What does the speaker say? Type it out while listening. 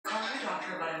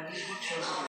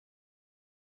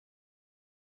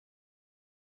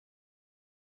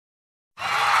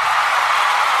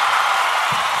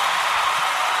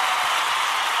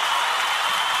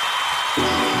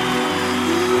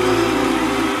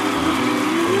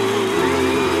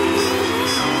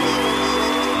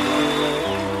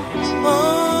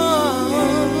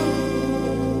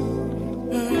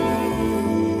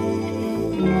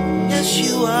Yes,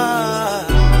 you are.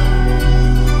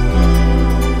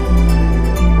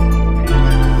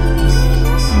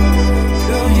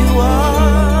 Girl, you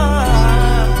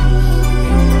are.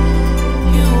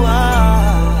 You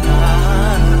are.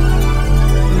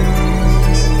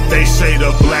 They say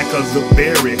the blacker the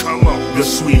berry, the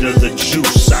sweeter the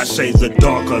juice. I say the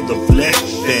darker the flesh,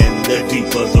 then the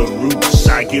deeper the roots.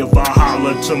 I give a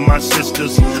holler to my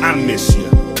sisters, I miss you.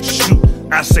 Shoot,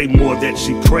 I say more that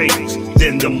she prays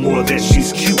than the more that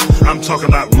she's cute. I'm talking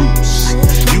about roots.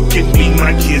 You can be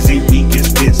my kizzy, we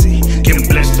get busy. Can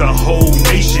bless the whole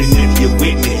nation if you're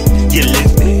with me. You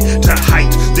lift me to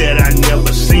heights that I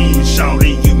never seen.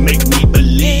 Shawty, you make me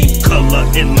believe. Color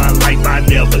in my life, I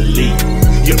never leave.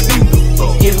 You're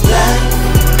beautiful. You're black,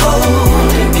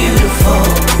 bold and beautiful.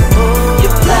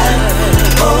 You're black,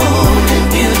 bold and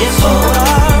beautiful.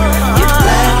 You're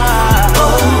black,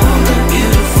 bold and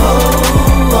beautiful.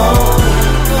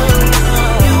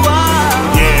 You are.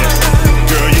 Yeah,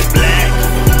 girl, you're black,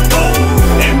 bold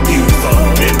and beautiful,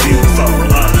 and beautiful.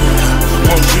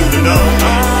 Want you to know,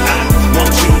 I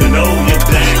want you to know you're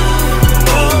black,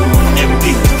 bold and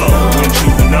beautiful. Want you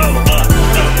to know,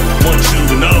 want you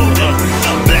to know,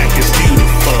 black is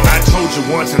beautiful. I told you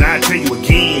once and I tell you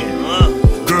again.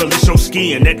 Girl, it's your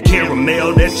skin, that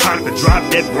caramel, that chocolate drop,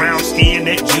 that brown skin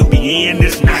that you be in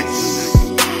is nice.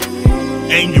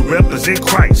 And you represent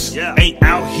Christ. Ain't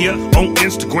out here on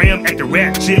Instagram acting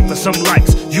ratchet for some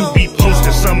likes. You be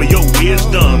posting some of your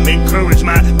wisdom, encourage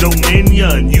my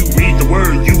dominion. You read the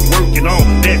word, you working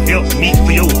on that help me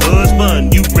for your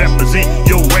husband. You represent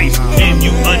your race and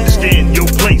you understand your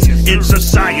place in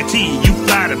society. You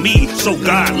fly to me, so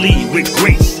God lead with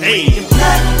grace. Hey, you're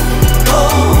black,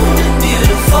 bold and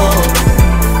beautiful.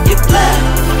 You're black,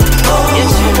 bold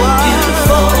and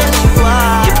beautiful.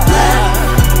 You're black,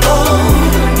 bold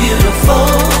and beautiful.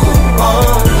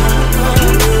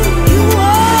 You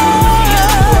are.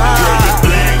 Girl, you're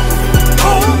black,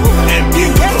 bold and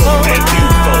beautiful,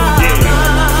 yeah.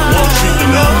 Want you to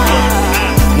know,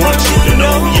 I want you to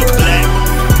know you're black,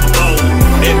 bold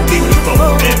and beautiful,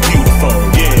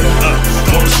 yeah.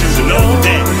 Want you to know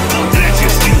that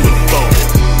is beautiful.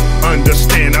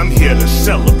 Understand I'm here to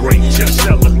celebrate, just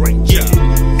celebrate, yeah.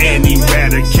 And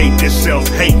eradicate this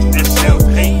self-hate,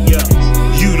 yeah.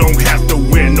 You don't have to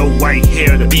wear no white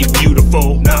hair to be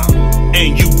beautiful, no.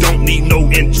 And you don't need no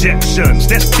injections,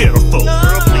 that's pitiful.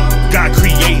 God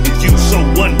created you so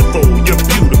wonderful, you're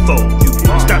beautiful.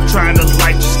 Stop trying to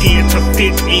like skin to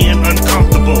fit in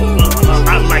uncomfortable.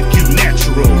 I like you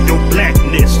natural, your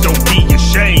blackness, don't be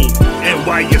ashamed. And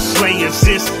while you're slaying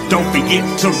sis, don't forget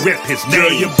to rep his name.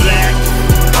 Girl, you're black,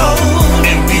 bold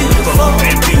and beautiful,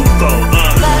 and beautiful.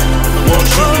 Want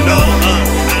you to know,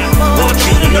 want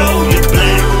you to know you're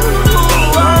black,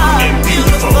 bold and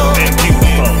beautiful,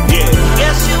 yeah.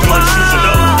 Yes, you want you to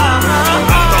know,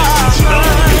 I thought you should know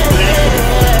you're black,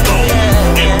 bold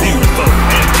and beautiful,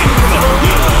 yeah.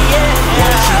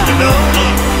 Want you to know,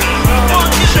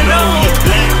 want you to know you're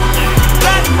black,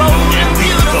 bold and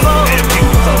beautiful,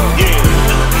 yeah.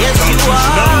 Yes, you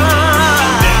are.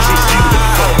 That you're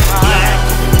beautiful, black,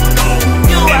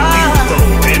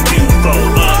 bold and beautiful,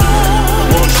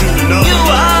 want you to know,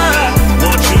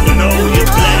 want you to know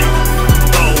you're black,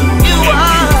 bold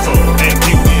and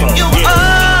beautiful, You yeah.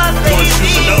 are, Want you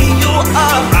to know, you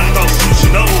are. I thought you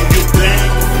should know you're black,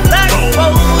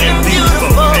 bold and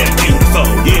beautiful,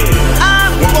 yeah. I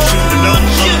Want you to know,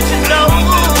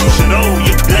 you should know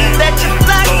you're black, that you're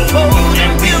black, bold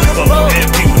and beautiful.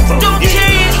 Don't yeah.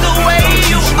 change the way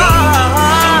you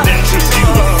are. That you're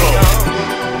beautiful.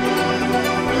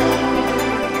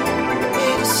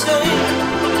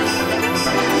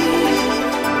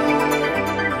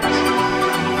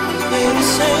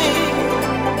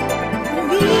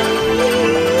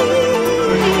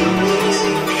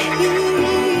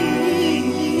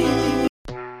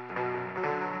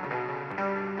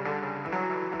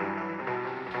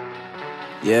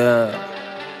 Yeah.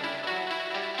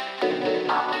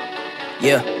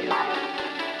 Yeah.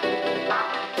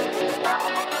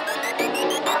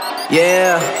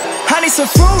 Yeah. I need some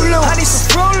Fruit Loops,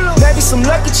 maybe some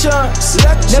Lucky Charms.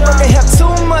 Never can have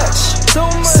too much.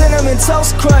 Cinnamon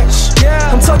Toast Crunch.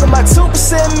 I'm talking about 2%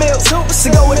 milk. To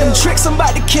go with them tricks I'm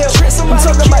about to kill. I'm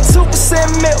talking about 2%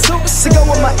 milk. To go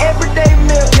with my everyday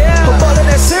milk.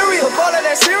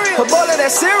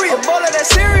 that cereal, a bowl of that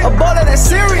cereal, a bowl of that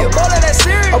cereal, a bowl of that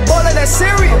cereal, a bowl of that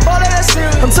cereal, a bowl of that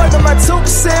cereal. I'm talking about 2%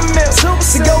 milk.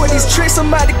 To go with these tricks,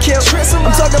 I'm about to kill.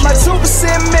 I'm talking about 2%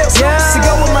 milk. To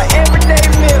go with my everyday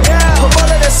meal. A bowl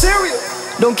of that cereal.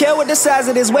 Don't care what the size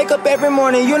it is, wake up every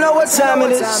morning, you know what time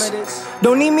it is.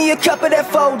 Don't need me a cup of that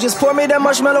fold, just pour me that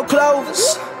marshmallow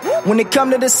clovers. When it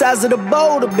come to the size of the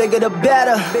bowl, the bigger the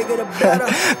better.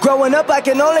 Growing up, I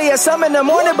can only have some in the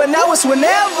morning, but now it's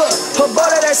whenever. A bowl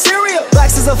of that cereal,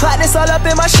 boxes of hotness all up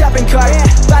in my shopping cart.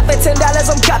 $5 for $10,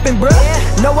 I'm copping, bruh.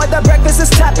 No other breakfast is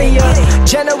topping ya.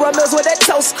 General Mills with that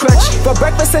toast crunch. For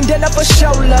breakfast and dinner for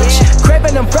show lunch.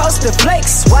 Craving them frosted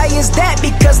flakes. Why is that?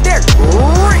 Because they're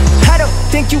great. I don't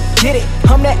think you get it.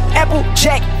 I'm that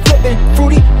Applejack flipping,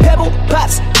 fruity pebble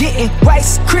pops, getting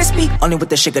Rice Krispie, only with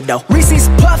the sugar dough. Reese's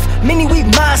Puff, mini wheat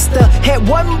monster. Had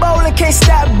one bowl and can't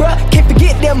stop, bruh. Can't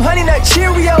forget them Honey Nut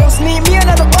Cheerios. Need me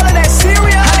another bowl of that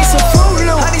cereal. I need some Fruit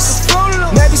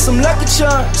Loops, maybe some Lucky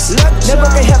Charms. Never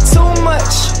can have too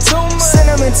much.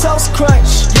 Cinnamon Toast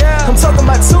Crunch. I'm talking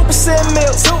about 2%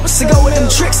 milk. To go with them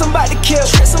tricks, I'm about to kill.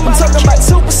 I'm talking about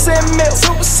 2% milk.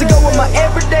 To go with my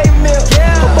everyday meal.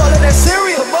 A bowl of that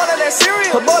cereal, a bowl of that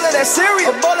cereal, a bowl of that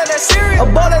cereal, a bowl of that cereal, a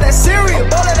bowl of that cereal, a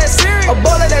bowl of that cereal, a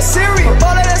bowl of that cereal, a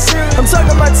bowl of that cereal. I'm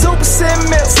talking about 2%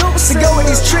 milk. To go with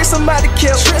these tricks, I'm about to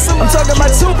kill. I'm talking about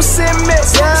 2% milk.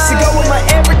 To go with my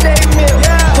everyday meal.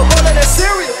 A bowl of that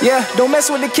cereal. Yeah, don't mess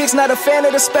with the kicks, not a fan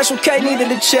of the Special K,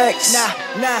 needed the checks.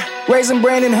 Nah. Raisin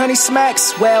Bran and Honey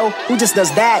Smacks, well, who just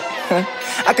does that?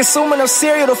 I consume enough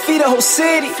cereal to feed a whole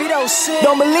city.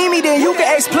 Don't believe me, then you can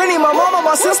ask plenty. My mama,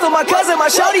 my sister, my cousin, my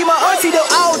shawty, my auntie, they'll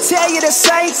all tell you the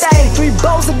same thing. 3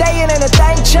 bowls a day and then a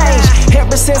thing changed.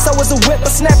 Ever since I was a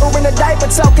whippersnapper in a diaper,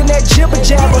 talking that jibber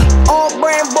jabber. All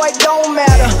brand, boy, don't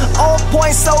matter. On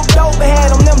point, so dope, had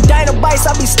them Dinobites,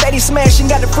 I be steady smashing.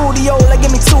 Got the Fruitiola,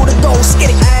 give me 2 to go, skid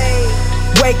it.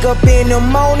 Wake up in the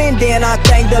morning, then I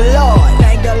thank the Lord.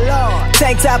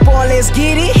 Tank top on, let's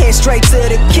get it. Head straight to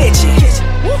the kitchen.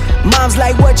 Mom's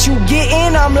like, what you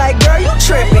getting? I'm like, girl, you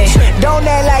tripping. Don't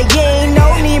act like you ain't know.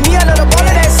 Need me another bowl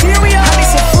of that cereal. I need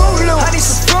some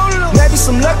Fruit Loops, maybe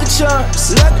some Lucky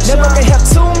Charms. Never can have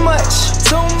too much.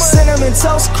 Cinnamon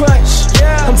Toast Crunch.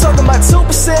 I'm talking about 2%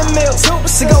 milk.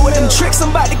 To go with them tricks, I'm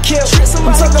about to kill.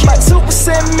 I'm talking about 2%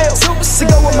 milk. To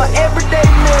go with my everyday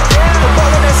meal. A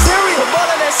bowl of that cereal,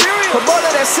 a bowl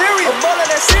of that cereal, a bowl of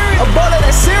that cereal, a bowl of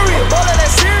that cereal, a bowl of that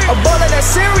cereal, a bowl of that cereal, a bowl of that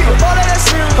cereal, a bowl of that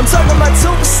cereal. I'm talking about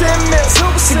 2% milk.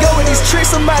 To go with these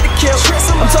tricks, I'm about to kill.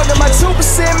 I'm talking about 2%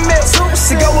 milk.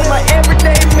 To go with my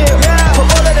everyday meal. A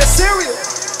bowl of that cereal.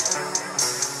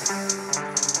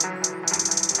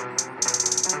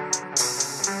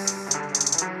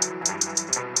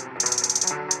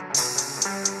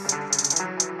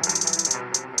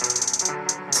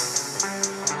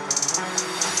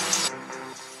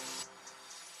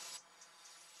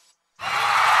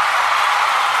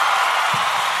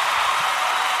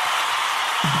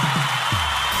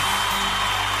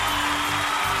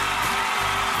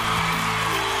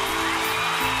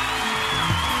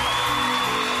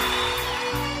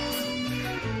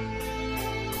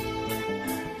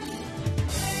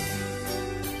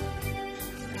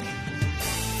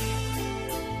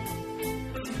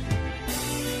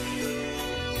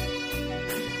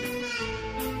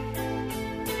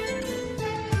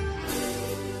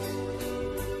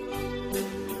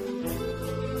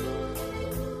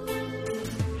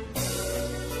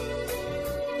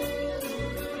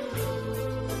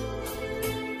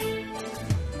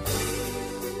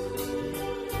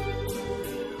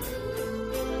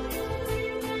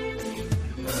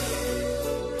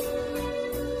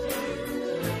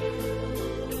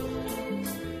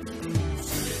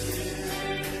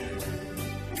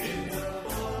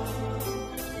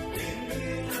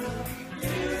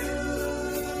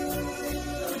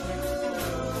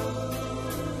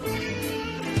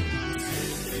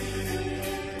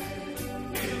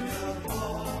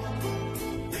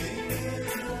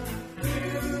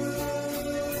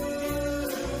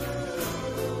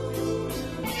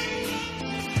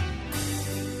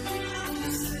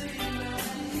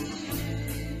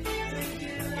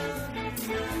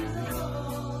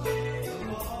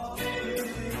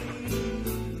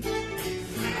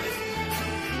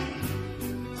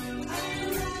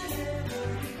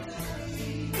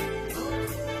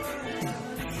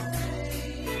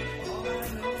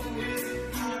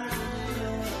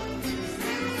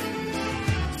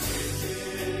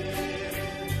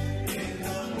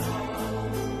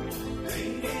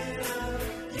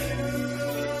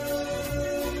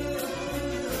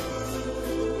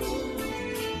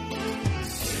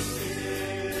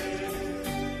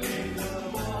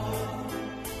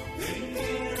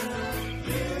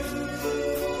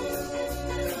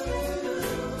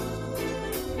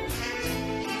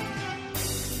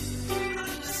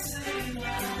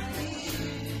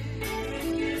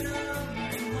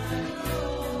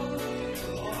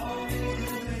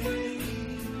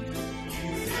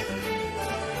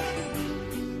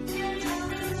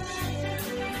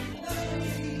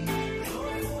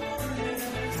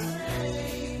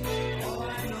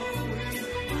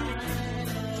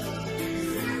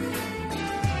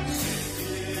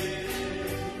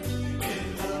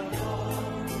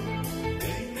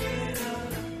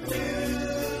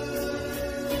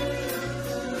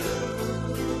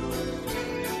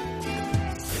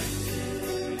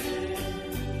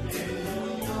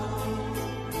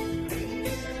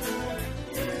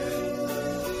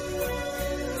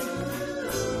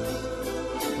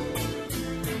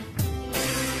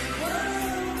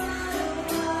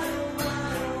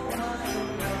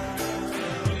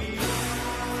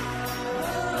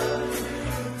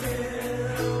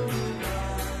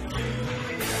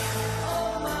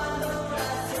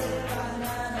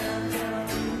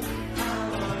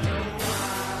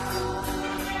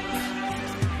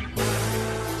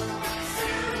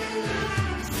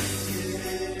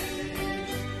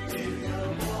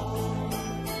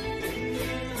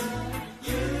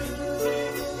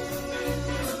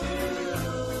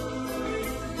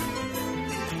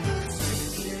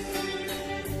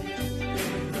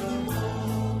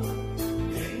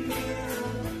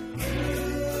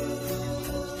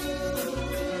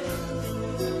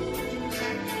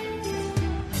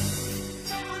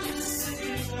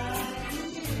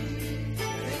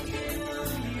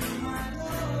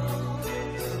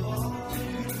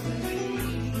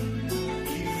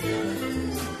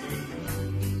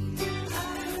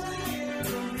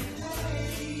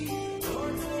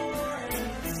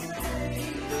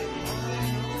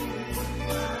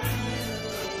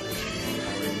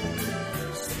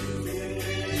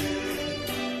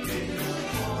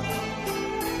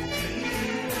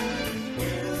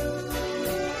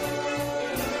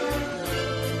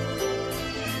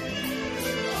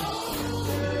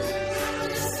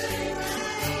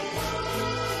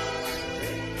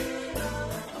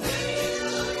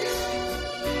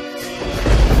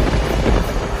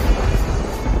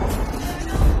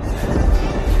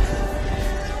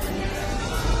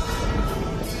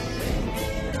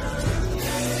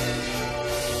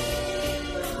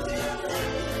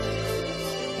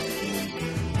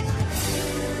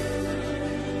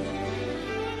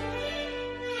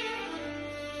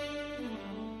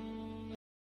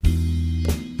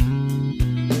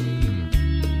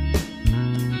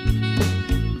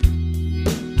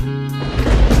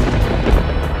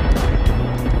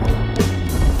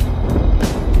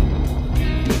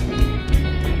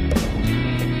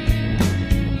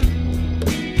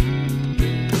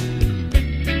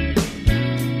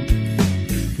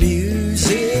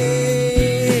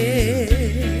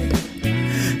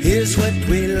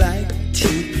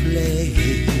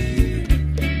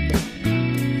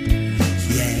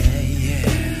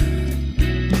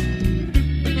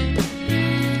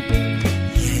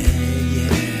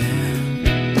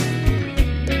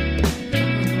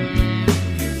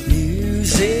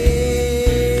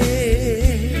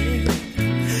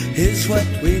 is what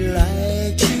we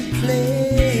like to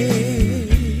play.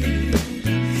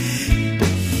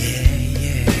 Yeah,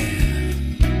 yeah.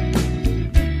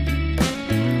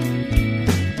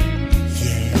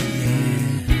 Yeah, yeah.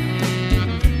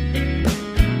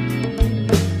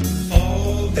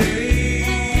 All day,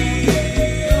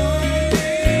 all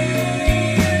day,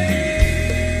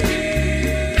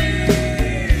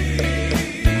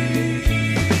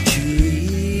 to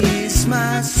ease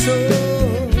my soul.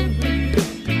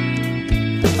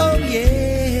 Oh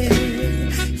yeah,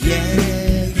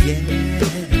 yeah, yeah.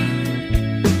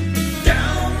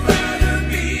 Down by the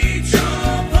beach,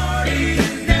 all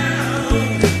partying now.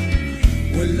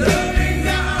 We're loving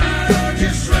God or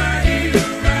just riding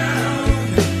around.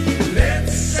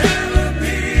 Let's have a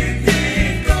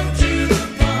picnic, go to the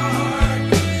park.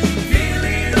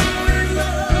 Feeling all in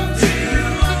love till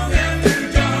long after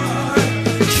dark.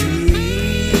 To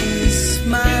ease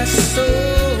my soul.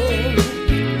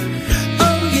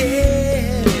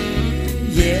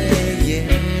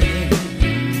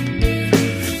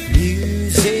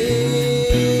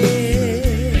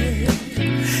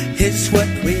 It's what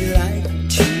we like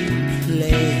to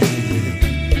play.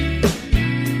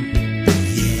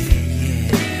 Yeah, yeah.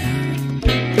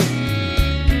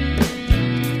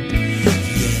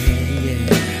 Yeah, yeah.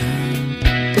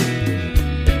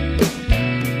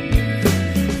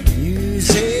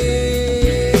 Music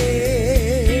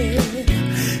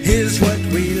is what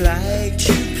we like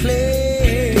to play.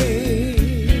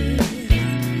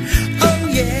 Oh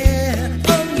yeah,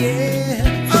 oh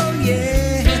yeah, oh yeah.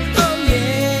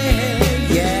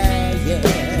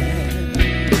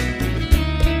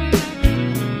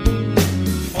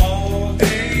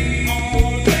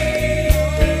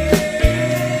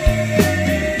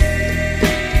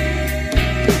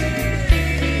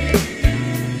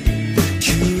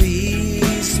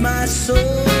 My soul.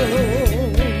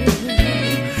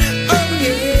 Oh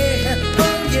yeah,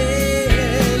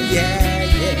 yeah, yeah.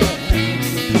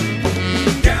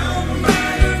 Down by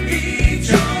the beach,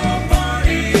 all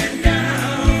partying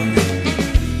down.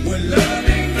 We're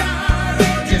loving God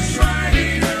or just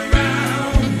riding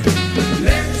around.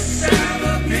 Let's have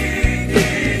a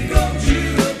picnic, go to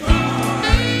the park.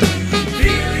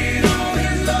 Feeling all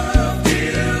in love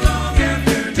till long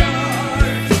after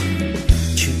dark.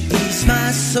 To ease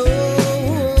my soul.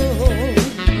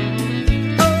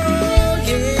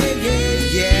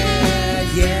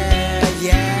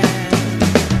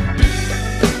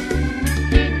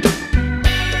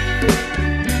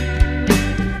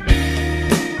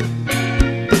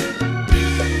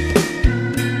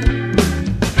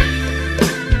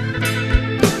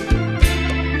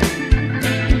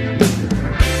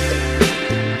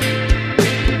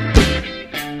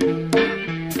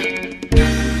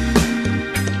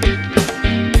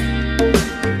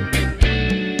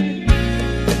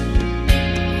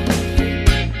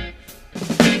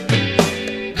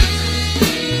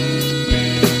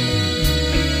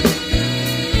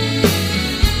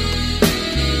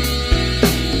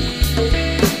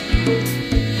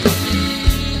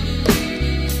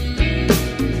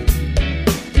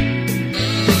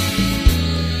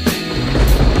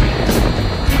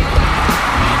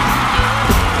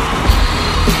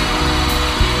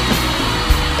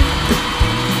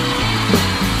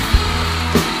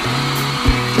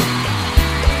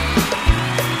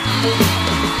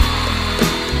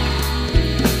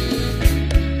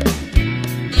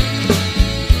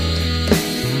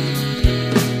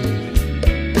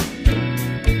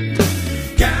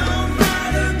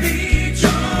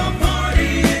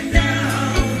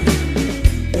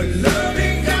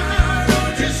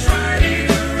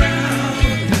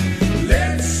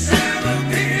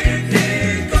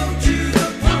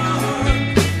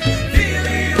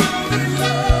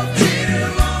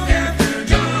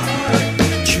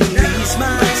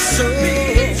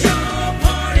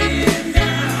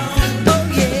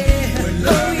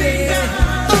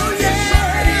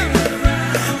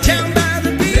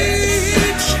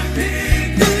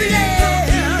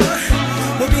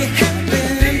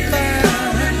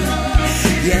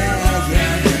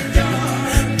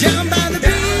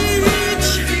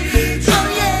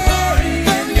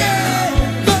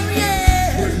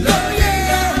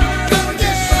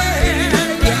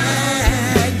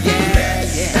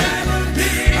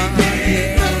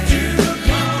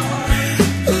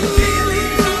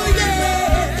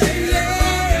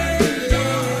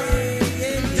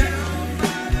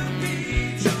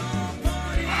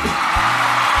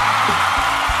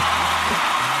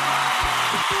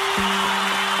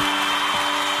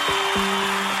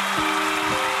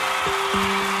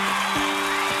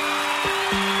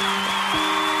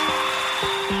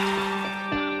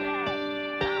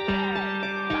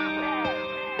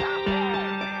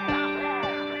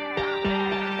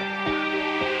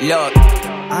 Look,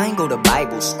 I ain't go to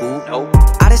Bible school. Nope.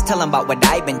 I just tell them about what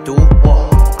I've been through. Whoa.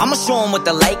 I'ma show them what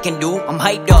the light can do. I'm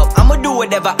hyped up, I'ma do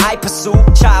whatever I pursue.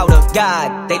 Child of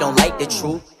God, they don't like the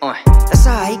truth. That's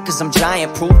alright, cause I'm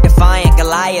giant proof. Defiant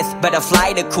Goliath, better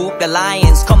fly the coop. The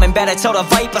lions coming better, tell the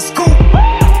viper scoop.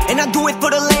 And I do it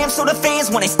for the lamb, so the fans,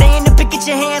 when they stand up and get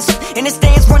your hands up in the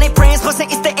stands, when they prance, plus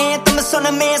it's the anthem. The son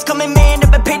of man's coming, man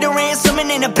up and pay the ransom and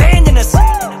then abandon us.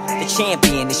 The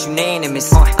champion is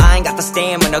unanimous. I ain't got the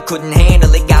stamina, couldn't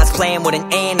handle it. God's plan with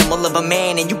an animal of a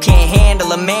man, and you can't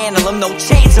handle him, handle him, no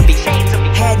chance of me.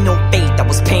 Had no faith, I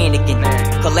was panicking.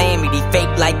 Calamity,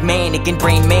 fake like mannequin,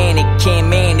 brain manic, can't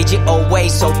manage it,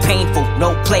 always so painful.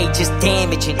 No play, just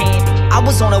damaging. I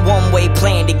was on a one-way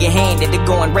plan to get handed, to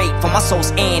going rate for my soul's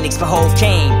annex. But whole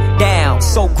came down,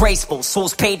 so graceful,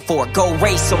 souls paid for, go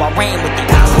race, so I ran with it.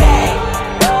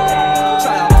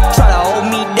 Try to hold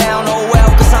me down, oh well,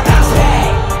 cause I'm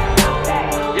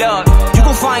look, you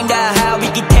gon' find out how we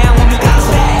get down when we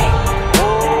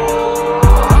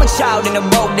I'm a child in a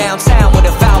boat downtown with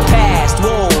a foul past.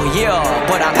 Whoa, yeah,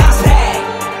 but I'm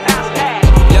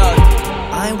look,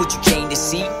 I ain't what you came to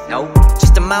see. No,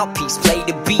 just a mouthpiece, play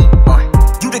the beat.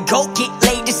 You the goat, get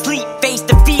laid to sleep. Face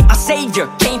defeat, my savior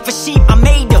came for sheep. I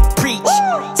made a preach.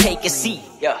 Take a seat.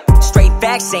 Straight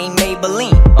facts ain't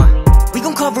Maybelline. We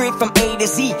gon' cover it from A to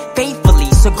Z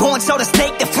faithfully. So go and tell the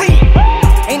snake to flee.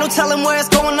 Ain't no telling where it's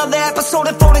going. Another episode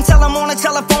of fold and tell I'm on the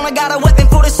telephone. I got a weapon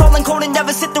for the soul and cold and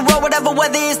never sit the road. Whatever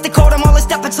weather is the cold, I'm all a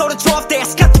step and toe to trough. They're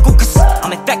skeptical cause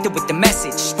I'm infected with the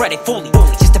message. Spread it fully.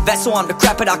 Just a vessel, I'm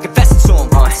decrepit, I'll confess it to them.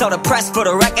 So the press for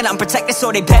the record, I'm protected,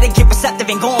 so they better get receptive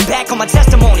and going back on my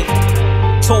testimony.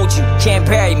 Told you, can't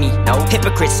bury me. No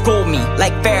hypocrites school me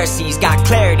like Pharisees. Got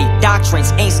clarity,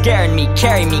 doctrines ain't scaring me.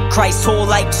 Carry me, Christ's whole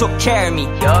life took care of me.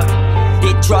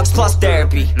 Did drugs plus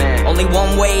therapy. Only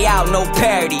one way out, no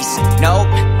parodies. Nope,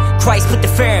 Christ put the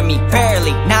fear in me,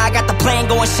 barely. Now I got the plan,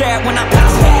 go and share it when I'm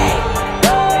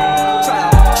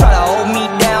Try to hold me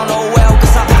down, oh well,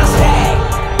 cause I'm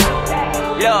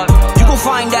look, you gon'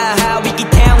 find out how we get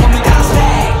down when we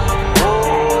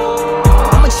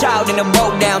I'm a child in a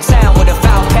boat downtown with a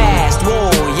foul past. Whoa,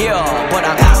 yeah, but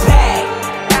I'm bounce back.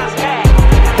 Bounce back.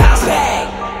 Bounce back.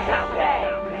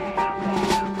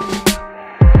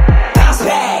 Bounce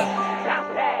back.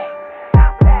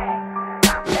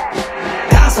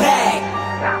 Bounce back.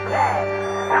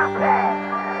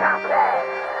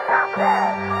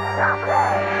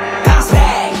 Bounce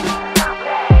back.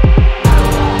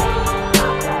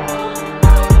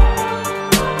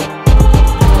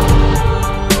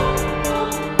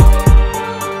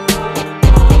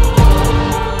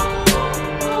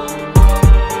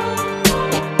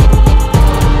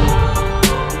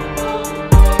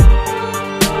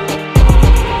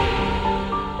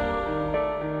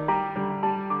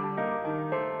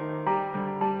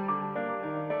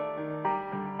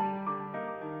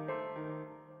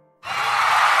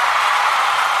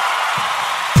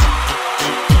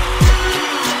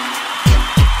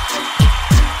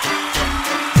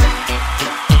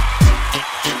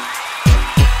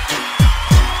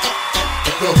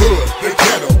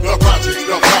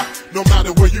 No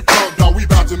matter where you come, dawg, we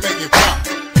bout to make it pop.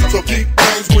 So keep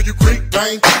things when you creep,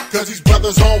 bang, cause these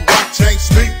brothers on watch ain't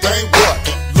sleep, bang, what?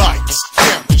 Lights,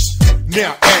 cameras,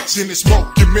 now action and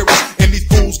smoke and mirrors, and these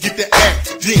fools get the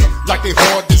act in like they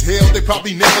hard as hell. They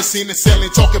probably never seen it selling,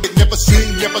 talk of it, never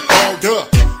seen, never thought up.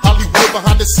 Hollywood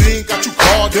behind the scene got you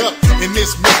caught up in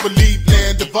this make-believe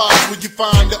land of ours, where you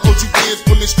find the OG kids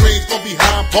pulling strings from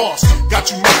behind bars. Got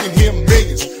you making him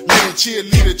millions, little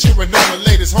cheerleader cheering on the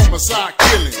latest homicide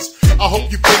killings. I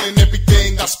hope you feeling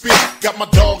everything I spit. Got my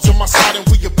dogs on my side and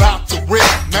we about to rip,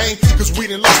 man. Cause we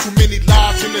done lost too many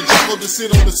lives in the jungle to sit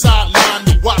on the sideline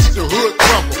to watch the hood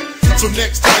crumble. So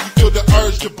next time you feel the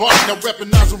urge to bark, now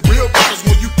recognize the real riders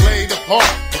when you play the part.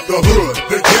 The hood,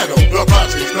 the ghetto, the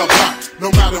projects, the block. No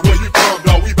matter where you come,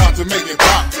 dawg, we about to make it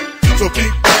pop. So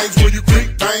keep things where you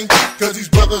creep, bang, cause these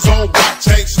brothers on watch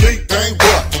ain't sleep, bang,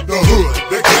 what? The hood,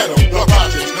 the ghetto, the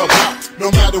projects, the block. No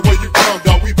matter where you come,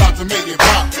 dawg, we about to make it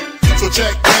pop. So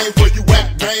check, man, where you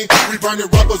at, man? We burning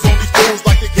rubbers on these fools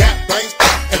like the Gap bangs.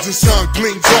 As the sun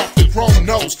gleams off the chrome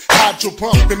nose, hydro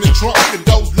pump in the trunk, and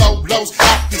those low blows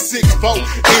out the 6-4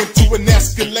 into an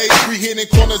Escalade. We hitting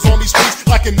corners on these streets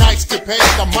like a nice capade.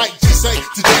 I might just say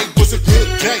today was a good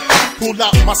day. Pull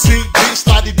out my CD,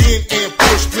 slide it in and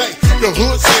push play. The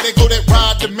hood say they go that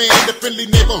ride the man, the friendly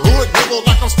neighborhood hero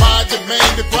like I'm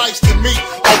Spider-Man. The Christ to me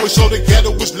always show the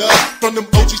ghetto was love. From them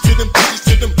OGs to them bitches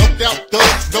to them hooked out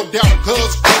thugs, no doubt.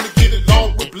 Cause wanna get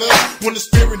along with blood. When the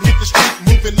spirit hit the street,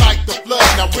 moving like the flood.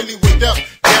 Now really went up,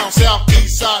 down south,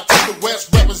 east side to the west,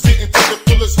 representing to the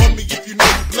fullest, homie, if you know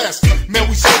you blessed. Man,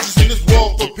 we so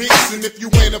if you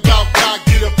ain't about God,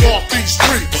 get up off these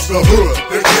streets. The hood,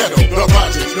 the ghetto, the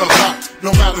projects, the block.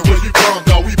 No matter where you from,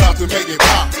 dawg, we about to make it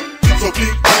pop. So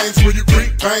keep things where you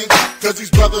creep, bang. Cause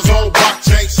these brothers on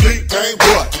watch ain't sleep, bang.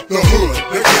 What? The hood,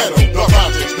 the ghetto, the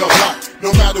projects, the block.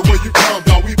 No matter where you from,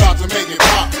 dawg, we about to make it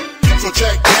pop. So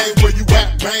check game where you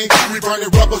at, man. We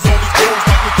burning rubbers on these doors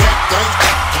like the cat thing.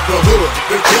 The hood,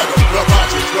 the ghetto, the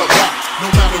projects, the block. No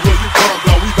matter where you from,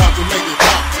 dawg, we about to make it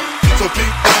pop. So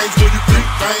keep things where you creep,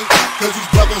 bang. Cause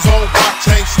these brothers on watch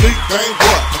ain't sleep, bang.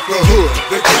 What? The hood,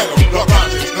 the ghetto, the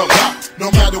projects, the block. No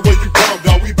matter where you from,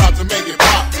 dawg, we about to make it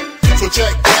pop. So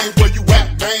check game where you at,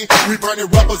 man. We burning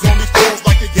rubbers on these doors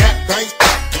like the cat thing.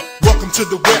 Welcome to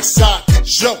the West Side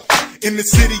Show. In the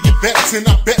city of vets, and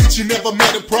I bet you never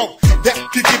met a bro that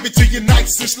could give it to you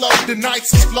nice and slow, the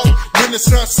nicest flow. When the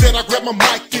sun set, I grab my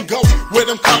mic and go where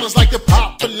them collars like the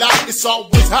pop a lot. It's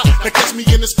always hot. Now catch me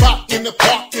in the spot in the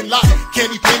parking lot.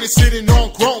 Candy painted sitting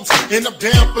on chromes, and I'm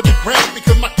down for the crown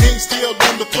because my king's still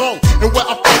on the throne. And where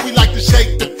I from, we like to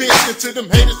shake the fence. And to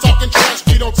them haters talking trash,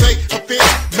 we don't take offense.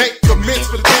 Make amends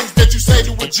for the things that you say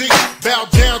to a G. Bow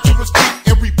down to his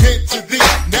feet and repent to thee.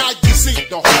 Now you see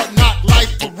the hard knock life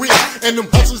for real. And them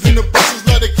hustlers in the buses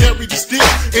love to carry the steel.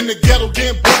 In the ghetto,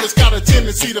 them bullets got a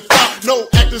tendency to fly. No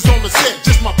actors on the set,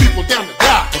 just my people down to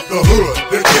die. The hood,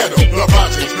 the ghetto, the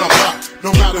projects, the block.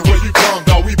 No matter where you from,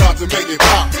 dawg, we about to make it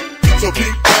pop. So keep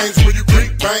things where you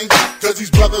creep, bang. Cause these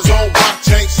brothers on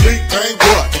watch ain't sleep, bang.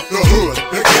 What? The hood,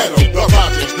 the ghetto, the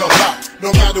projects, the block.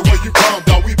 No matter where you from,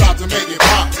 dawg, we about to make it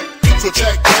pop. So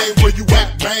check game where you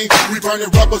at, man. We burning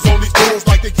rubbers on these doors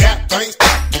like the cat things.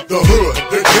 The hood,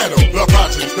 the ghetto, the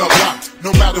projects, the block. No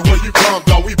matter where you from,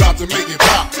 dawg, we about to make it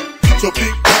pop. So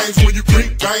keep things where you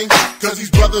creep, bang. Cause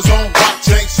these brothers on watch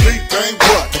ain't sleep, bang.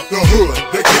 What? The hood,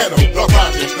 the ghetto, the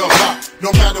projects, the block. No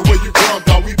matter where you from,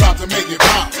 dawg, we about to make it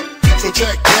pop. So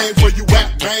check game where you at,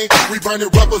 man. We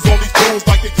burning rubbers on these doors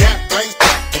like the cat things.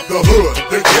 The hood,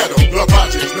 the ghetto, the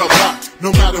projects, the block. No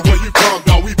matter where you from,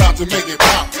 dawg, we about to make it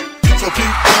pop. So keep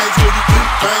things where you creep,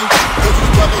 bang. Cause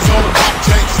these brothers on watch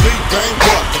ain't sleep, bang.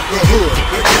 What? The hood,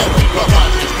 the ghetto, the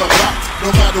projects, the block. No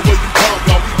matter where you from,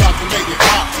 dawg, we about to make it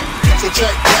pop. So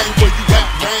check game where you at,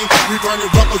 man. We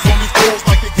burning rubbers on these doors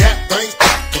like the cat things.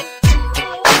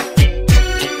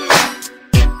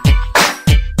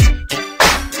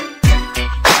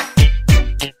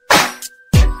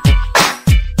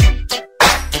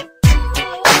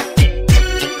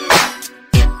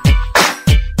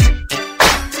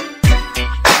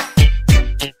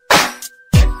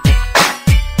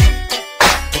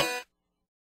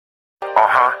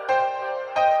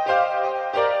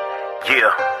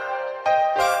 Yeah.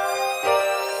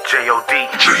 J.O.D.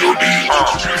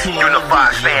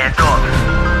 Unified, stand up.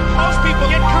 Most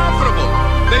people get comfortable.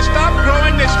 They stop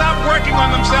growing, they stop working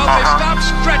on themselves, they stop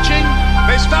stretching,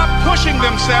 they stop pushing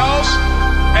themselves,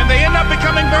 and they end up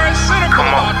becoming very cynical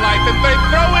about life, and they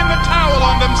throw in the towel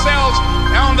on themselves,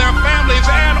 on their families,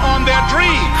 and on their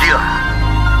dreams.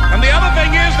 Yeah. And the other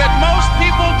thing is that most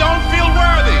people don't feel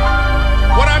worthy.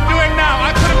 What I'm doing now,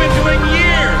 I could have been doing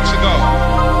years ago.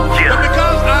 Yeah. But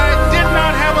because I did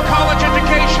not have a college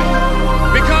education,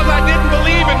 because I didn't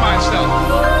believe in myself,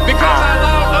 because I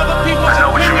allowed other people's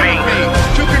opinion of me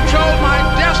to control my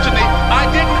destiny, I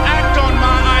didn't act on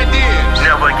my ideas.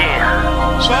 Never again.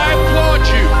 So I applaud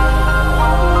you.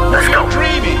 Let's go. You're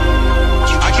dreaming.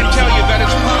 I can tell you that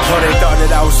it's possible. Oh, they thought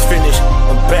that I was finished.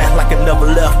 I'm back like I never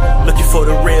left, looking for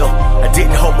the real. I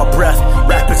didn't hold my breath.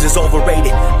 Rappers is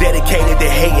overrated, dedicated to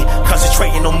hating,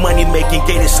 concentrating on money making,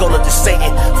 gated solar to Satan.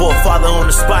 For a father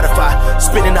on the Spotify,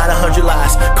 spinning out 100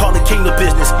 lies, call it kingdom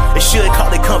business. It should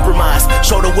call it compromise.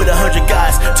 Shoulder with 100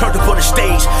 guys, turned up on the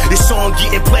stage. This song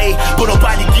getting played, but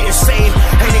nobody getting saved.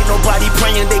 Ain't nobody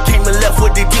praying, they came and left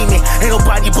with the demon. Ain't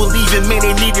nobody believing, man,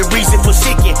 they needed reason for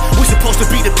seeking. We supposed to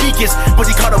be the beacons, but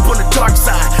he caught up on the dark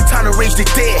side. Time to raise the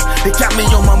dead, they got me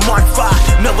on my Mark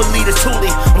 5. Never lead a toolie,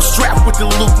 I'm strapped with the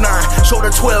Luke 9. Shoulder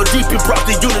 12 deep and brought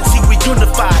the unity, we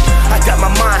unified. I got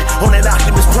my mind on that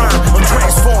Optimus Prime. I'm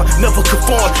transformed, never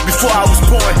conformed. Before I was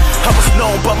born, I was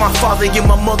known by my father in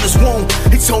my mother's womb.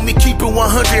 He told me keep it 100,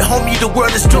 homie, the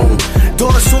world is doomed.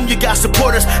 Don't assume you got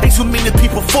supporters, ain't too many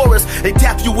people for us. They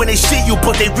tap you when they see you,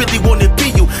 but they really wanna be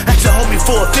you. Ask your homie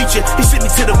for a feature, he sent me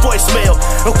to the voicemail.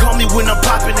 Don't call me when I'm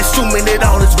popping, assuming it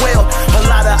all is well. A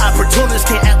lot of opportunities,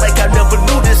 can't act like I never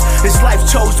knew this. This life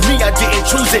chose me, I didn't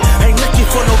choose it. Ain't looking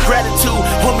for no gratitude,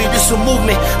 homie, this it's a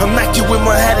movement. I'm not you with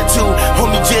my attitude.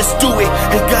 Homie, just do it,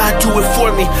 and God do it for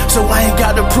me. So I ain't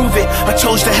gotta prove it. I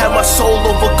chose to have my soul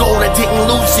over gold, I didn't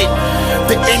lose it.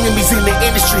 The enemies in the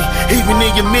industry, even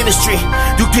in your ministry,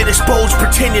 you get exposed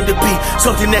pretending to be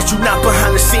something that you're not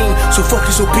behind the scene. So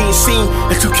focus on being seen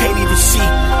that you can't even see.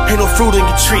 Ain't no fruit on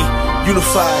your tree.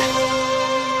 Unified.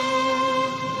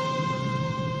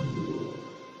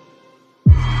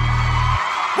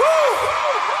 Woo!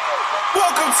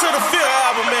 Welcome to the fifth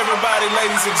album, everybody,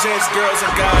 ladies and gents, girls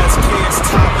and guys, kids,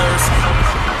 toddlers,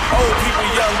 old people,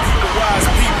 young people, wise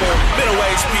people,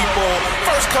 middle-aged people,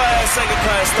 first class, second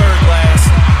class, third class.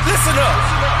 Listen up.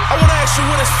 I want to ask you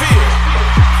what is fear.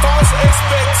 False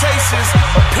expectations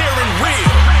appearing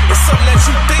real. It's something that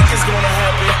you think is going to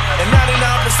happen, and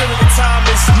 99% of the time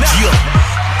it's not.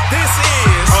 This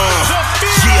is the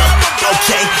fear.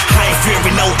 Okay, I ain't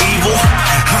fearing no evil.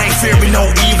 I ain't fearing no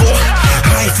evil.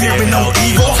 I ain't fearing no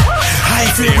evil. I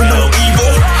ain't fearing no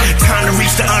evil. Time to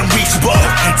reach the unreachable.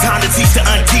 Time to teach the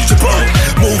unteachable.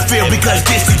 Move fear because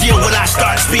this the year when I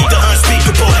start to speak the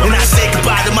unspeakable. And I say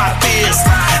goodbye to my fears.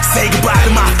 Say goodbye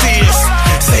to my fears.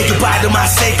 Say goodbye to my,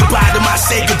 say goodbye to my,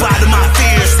 say goodbye to my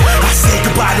fears. I say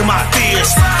goodbye to my fears.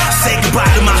 Say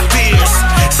goodbye to my fears.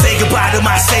 Say goodbye to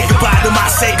my, say goodbye to my,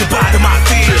 say goodbye to my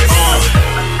fears.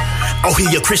 Oh, he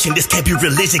a Christian, this can't be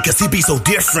religion, cause he be so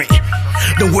different.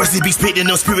 The words he be spitting,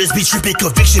 them spirits be tripping,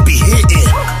 conviction be hitting.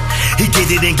 He get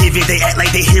it and give it, they act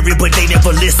like they hear it, but they never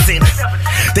listen.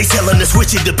 They telling us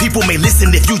switch it, the people may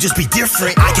listen if you just be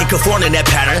different. I can't conform to that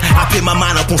pattern, I put my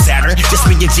mind up on Saturn. Just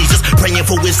me and Jesus, praying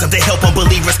for wisdom to help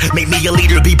unbelievers. Make me a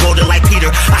leader, be bolder like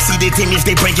Peter. I see the demons,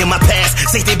 they bring in my past.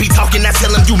 Say they be talking, I tell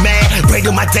them you mad. Pray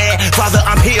to my dad, Father,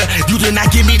 I'm here. You did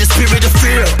not give me the spirit of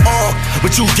fear,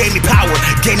 but you gave me power,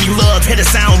 gave me love, had a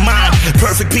sound mind.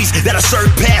 Perfect peace that I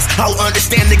surpass. I'll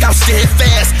understand, nigga, I'm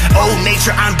steadfast. Old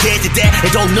nature, I'm dead to that.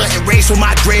 And don't nothing raise from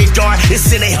my graveyard. It's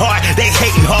in their heart, they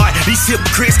hating hard. These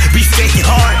hypocrites be faking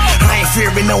hard. I ain't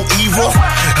fearing no evil.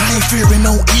 I ain't fearing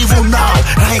no evil, no.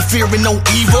 I ain't fearing no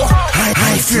evil.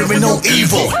 I ain't fearing no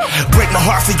evil. Break my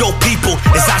heart for your people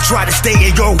as I try to stay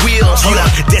in your will. Hold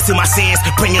up, death to my sins,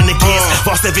 bringing against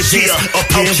false evidence up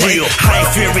in real. I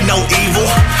ain't fearing no evil.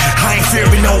 I ain't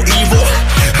fearing no evil.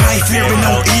 I ain't fearing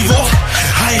no evil.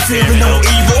 I ain't fearing no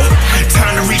evil.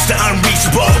 Time to reach the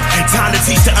unreachable. Time to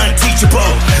teach the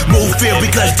unteachable. Move fear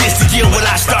because this the year when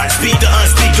I start to speak the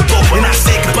unspeakable. And I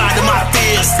say goodbye to my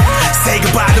fears. Say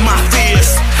goodbye to my fears.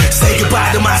 Say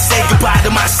goodbye to my, say goodbye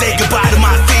to my, say goodbye to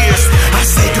my fears. I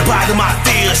say goodbye to my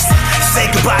fears. Say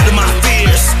goodbye to my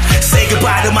fears. Say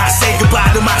goodbye to my, say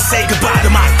goodbye to my, say goodbye to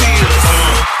my fears.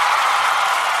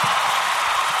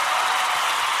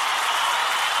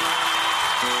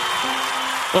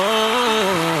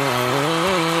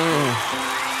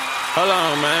 Hold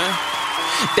on, man.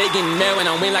 They getting mad when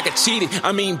I win like a cheated.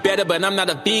 I mean better, but I'm not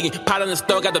a vegan. Pot on the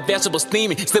stove, got the vegetables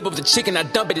steaming. Slip up the chicken, I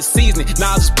dump it in seasoning.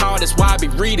 Knowledge is power, that's why I be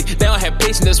reading. They don't have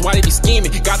patience, that's why they be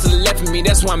scheming. Got to the left of me,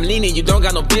 that's why I'm leaning. You don't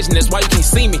got no vision, that's why you can't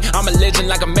see me. I'm a legend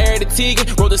like I'm married to Tegan.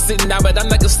 Wrote it sitting down, but I'm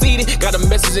not conceding. Got a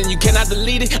message and you cannot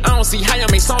delete it. I don't see how y'all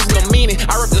make songs with no meaning.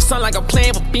 I rep the sun like I'm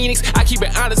playing for Phoenix. I keep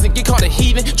it honest and get called a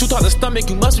heathen. Truth on the stomach,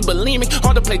 you must be bulimic.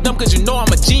 Hard to play dumb cause you know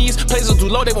I'm a genius. Plays are too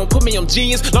low, they won't put me on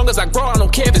genius. Long as I grow, I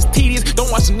don't care if it's tedious.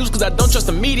 Don't watch the news cause I don't trust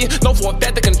the media. Know for a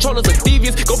fact the controllers are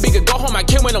devious. Go big or go home, I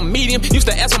can't win a medium. Used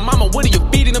to ask my mama, what are you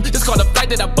feeding them? This called a flight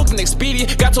that I booked an Expedia.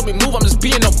 God told me move, I'm just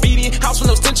being obedient. House with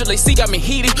no central AC got me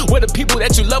heated. Where the people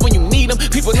that you love when you need them.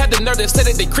 People have the nerve that say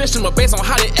that they Christian, but based on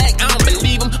how they act, I don't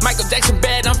believe them. Michael Jackson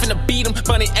bad, I'm finna beat him.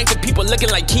 Funny acting, people looking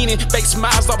like Keenan. Fake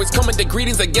smiles always come with the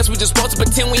greetings. I guess we just supposed to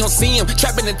pretend we don't see him.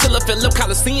 Trapping until I fill up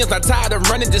Coliseums. I'm tired of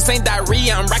running, this ain't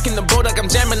diarrhea. I'm rocking the boat like I'm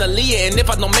jamming Aaliyah. And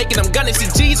if I don't make it, I'm gonna see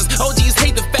Jesus. OGs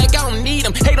hate the fact I don't need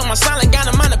them. Hate on my silent, got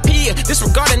a monopia.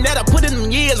 Disregarding that, I put in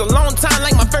them years. A long time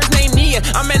like my first name Nia.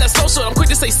 I'm at a social, I'm quick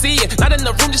to say see ya. Not in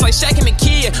the room just like Shaq and the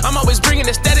kid. I'm always bringing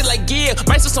the static like gear.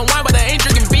 Might spill some wine, but I ain't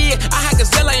drinking beer. I hack a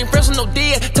Zella, ain't fresh with no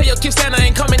deer. Tell your kids Santa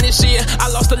ain't coming this year. I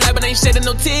lost the lab, but ain't shedding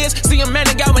no tears. See a man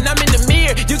and God when I'm in the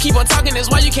mirror. You keep on talking, that's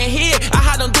why you can't hear.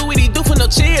 I don't do what he do for no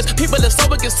cheers. People are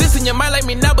sober consistent, you might like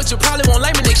me now, but you probably won't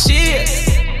like me next year.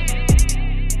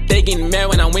 They getting mad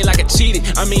when I win like a cheated.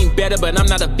 I mean better, but I'm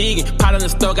not a vegan. Pot on the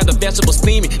stove, got the vegetables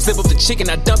steaming. Slip up the chicken,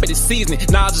 I dump it in seasoning.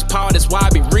 Knowledge is power, that's why I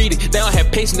be reading. They don't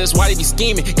have patience, that's why they be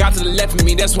scheming. Got to the left of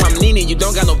me, that's why I'm leaning. You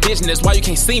don't got no vision, that's why you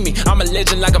can't see me. I'm a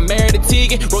legend like I'm married to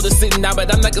Tegan. Wrote it sitting down,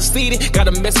 but I'm not conceding. Got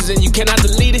a message and you cannot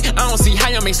delete it. I don't see how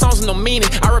y'all make songs with no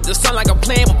meaning. I rep the sun like I'm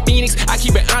playing for Phoenix. I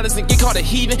keep it honest and get called a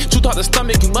heathen. Truth on the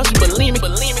stomach, you must be bulimic.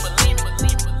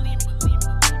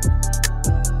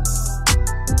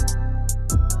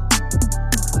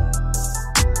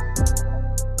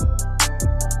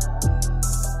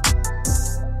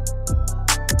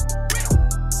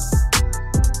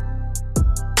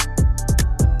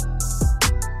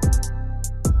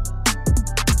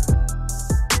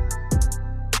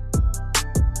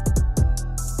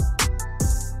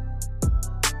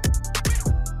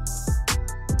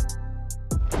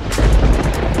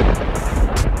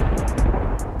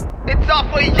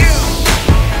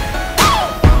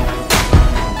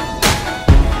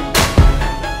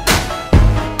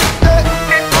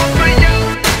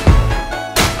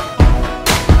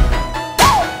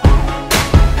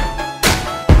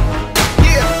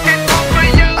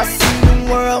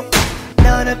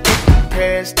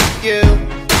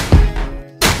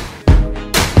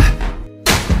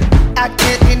 I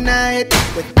can't deny it.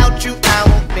 Without you, I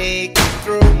won't make it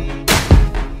through.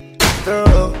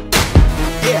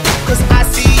 Yeah, cause I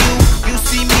see you, you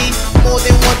see me, more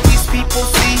than what these people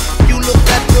see. You look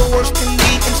at the worst in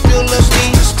me and still love me.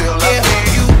 Yeah,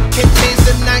 you can change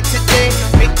the night today,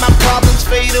 make my problems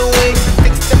fade away,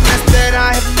 fix the mess that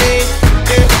I have made.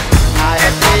 Yeah, I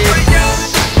have made.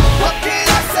 What can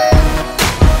I say?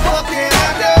 What can I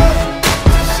do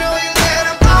to show you that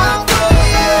I'm all for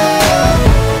you?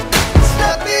 There's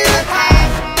nothing to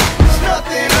hide, there's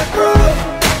nothing to prove.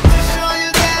 To show you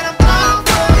that I'm all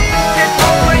for you. It's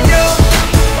all for you.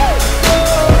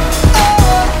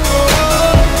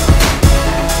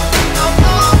 I'm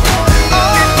all for you.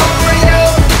 It's all for you.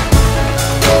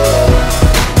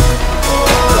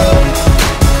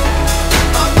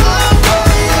 I'm all for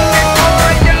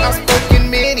you. I've spoken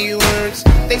many words,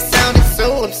 they sounded so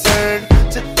absurd.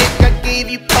 To think I gave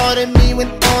you part of me when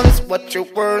all is what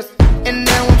you're worth. And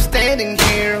now I'm standing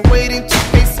here, waiting to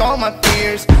face all my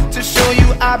fears, to show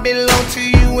you I belong to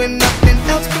you and nothing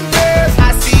else compares.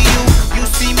 I see you, you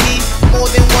see me, more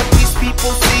than what these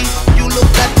people see. You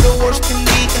look at the worst in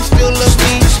me and still love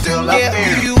me.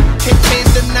 Yeah, you can change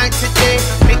the night today,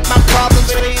 make my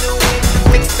problems fade away,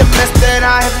 fix the mess that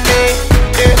I have made.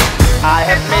 Yeah, I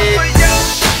have made.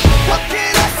 What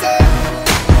can I say?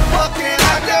 What can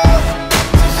I do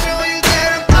to show you that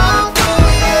I'm all for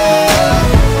you?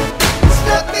 There's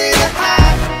nothing to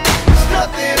hide, there's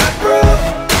nothing to prove.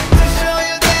 To show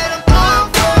you that I'm all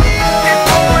for you. It's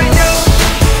all for you.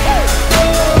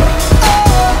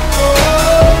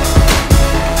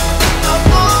 I'm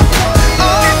all for you.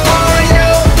 It's all for you.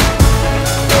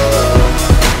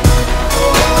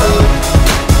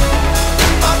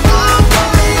 I'm all for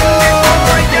you. It's all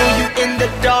for you. You in the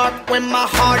dark when my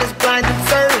heart is blind and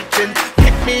searching.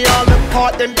 Pick me all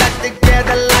apart, then back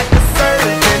together like a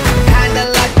surgeon. Kinda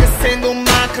like a single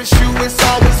mind, cause you is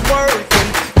always working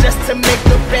just to make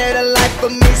a better life for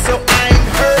me, so I ain't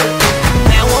hurting.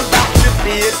 Now I'm about your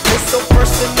business, so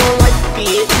personal like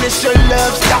fitness. Your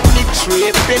love's got me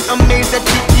tripping, amazed that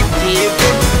you keep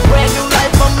giving. Brand new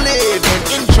life I'm living,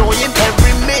 enjoying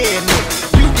every minute.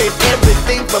 You gave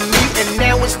everything for me, and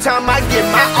now it's time I give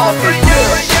my all for you.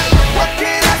 What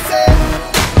can I say?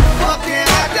 What can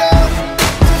I do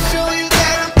to show you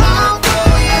that I'm all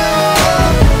for you?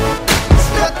 There's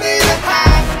nothing to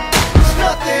hide, there's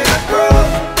nothing to prove.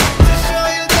 To show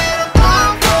you that I'm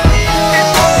all for you.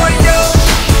 It's all for you.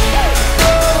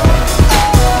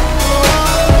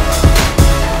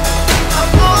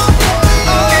 I'm all for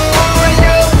you. It's all for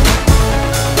you.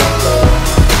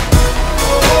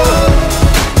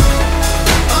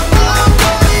 I'm all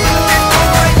for you. It's all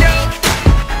for you.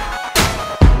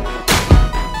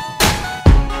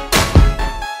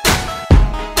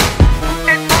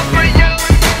 It's all for you.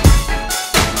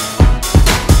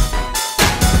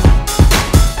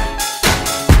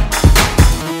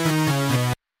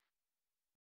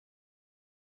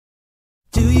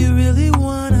 Do you really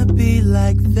wanna be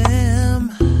like them?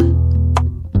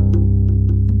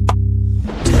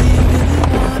 Do you really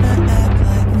wanna act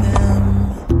like them?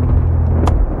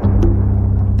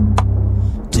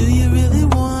 Do you really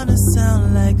wanna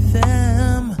sound like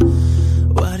them?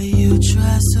 Why do you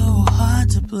try so hard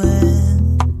to blend?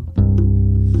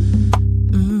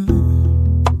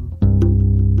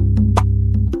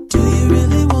 Do you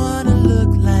really wanna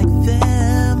look like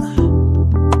them?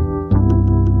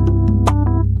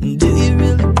 Do you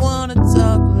really wanna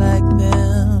talk like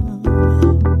them?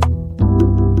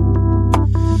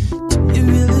 Do you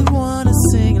really wanna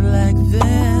sing like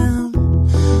them?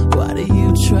 Why do you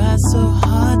try so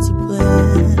hard to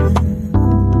blend?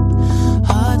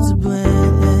 Hard to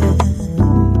blend.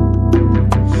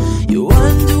 You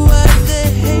wonder why they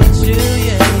hate you,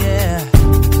 yeah, yeah.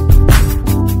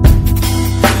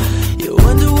 You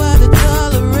wonder why they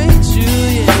tolerate you,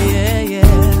 yeah, yeah,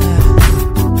 yeah.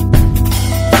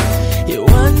 You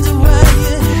wonder why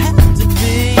you have to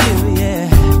be you, yeah.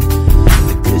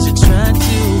 Because you're trying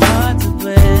too hard to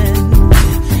blend.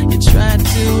 You're trying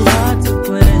too hard to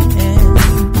blend.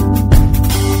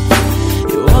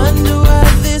 You wonder why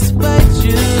this bites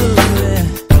you, yeah.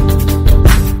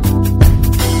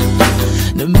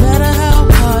 No matter how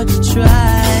hard you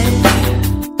try,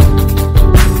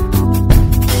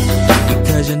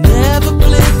 because you never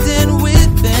blend in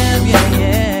with them, yeah,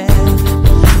 yeah.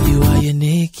 You are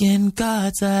unique in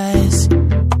God's eyes.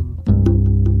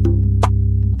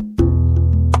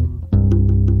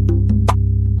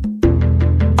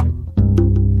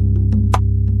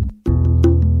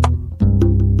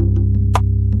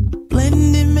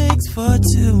 Blending makes for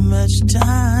too much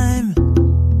time.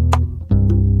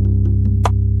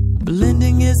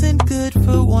 Blending isn't good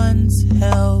for one's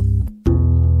health.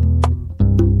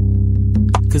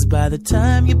 by the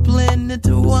time you blend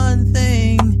into one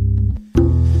thing,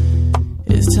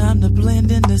 it's time to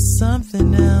blend into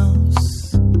something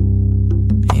else.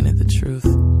 Ain't it the truth?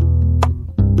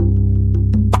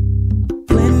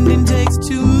 Blending takes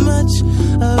too much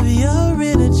of your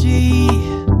energy.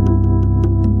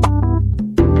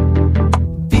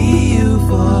 Be you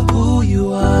for who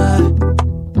you are,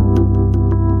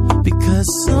 because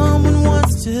someone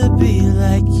wants to be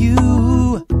like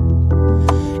you,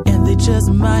 and they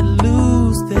just might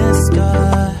lose their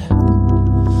star.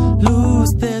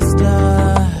 Lose their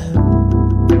star.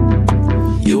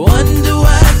 You wonder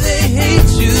why they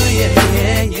hate you, yeah,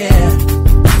 yeah, yeah.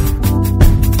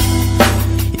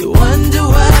 You wonder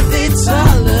why they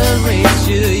tolerate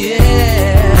you, yeah.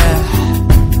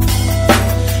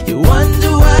 You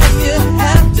wonder why you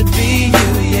have to be you,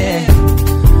 yeah.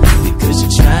 Because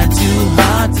you're trying too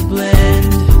hard to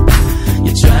blend.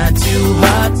 You're trying too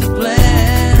hard to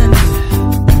blend.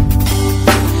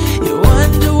 You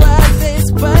wonder why they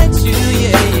spite you,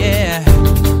 yeah, yeah.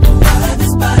 Why they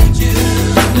spite you?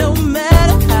 No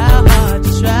matter how hard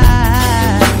you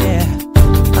try, yeah.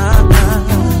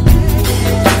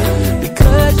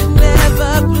 Because you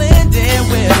never blend in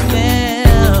with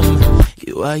them.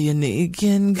 You are unique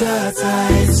in God's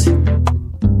eyes.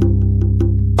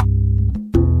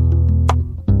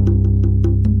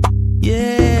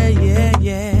 Yeah, yeah,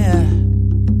 yeah.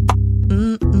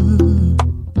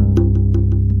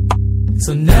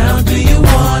 So now do you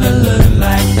wanna look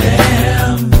like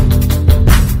them?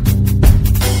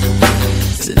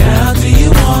 So now do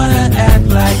you wanna act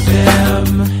like them?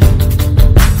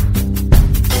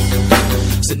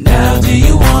 So now do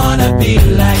you wanna be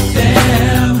like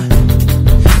them?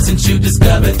 Since you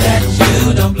discovered that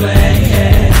you don't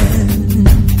blend,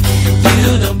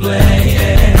 you don't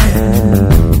blend.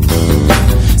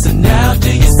 So now do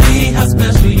you see how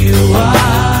special you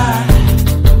are?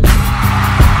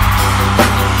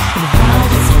 And how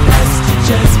it's best to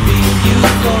just be you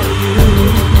for you.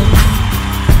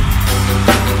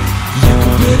 You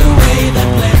can put away that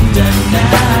blender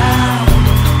now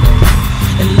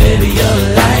and live your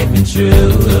life in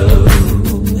true.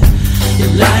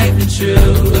 Your life in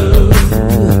true.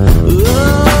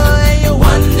 Oh, and you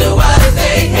wonder why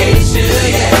they hate you,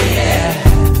 yeah, yeah.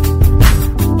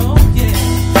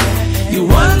 You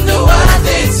wonder why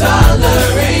they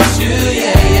tolerate you,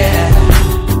 yeah, yeah.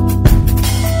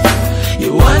 You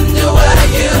wonder why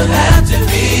you have to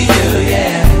be you,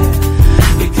 yeah.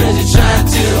 Because you're trying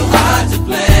too hard to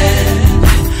blend.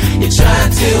 You're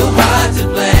trying too hard to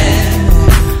blend.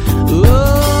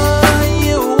 Oh,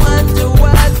 you wonder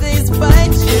why they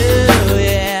spite you,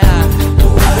 yeah.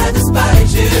 Why they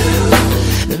spite you?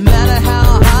 No matter how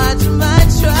hard you might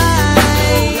try,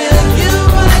 you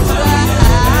might try.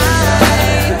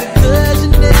 Because you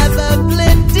never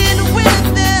blend in with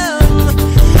them.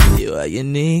 You are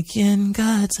unique in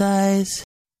God's eyes.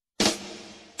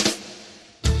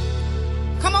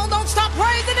 Come on, don't stop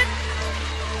praising Him.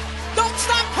 Don't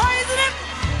stop praising Him.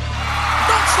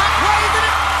 Don't stop praising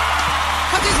Him.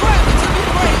 Because He's worthy to be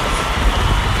praised.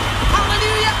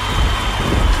 Hallelujah.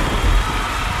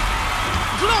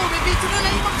 Glory be to the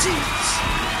name of Jesus.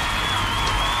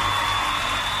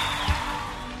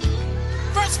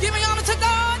 First, give me honor to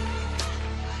God.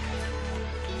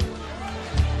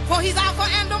 For He's Alpha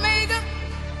and Omega,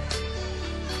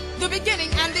 the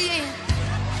beginning and the end.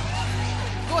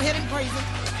 Go ahead and praise Him.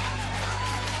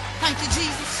 Thank you,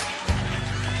 Jesus.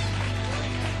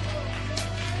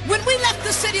 When we left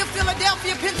the city of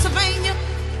Philadelphia, Pennsylvania,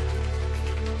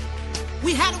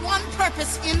 we had one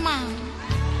purpose in mind.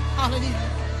 Hallelujah.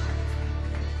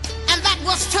 And that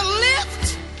was to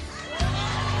lift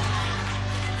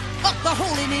up the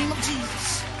holy name of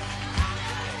Jesus.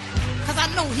 Because I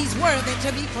know He's worthy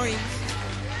to be praised.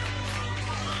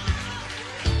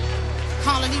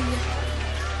 Hallelujah.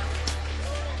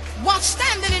 While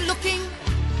standing and looking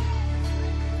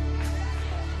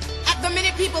at the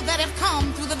many people that have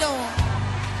come through the door,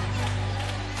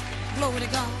 glory to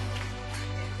God,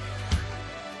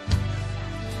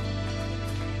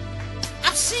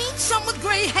 I've seen some with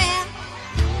gray hair,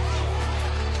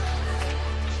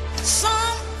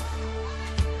 some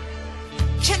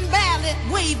can barely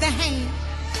wave their hand,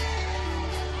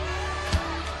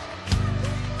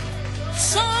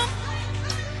 some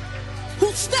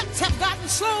whose steps have gotten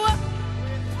slower,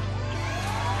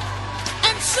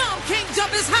 and some can't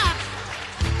jump as high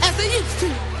as they used to.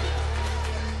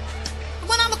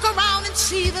 When I look around and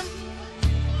see them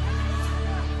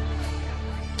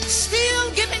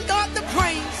still giving God the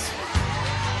praise,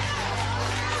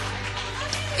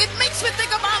 it makes me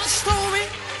think about a story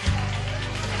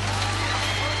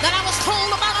that I was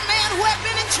told about a man who had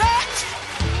been in church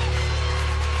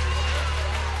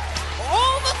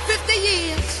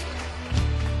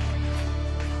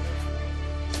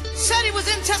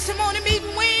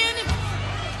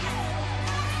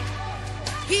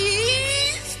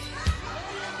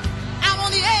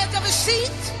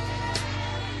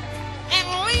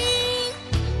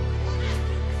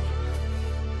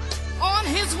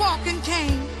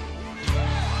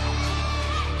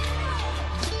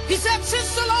He said,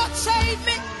 since the Lord saved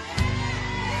me,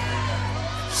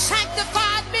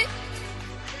 sanctified me,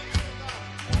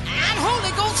 and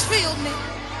Holy Ghost filled me,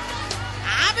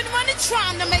 I've been running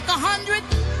trying to make 100.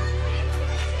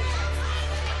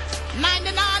 99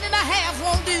 and a half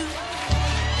won't do.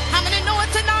 How many know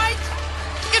it tonight?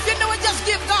 If you know it, just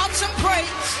give God some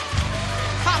praise.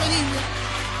 Hallelujah.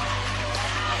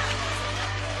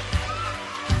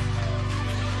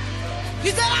 He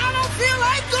said, I don't feel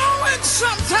like going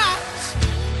sometimes.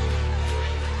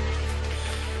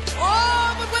 Oh,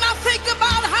 but when I think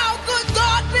about how good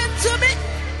God been to me,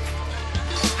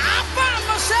 I find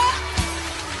myself,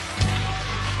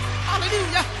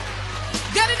 hallelujah,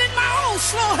 getting in my own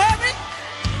slow hurry.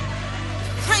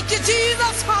 Thank you,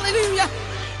 Jesus, hallelujah.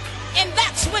 And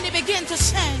that's when he began to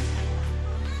sing.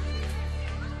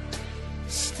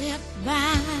 Step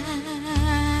by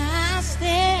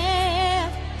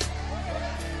step,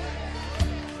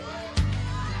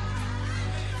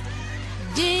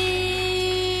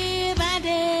 day by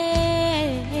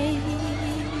day,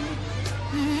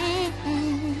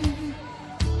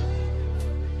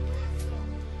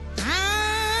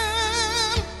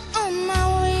 I'm on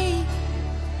my way.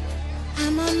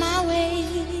 I'm on my way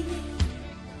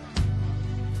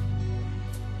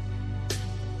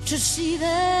to see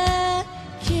the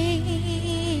King.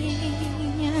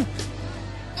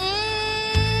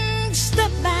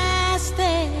 Step by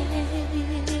step,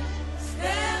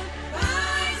 step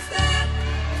by step.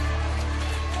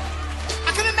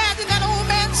 I can imagine that old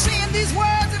man saying these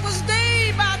words. It was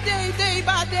day by day, day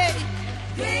by day,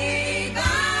 day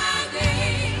by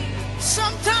day.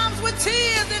 Sometimes with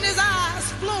tears in his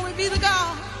eyes. Glory be to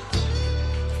God.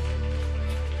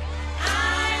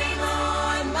 I'm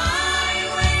on my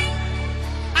way.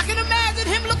 I can imagine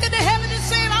him looking to heaven and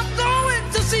saying, I'm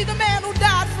going to see the man who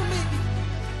died for me.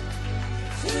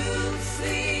 To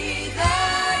see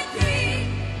the King.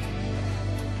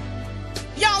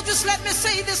 Y'all just let me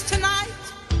say this tonight.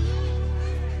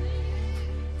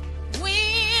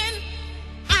 When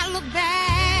I look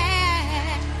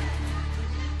back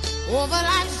over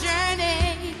life's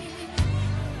journey,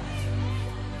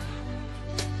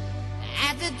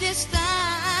 at the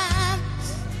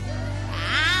distance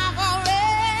I've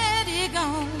already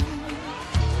gone,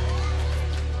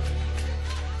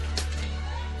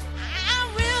 I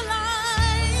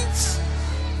realize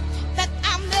that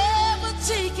I'm never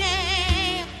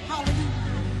taken,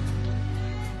 hallelujah,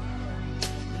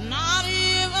 not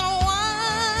even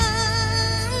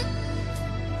one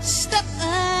step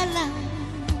alone,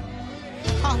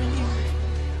 hallelujah.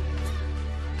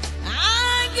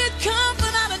 I get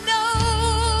comfort out of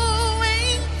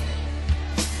knowing,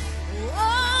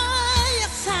 oh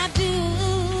yes I do,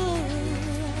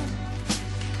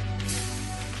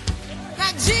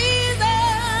 that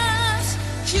Jesus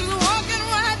keeps walking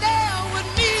right there with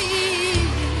me.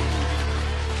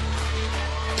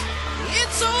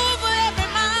 It's over every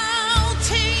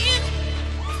mountain,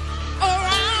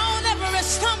 around every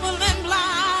stumbling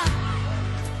block,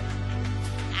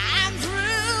 and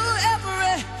through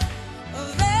every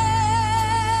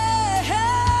valley.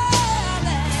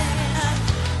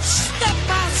 Step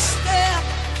by step,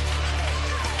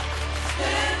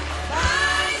 step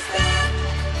by step.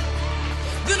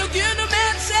 Then again the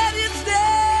man said it's day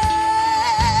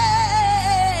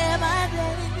by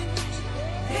day,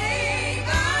 day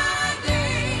by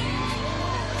day.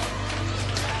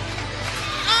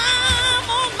 I'm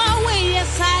on my way,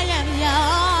 yes I am,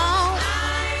 y'all.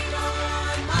 I'm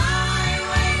on my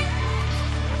way.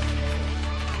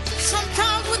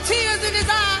 Sometimes with tears in his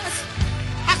eyes,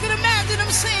 I can imagine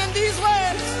him saying these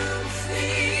words. To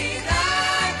see the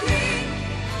King.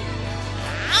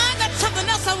 I got something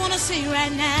else I want to say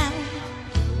right now.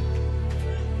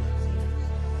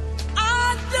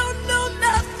 I don't know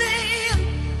nothing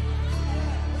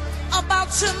about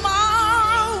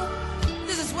tomorrow.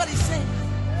 This is what he said.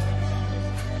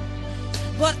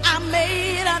 But I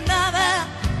made another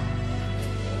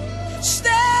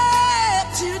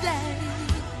step today.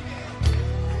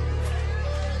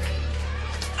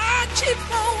 I keep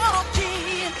on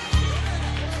walking.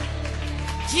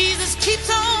 Jesus keeps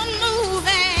on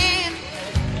moving.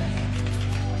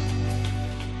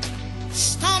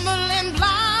 Stumbling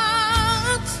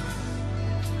blocks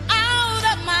out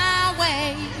of my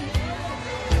way.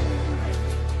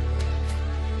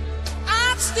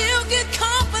 I still get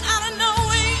comfort out of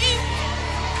knowing,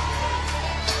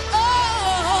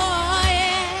 oh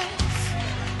yes,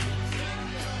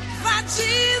 that Jesus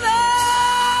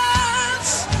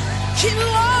keep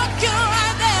walking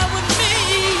right there with me.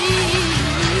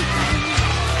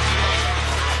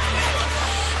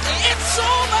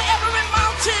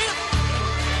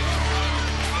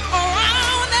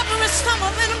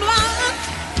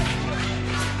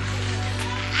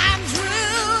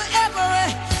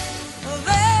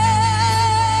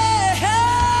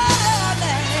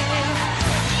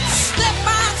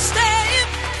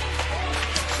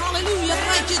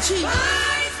 Jesus.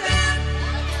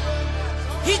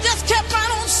 He just kept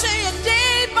right on saying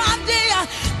day by day,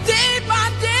 day by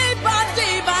day, by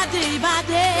day, by day, by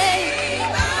day.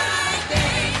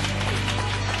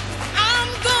 I'm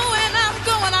going, I'm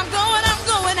going, I'm going, I'm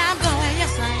going, I'm going.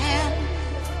 Yes, I am.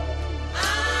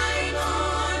 I'm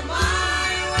on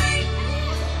my way.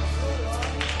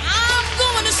 I'm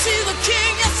going to see the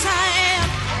King. Yes, I am.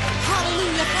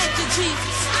 Hallelujah. Thank you,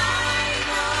 Jesus. I'm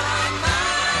on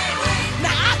my way.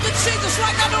 Now I can say just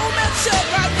like I know man said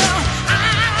right now.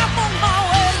 I'm on my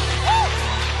way. Woo.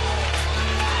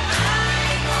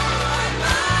 I'm on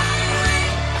my way.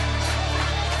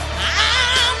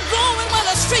 I'm going where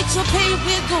the streets are paved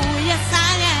with gold. Yes,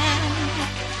 I am.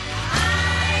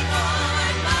 I'm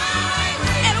on my way.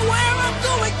 And where I'm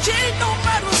going, can't no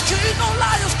murderers, can't no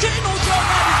liars, can't no drug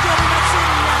addicts get in that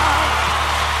city now.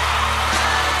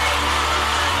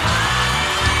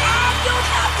 I don't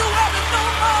have to worry no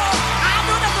more. I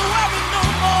don't have to worry no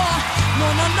more. No,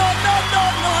 no, no, no, no,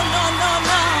 no, no, no,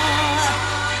 no.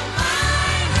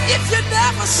 If you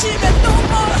never see me no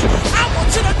more, I want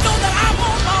you to know that I'm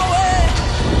on my way.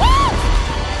 Woo!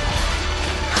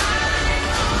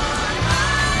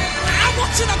 I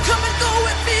want you to come and go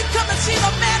with me. Come and see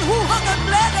the man who hung and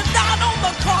bled and died on the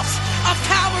cross of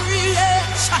Calvary.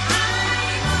 Yes. I'm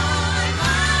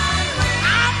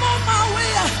on my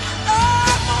way.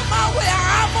 I'm on my way.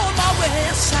 I'm on my way.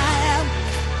 Yes, I am.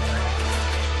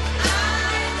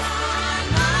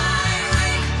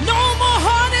 No more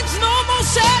heartaches, no more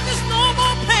sadness, no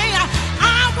more pain.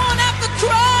 I won't have to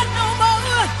cry no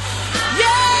more.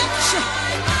 Yes.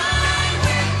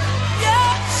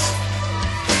 Yes.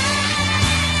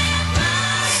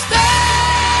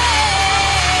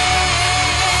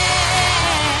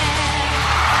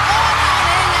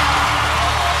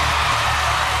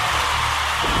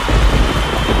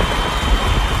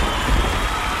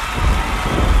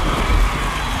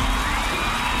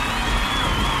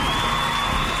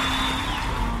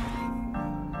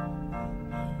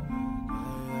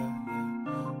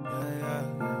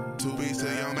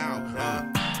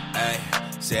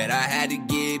 Said I had to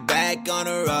get back on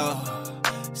the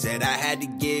road. Said I had to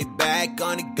get back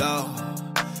on the go.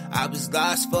 I was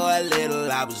lost for a little,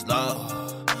 I was low.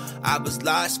 I was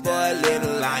lost for a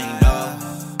little, I ain't know.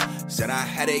 Said I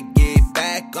had to get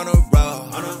back on the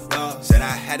road. Said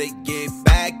I had to get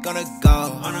back on the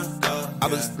go. I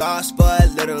was lost for a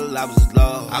little, I was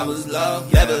low. I was low,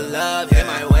 level up, hit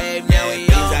my wave, now we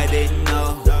on. I didn't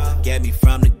know, get me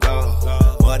from the go.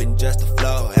 More than just a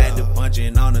flow, had to punch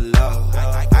it on the low.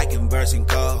 I can verse and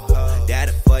go,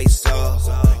 data for your soul.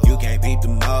 You can't beat the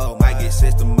mold, might get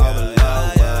system overload.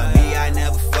 But me, I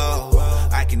never fall,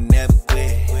 I can never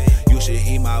quit. You should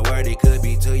heed my word, it could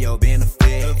be to your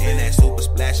benefit. And that super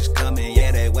splash is coming,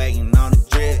 yeah, they waiting on the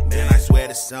drip. Man, I swear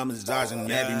the summer's ours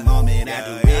and every moment I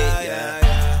do it,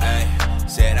 yeah.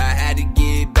 Said I had to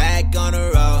get back on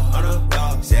the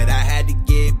road. Said I had to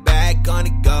get back on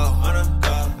the go.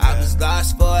 I was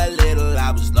lost for a little,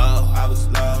 I was low. I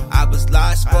was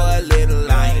lost for a little,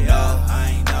 I ain't know.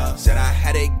 Said I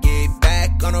had to get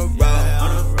back on the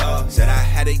road. Said I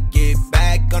had to get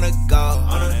back on the go.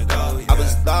 I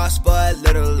was lost for a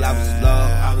little, I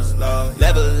was low.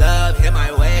 Level up, hit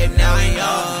my wave, now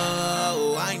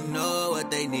I know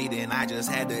what they need, and I just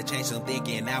had to change some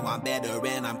thinking. Now I'm better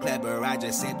and I'm clever, I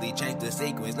just simply changed the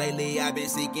sequence. Lately I've been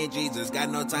seeking Jesus, got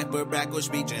no time for brackish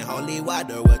speech and holy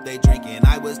water, what they drinking.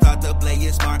 I was taught to play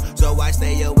it smart, so I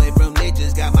stay away from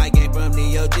leeches. Got my game from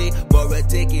the OG, for a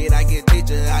ticket I can teach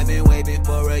her. I've been waiting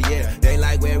for a year, they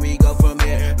like where we go from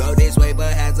here. Go this way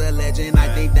but has a legend, I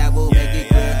think that will make it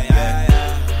clear.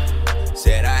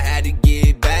 Said I had to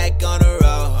get back on the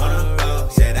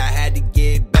road. Said I had to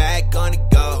get back on the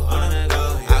go.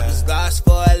 I was lost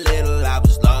for a little, I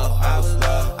was low. I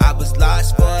was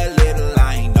lost for a little,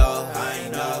 I ain't know.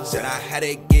 Said I had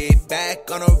to get back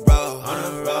on the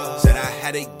road. Said I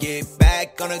had to get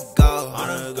back on the go.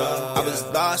 I was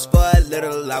lost for a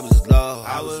little, I was low.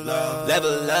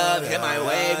 Level up, hit my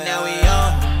wave, now we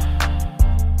on.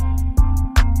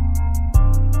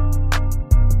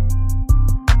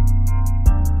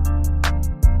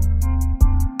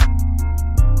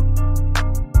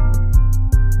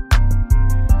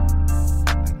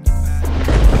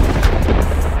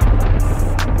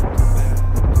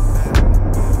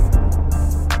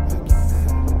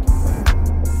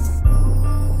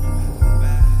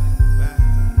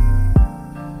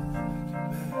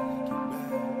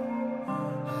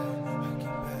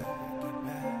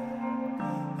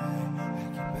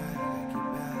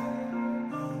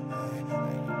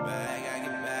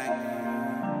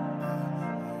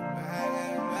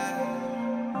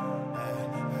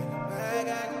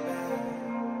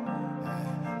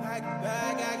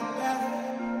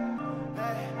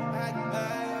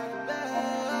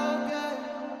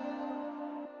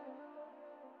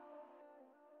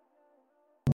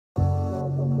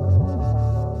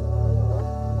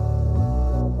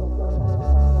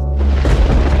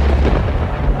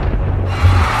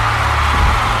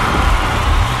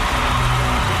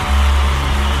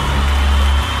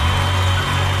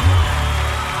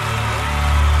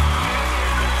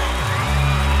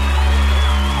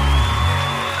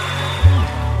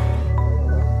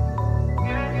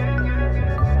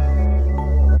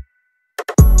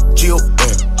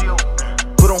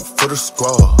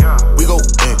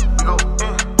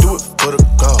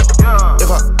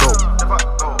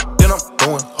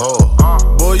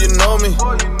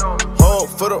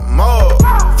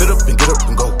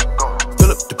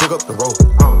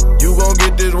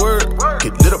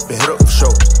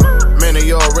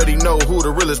 who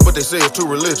the realest, but they say it's too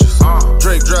religious.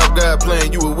 Drake drop guy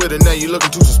playing, you were with it, now you looking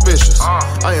too suspicious.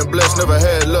 I am blessed, never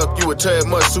had luck, you a tad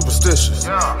much superstitious.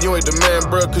 You ain't the man,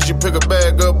 bruh, cause you pick a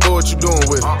bag up, boy, what you doing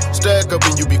with it? Stack up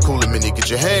and you be cool a minute, get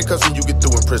your handcuffs and you get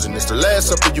through in prison. It's the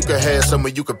last something you can have,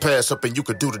 something you can pass up and you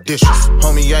can do the dishes.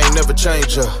 Homie, I ain't never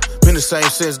changed up. Been the same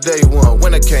since day one.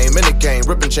 When I came in the game,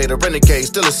 ripping Jay the renegade,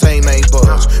 still the same, ain't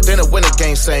budge. Then I win the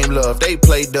game, same love. They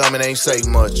play dumb and ain't say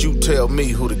much. You tell me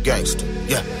who the gangster.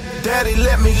 Yeah. Daddy,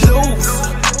 let me loose.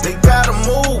 They gotta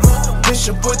move.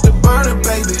 Bishop with the burner,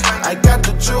 baby. I got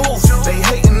the juice. They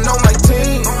hating on my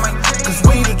team, cause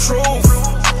we the truth.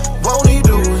 Won't he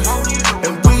do it?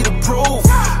 And we the proof.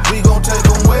 We gon' take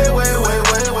them way, way, way,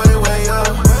 way, way, way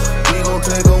up. We gon'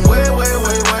 take them way, way,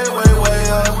 way, way, way, way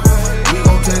up. We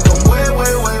gon' take them way,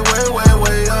 way, way, way, way,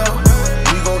 way up.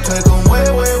 We gon' take them way,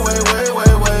 way, way, way,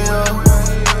 way, way up.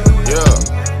 Yeah.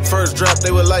 First drop,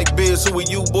 they were like, Biz, who are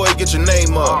you, boy, get your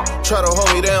name up. Try to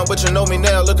hold me down, but you know me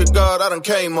now, look at God, I done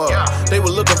came up. They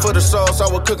were looking for the sauce,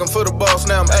 I was cooking for the boss,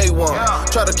 now I'm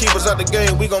A1. Try to keep us out the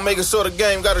game, we gon' make it so the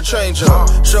game gotta change up.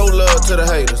 Show love to the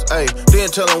haters, ayy, then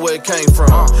tell them where it came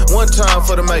from. One time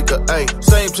for the maker, ayy,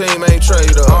 same team ain't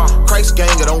trade up. Christ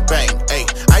gang, it don't bang, ayy,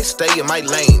 I stay in my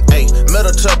lane, ayy.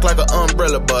 Metal tuck like an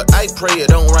umbrella, but I pray it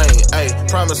don't rain, ayy.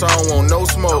 Promise I don't want no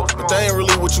smoke, but they ain't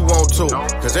really what you want to.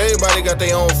 Cause everybody got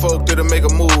their own folk that'll make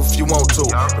a move if you want to.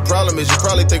 The problem is you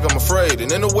probably think I'm afraid,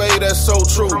 and in a way that's so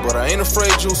true. But I ain't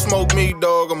afraid you'll smoke me,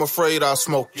 dog, I'm afraid I'll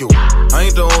smoke you. I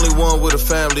ain't the only one with a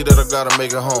family that I gotta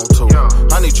make it home to.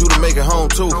 I need you to make it home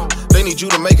too. They need you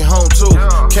to make it home too.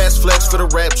 Cash flex for the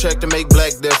rap check to make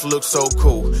Black Death look so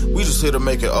cool. We just here to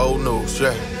make it old news,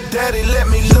 yeah. Daddy, let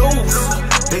me loose.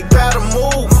 They gotta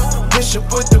move. Bishop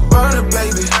with the burner,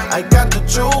 baby. I got the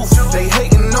juice. They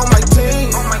hating on my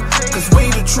team, cause we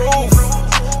the truth.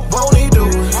 Won't he do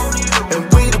it? And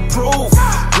we the proof.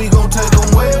 We gon' take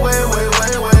them way, way, way,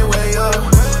 way, way, way up.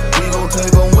 We gon'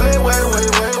 take them way, way, way,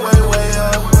 way, way, way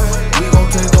up. We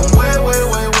gon' take them way, way,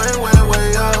 way, way, way, way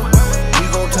up. We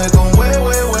gon' take them way,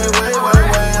 way, way, way, way,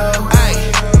 way up. Ay,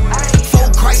 full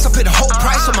Christ, I pay the whole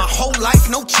price of my whole life.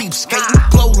 No cheap skating,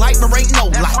 glow light, but ain't no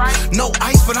light. No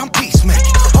ice, but I'm peacemaking.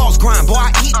 Halls grind, boy,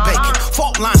 I eat bacon.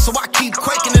 Fault line, so I keep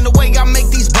quaking. In the way I make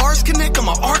these bars connect, I'm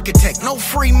an architect, no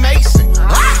Freemason.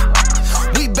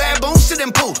 We baboons to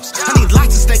them poodles. I need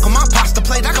lots of steak on my pasta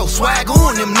plate. I go swag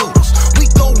on them noodles. We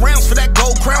go rounds for that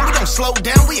gold crown. We don't slow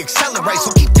down, we accelerate.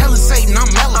 So keep telling Satan I'm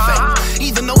elevating.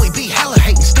 Even though he be hella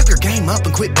hating, step your game up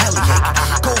and quit belly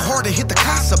aching. Go hard and hit the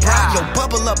casa, bro. Yo,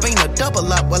 bubble up ain't a double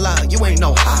up. Well, you ain't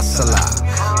no hustler.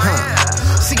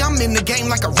 See, I'm in the game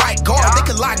like a right guard. They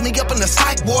could lock me up in the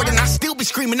psych ward and I still be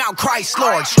screaming out Christ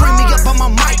Lord. String me up on my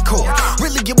mic cord.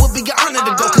 Really, it would be an honor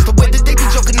to go. Cause the way that they be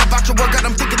joking about your work, God,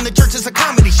 I'm thinking the church is a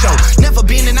comedy show. Never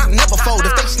been and I never fold.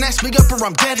 If they snatch me up or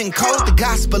I'm dead and cold, the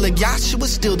gospel of Yahshua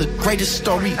is still the greatest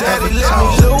story ever Daddy, let me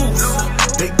loose.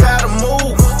 They gotta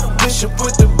move. Bishop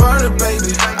with the burner,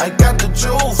 baby. I got the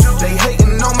juice. They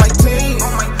hating on my team,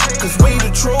 cause we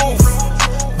the truth.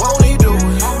 Won't he do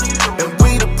it? And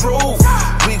we the proof.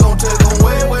 We gon' take them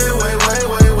way, way, way, way,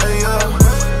 way, way up.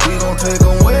 We gon' take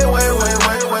them way, way, way,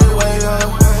 way, way, way up.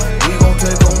 We gon'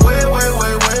 take them way, way,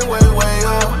 way, way, way, way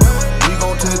up. We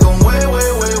gon' take them way, way,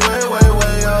 way, way, way,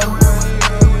 way up.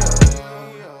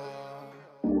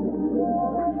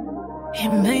 He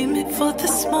made me for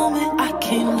this moment, I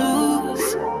can't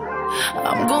lose.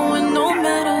 I'm going no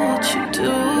matter what you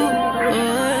do.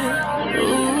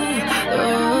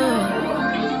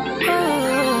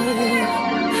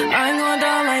 I ain't going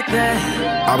down like that.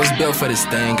 I was built for this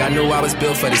thing, I knew I was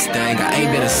built for this thing. I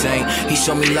ain't been a saint, he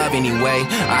showed me love anyway.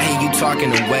 I hear you talking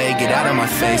away, get out of my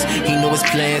face. He knew his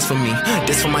plans for me,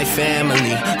 this for my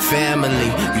family.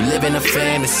 Family, you live in a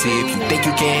fantasy if you think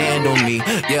you can handle me.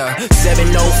 Yeah,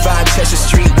 705 Chester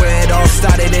Street, where it all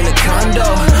started in a condo.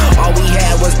 All we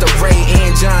had was the Ray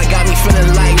and John, got me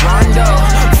feeling like Rondo.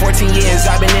 14 years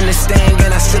I've been in this thing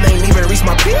and I still ain't even reached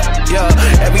my peak. Yeah,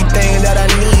 everything that I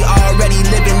need already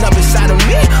living up inside of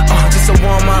me. Just a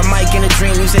warm up mic in a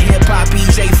dream, using hip hop,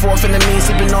 EJ 4th in the mean,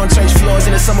 sleeping on church floors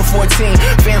in the summer 14.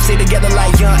 Fam stay together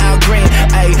like young Al Green.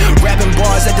 Ayy, rapping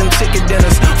bars at them chicken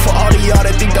dinners. For all of y'all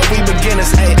that think that we beginners.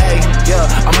 Ayy, ayy, yeah,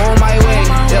 I'm on my way.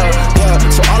 Yeah, yeah,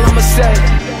 so all I'ma say.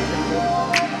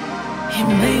 He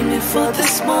made me for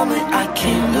this moment, I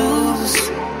can't lose.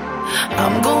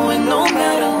 I'm going no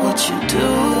matter what you do.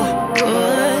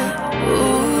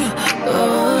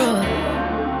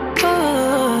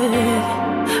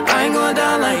 I ain't going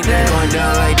down like that. Going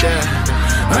down like that.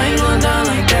 I ain't going down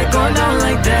like that. Going down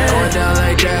like that. Going down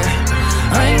like that.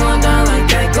 I ain't going down like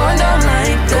that. Going down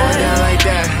like that. Going down like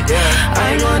that. Yeah.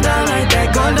 I ain't going down like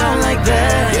that. Going down like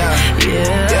that. Yeah.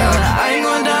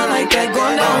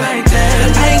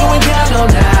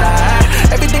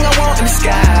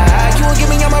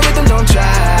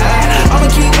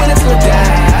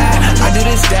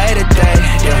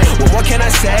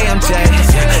 say I'm changed.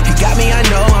 He got me, I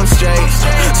know I'm straight.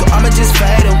 So I'ma just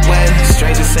fade away.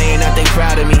 Strangers saying that they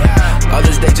proud of me.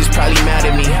 Others that just probably mad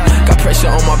at me. Got pressure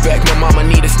on my back, my mama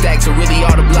need a stack. So really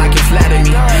all the block can flatter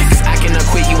me. Cause I cannot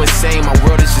quit, you insane. My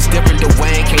world is just different to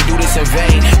Wayne. Can't do this in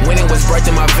vain. Winning was birthed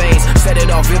in my veins. Set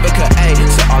it off Vivica A.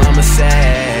 So all I'ma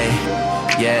say,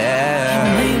 yeah.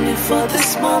 You made me for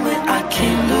this moment, I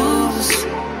can't lose.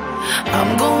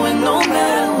 I'm going no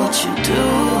matter what you do.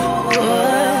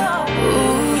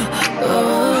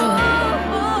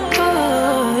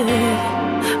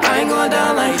 I ain't going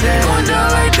down like that. Going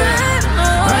down like that.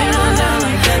 I ain't going down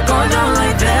like that. Going down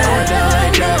like that. Going down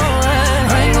like that.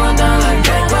 I ain't going down like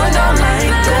that. Going down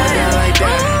like that. Going down like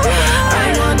that. I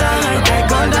ain't going down like that.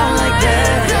 Going down like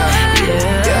that.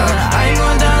 Yeah. I ain't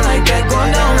going down like that.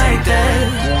 Going down like that.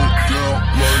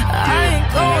 I ain't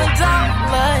going down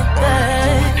like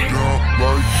that.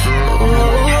 Oh,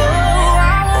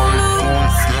 I won't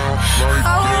lose.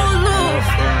 I won't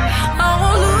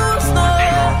lose, no.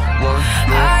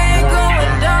 I ain't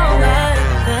going down like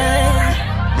that.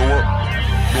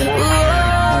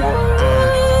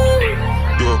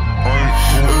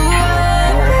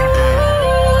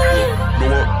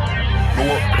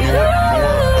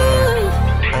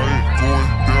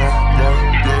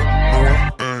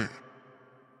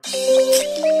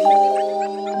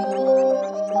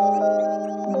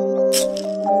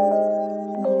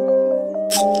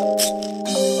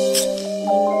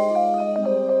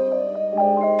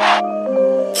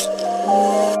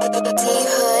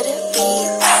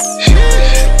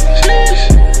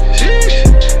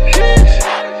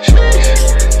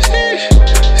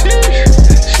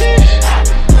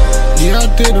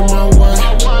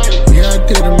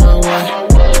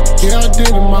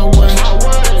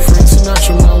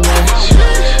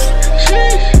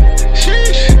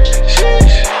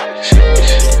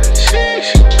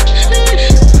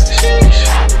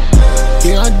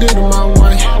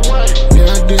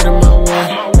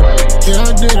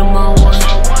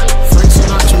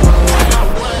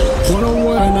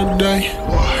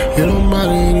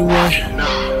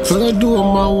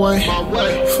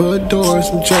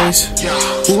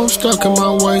 Ooh, I'm stuck in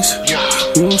my waist.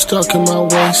 Ooh, I'm stuck in my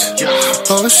waist.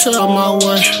 Oh, shit out my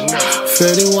way.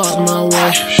 Fetty walk my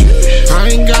way. I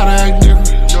ain't gotta act different,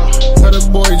 but the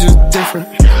boy just different.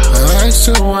 I asked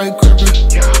him why he crippin'.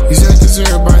 He said cause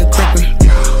everybody crippin'.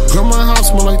 Girl, my house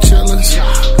smell like chitlins.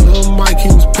 Lil' Mike, he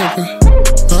was pimpin'.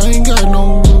 I ain't got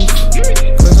no roof,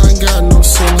 cause I ain't got no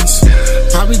ceilings.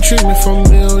 I be dreaming for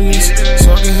millions,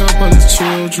 so I can help other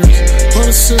children. But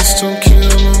the system kill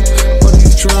them, but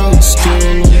these drugs steal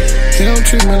them. They don't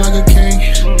treat me like a king,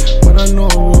 but I know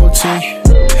I'm royalty.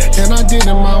 And I did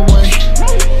it my way,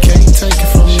 can't take it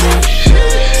from me.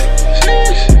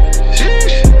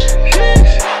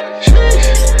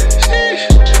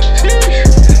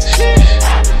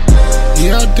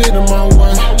 Yeah, I did it my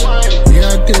way. Yeah,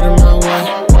 I did it my way.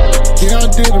 Yeah, I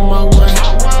did it my way.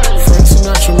 Frank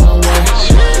Sinatra my way.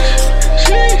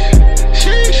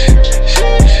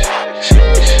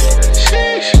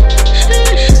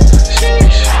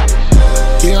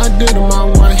 Yeah, I did it my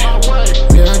way.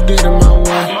 Yeah, I did it my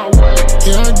way.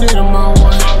 Yeah, I did it my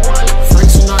way. Frank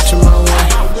Sinatra my way.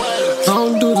 I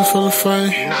don't do this for the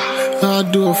fame, I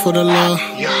do it for the love.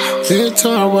 Every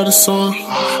time I write a song,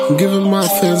 I'm giving my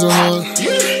fans a hug.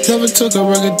 Never took a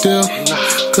record deal,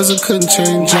 cause I couldn't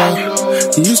change up.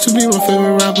 You used to be my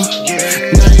favorite rapper,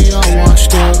 now you all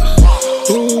washed up.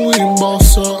 Ooh, we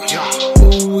boss up.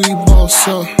 Ooh, we boss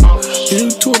up. You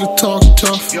Twitter talk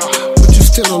tough, but you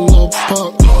still a little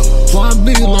pup. Why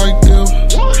be like them?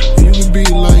 You can be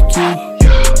like you.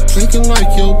 Thinking like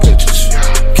your pictures,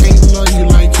 can't love you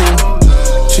like you.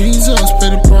 Jesus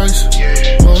paid the price,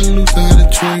 Martin Luther had a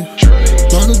dream.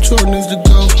 Michael Jordan is the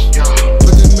GOAT,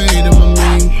 but they made him a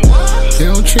meme. They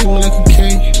don't treat me like a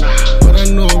king, but I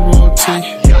know I'm royalty.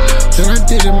 Then I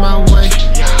did it my way,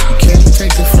 you can't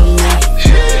take it from me.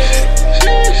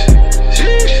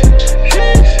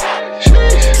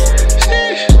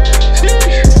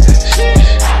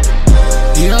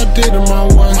 Yeah, I did it my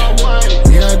way.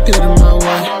 Yeah, I did it my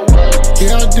way.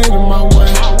 Yeah, I did it my way.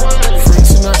 Frank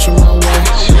Sinatra my way.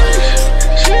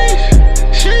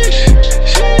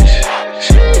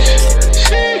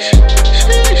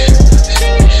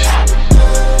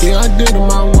 Yeah, I did it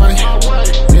my way.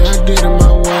 Yeah, I did it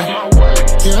my way.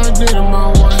 Yeah, I did it my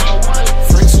way.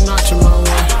 Frank Sinatra my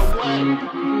way.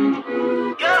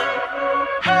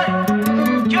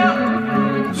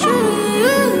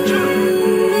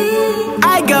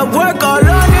 I got work all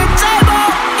on the table,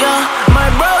 yeah. My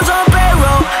bros on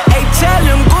payroll, hey, tell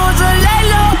them goons to lay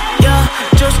low, yeah.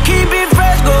 Just keep it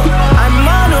fresco, I'm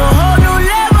on a whole new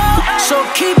level, so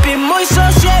keep it moist, so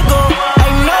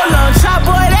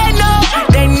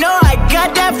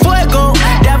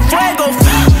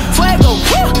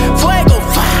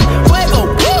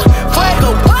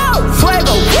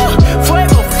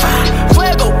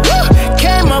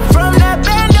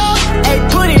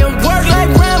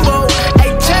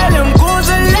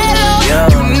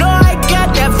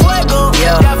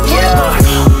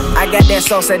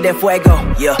sauce de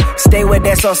fuego, yeah. Stay with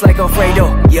that sauce like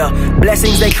Alfredo, yeah.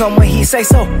 Blessings, they come when he say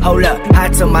so. Hold up,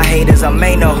 hot to my haters, I'm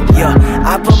Mano, yeah.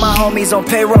 I put my homies on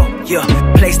payroll, yeah.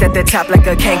 Placed at the top like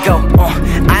a Kanko,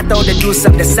 I throw the deuce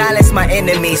up to silence my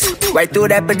enemies. Right through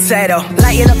that potato.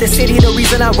 Lighting up the city, the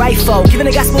reason I write for. Giving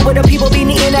the gospel with the people be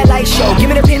needing that light show.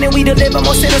 Giving the pen and we deliver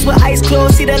more sinners with eyes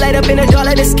closed. See the light up in the dark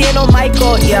like the skin on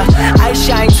Michael, yeah. I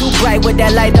shine too bright with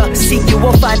that light up. Seek you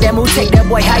will find them who take that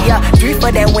boy higher. 3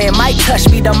 for that win, might touch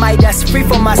me the Midas. Free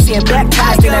from my sin,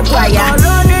 baptized in that fire. All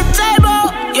on the table,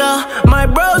 yeah. My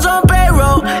bros on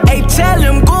payroll. Hey, tell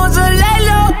them goons to lay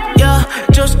low, yeah.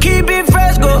 Just keep it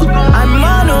fresco. I'm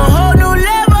on a whole new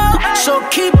level, so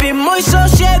keep it muy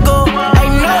sosiego.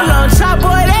 Ain't no long top,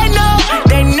 boy,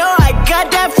 they know I got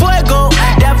that fuego,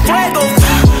 fuego,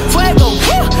 fuego,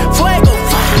 fuego,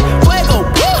 fuego,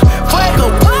 fuego,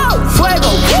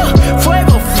 fuego,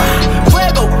 fuego,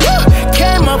 fuego,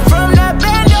 came up from that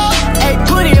bando, ay,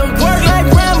 put in work like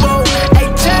Rambo, ay,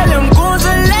 tell them goons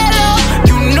a little,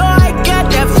 you know I got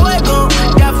that fuego,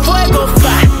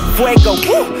 fuego,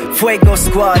 fuego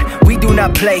squad, we do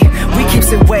not play, we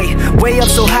keeps it way up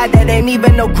so high that ain't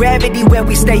even no gravity where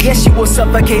we stay. Yes, you will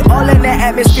suffocate all in the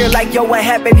atmosphere like, yo, what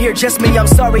happened here? Just me, I'm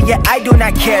sorry, yeah, I do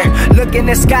not care. Look in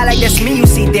the sky like that's me you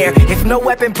see there. If no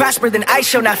weapon prosper, then I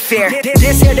shall not fear.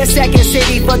 This here the second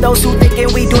city for those who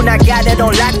thinking we do not got it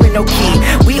on lock with no key.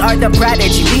 We are the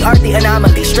prodigy, we are the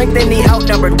anomaly, strength in the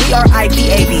outnumbered, we are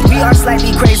IVAV. We are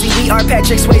slightly crazy, we are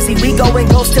Patrick Swayze. We go and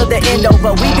ghost till the endo,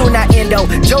 but we do not endo.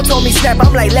 Joe told me snap,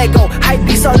 I'm like Lego. Hype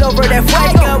beats all over that fuego.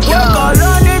 I got work all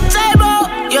on the table,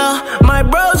 yeah. My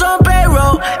bros on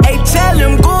payroll. Hey, tell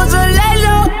them goons to lay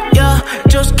low, yeah.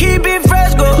 Just keep it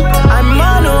fresco. I'm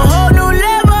on a whole new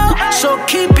level, so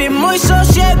keep it muy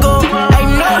sosiego.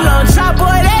 Ain't no long top,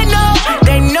 boy,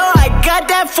 they know I got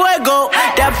that fuego,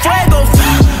 fuego,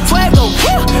 fuego,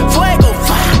 fuego, fuego,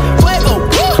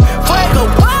 fuego,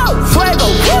 fuego,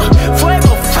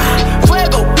 fuego,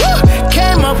 fuego,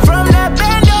 came up from that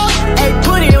bando, ay,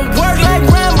 put in work like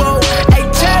Rambo, ay,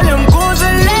 tell them goons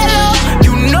a little,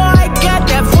 you know I got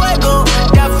that fuego,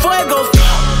 fuego.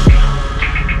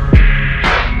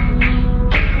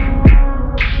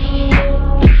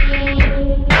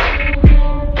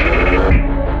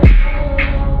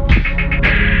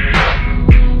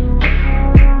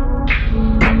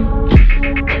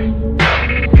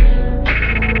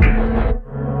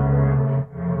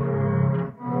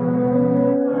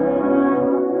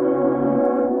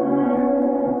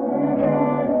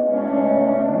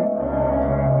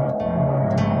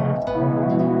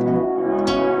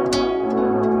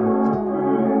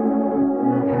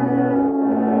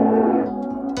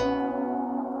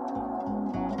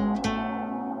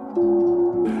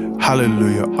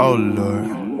 Hallelujah, oh Lord.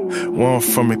 Where I'm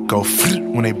from it go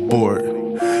when they bored.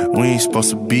 We ain't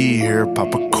supposed to be here,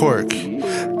 pop a cork.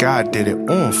 God did it,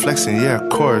 flexing, yeah, of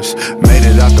course. Made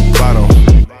it out the bottom,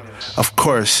 of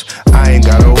course. I ain't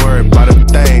gotta worry about a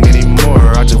thing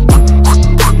anymore. I just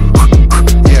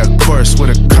yeah, of course. With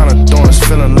a kind of thorns,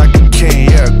 feeling like a king,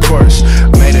 yeah, of course.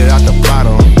 Made it out the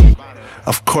bottom,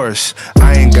 of course.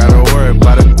 I ain't gotta worry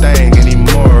about a thing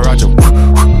anymore. I just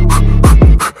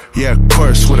yeah, of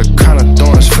course, with a kind of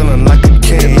thorns, feeling like a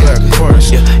king, yeah, of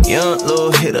course. Yeah, young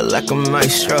little hitter like a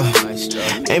maestro.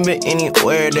 Ain't been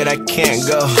anywhere that I can't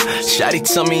go. Shawty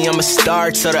told me I'm a star,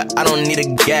 told her I don't need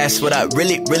a gas. What I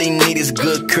really need is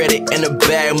good credit in the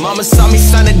bag. Mama saw me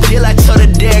sign a deal, I told her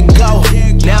there go.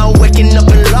 Now I'm waking up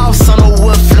in lost on the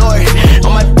wood floor.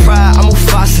 On my pride, I'm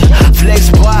Mufasa, flex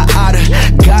boy out of.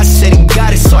 God said he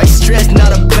got it, so I stress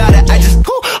not about it. I just,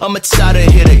 I'm a tighter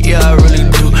hitter, yeah, I really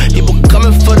do. People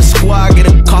coming for the squad, get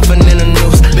a coffin in the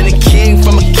news. Been a king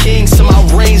from a king, so my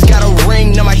rings got a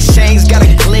ring. Now my chains got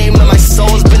a gleam, now my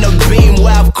soul's been a beam.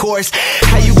 Well, of course,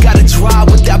 how you gotta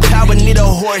drive with that power, need a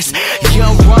horse.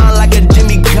 Young run like a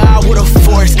demigod with a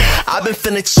force. I've been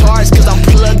feeling charged cause I'm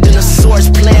plugged in the source.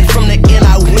 Playing from the end,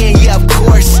 I win, yeah, of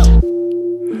course.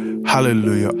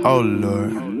 Hallelujah, oh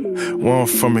Lord. Where I'm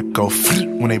from it go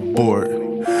when they bored.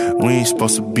 We ain't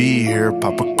supposed to be here,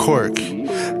 pop a cork.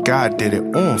 God did it,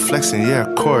 flexing, yeah,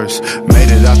 of course.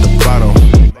 Made it out the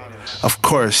bottom, of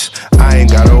course. I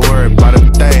ain't gotta worry about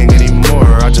a thing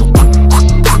anymore. I just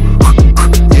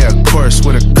yeah, of course.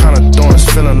 With a kind of thorns,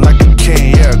 feeling like a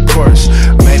king, yeah, of course.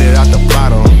 Made it out the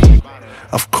bottom,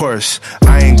 of course.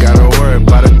 I ain't gotta worry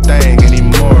about a thing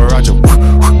anymore. I just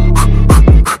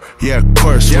yeah, of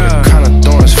course. Yeah. With a kind of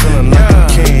thorns, feeling like a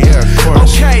king, yeah, of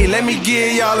course. Okay, let me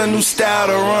give y'all a new style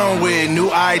to run with. New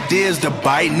ideas to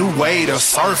bite, new way to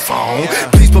surf on.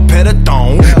 Please prepare the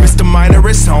thong. Mr. Minor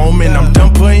is home, and I'm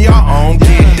done putting y'all on.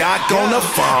 Get Doc on the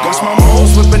phone. Watch my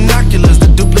moves with binoculars to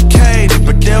duplicate it.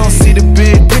 But they don't see the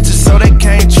big picture, so they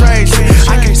can't trace it.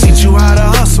 I can teach you how to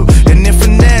hustle and then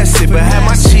finesse it, but have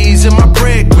my cheese and my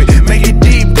bread quick, make it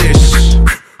deep dish.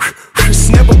 It's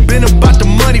never been about the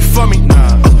money for me.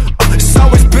 It's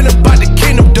always been about the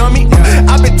kingdom, dummy.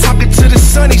 I've been talking to the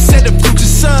sun, he said the future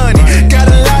sunny. Got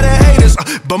a lot of haters,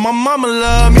 but my mama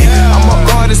love me. I'm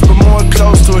an artist, but more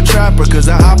close to a trapper, cause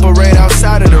I operate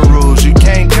outside of the rules. You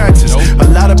can't catch us. A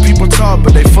lot of people talk,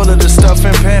 but they full of the stuff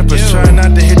and pampers. Try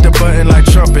not to hit the button like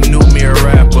Trump and knew me a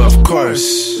rapper. Of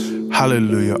course,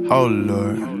 hallelujah, oh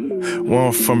Lord.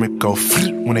 One from it go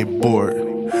when they bored.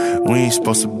 We ain't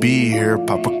supposed to be here,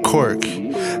 pop a cork.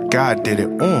 God did it,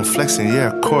 flexing,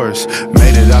 yeah, of course.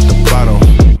 Made it out the bottom,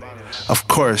 of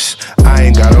course. I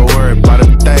ain't gotta worry about a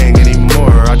thing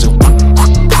anymore. I just,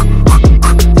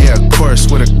 yeah, of course.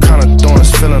 With a crown of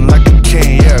thorns, feeling like a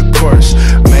king, yeah, of course.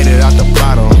 Made it out the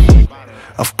bottom,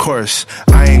 of course.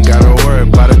 I ain't gotta worry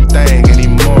about a thing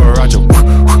anymore. I just,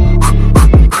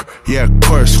 yeah, of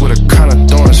course. With a crown of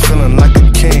thorns, feeling like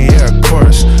a king, yeah, of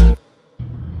course.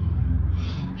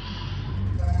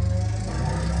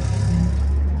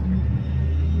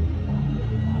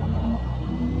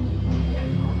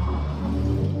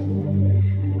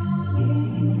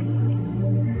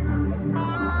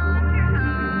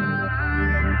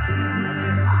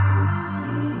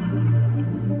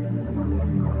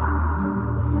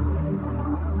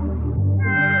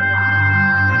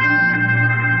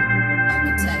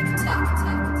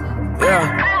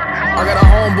 I got a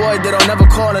homeboy that don't never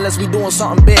call unless we doing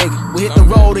something big. We hit the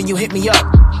road and you hit me up.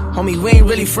 Homie, we ain't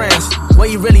really friends. Where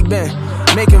you really been?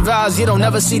 Making vows, you don't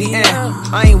never see the end.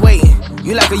 I ain't waiting.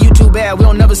 You like a YouTube ad, we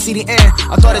don't never see the end.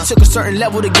 I thought it took a certain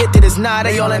level to get to this. Nah,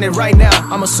 they all in it right now.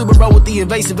 I'm a super bro with the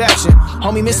evasive action.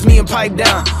 Homie, miss me and pipe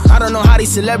down. I don't know how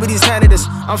these celebrities handle this.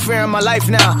 I'm fearing my life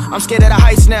now. I'm scared of the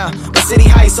heights now. But city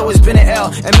heights always been an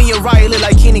L. And me and Riot look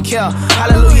like Keenan Kel.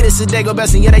 Hallelujah, this is Dago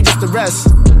Best, and yeah, they just the rest.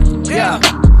 Yeah.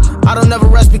 I don't never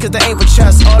rest because they ain't for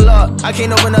chest. Oh Lord, I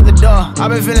can't open another door.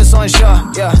 I've been feeling so unsure,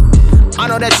 yeah. I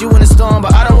know that you in the storm,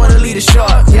 but I don't wanna lead a shore,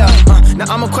 yeah. Now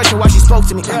I'ma question why she spoke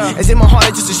to me. Is it my heart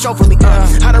or just a show for me?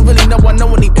 I don't really know I know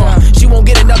anymore. She won't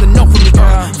get another no from me.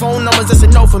 Phone numbers, that's a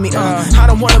no for me. I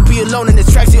don't wanna be alone in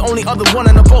this track's the only other one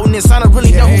on the boat in this. I don't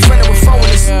really know who friend with phone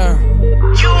this.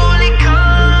 You only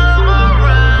come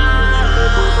around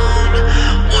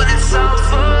when it's all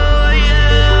for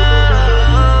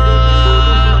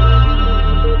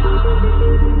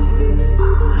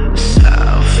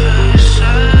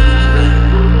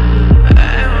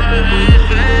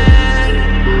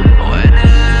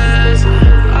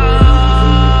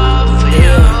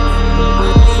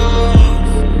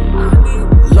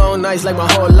nights like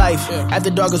my whole life. After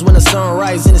dark is when the sun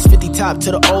rises, and it's 50 top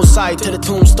to the old side, to the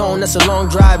tombstone. That's a long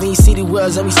drive, and you see the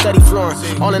wheels, and we steady flooring.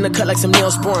 All in the cut like some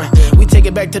nails pouring. We take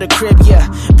it back to the crib, yeah.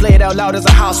 Play it out loud as a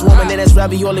housewoman, then it's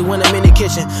ravioli when I'm in the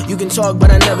kitchen. You can talk,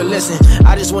 but I never listen.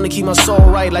 I just wanna keep my soul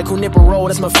right, like who nipple roll.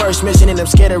 That's my first mission, and I'm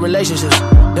scared of relationships.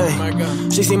 Dang.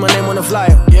 She see my name on the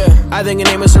flyer. Yeah. I think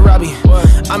her name is Sarabi.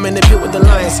 I'm in the pit with the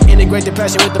lions. Integrate the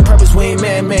passion with the purpose. We ain't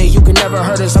man-made. You can never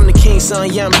hurt us. I'm the king's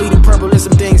son. Yeah, I'm bleeding purple. There's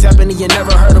some things happening you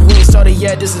never heard of. We ain't started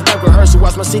yet. This is work rehearsal.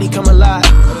 Watch my city come alive.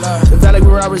 The valley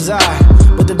where I reside,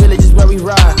 but the village is where we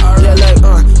ride. Yeah, like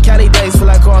Cali days feel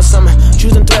like all summer.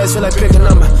 Choosing threads feel like pick a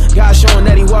number. God showing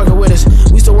that he walking with us.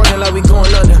 We still working like we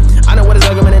going under. I know what it's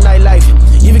like I'm in the nightlife.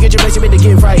 You forget your place, you better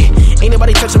get right. Ain't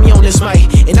nobody touching me on this mic,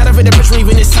 and not even the picture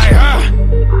even this tight.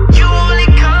 You only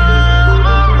come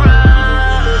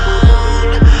around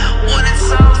when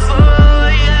it's all for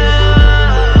you.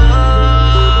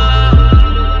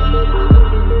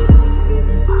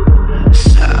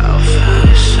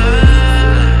 Selfish,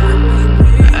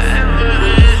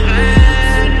 everything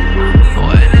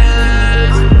when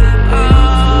it's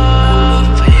all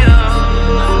for you.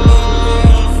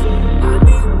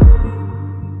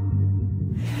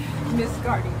 Miss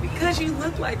Cardi B. Because you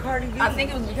look like Cardi B. I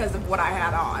think it was because of what I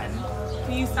had on.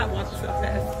 Can you stop walking so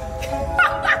fast?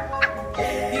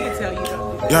 You can tell you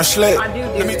don't. Young Slick, I do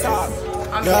let me this. talk.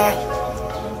 I'm Yeah.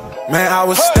 Man, I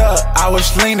was stuck, I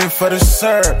was leaning for the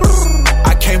syrup.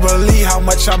 I can't believe how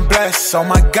much I'm blessed, oh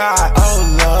my God. Oh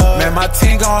Lord. Man, my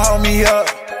team gon' hold me up.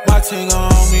 My team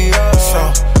gon' hold me up.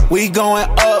 So, we going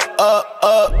up, up,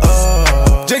 up,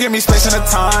 up. Just give me space and the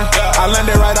time. I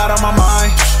landed right out of my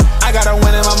mind. I got a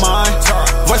win in my mind.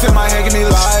 Voice in my head give me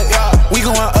light. We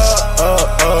going up,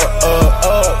 up, up, up,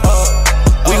 up, up.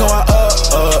 We going up,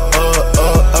 up, up,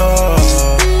 up, up.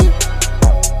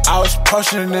 I was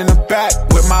pushing in the back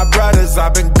with my brothers.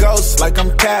 I've been ghost like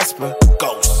I'm Casper.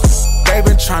 Ghost. They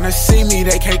been trying to see me,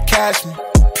 they can't catch me.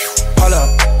 Hold up,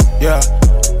 yeah.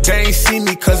 They ain't see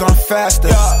me cause I'm faster.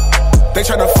 They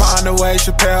tryna find a way,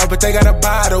 Chappelle, but they gotta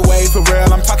buy the way for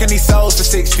real. I'm talking these souls for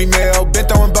 6 female. Been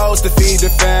throwing bows to feed the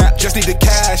fam. Just need the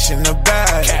cash in the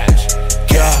bag.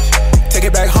 Cash. Take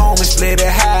it back home and split it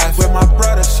half with my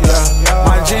brothers, yeah.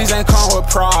 My jeans ain't come with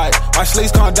pride. My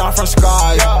sleeves come down from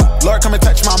sky. Lord, come and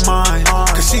touch my mind,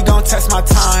 cause she gon' test my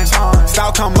time.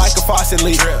 Style come like a faucet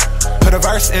leak. Put a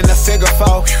verse in a figure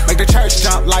 4. Make the church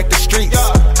jump like the streets.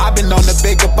 I've been on the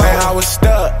bigger boat. Man, I was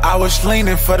stuck. I was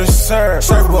leaning for the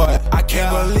surfboard. I can't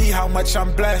believe how much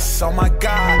I'm blessed. Oh my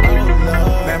God.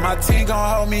 Man, my team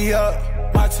gon' hold me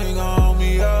up. My team gon' hold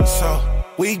me up. So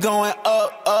we going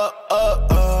up, up,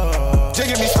 up, up. Just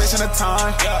give me space and the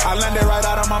time. I landed right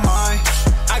out of my mind.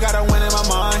 I got a win in my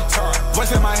mind.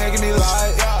 Voice in my head give me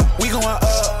light. We going up,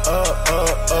 up,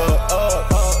 up, up,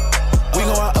 up, up. We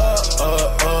going up,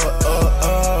 up, up,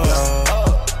 up,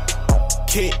 up.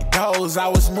 Kick those, I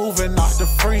was moving off the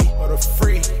free.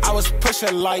 I was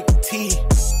pushing like T.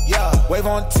 Yeah, wave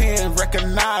on 10,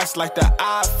 recognized like the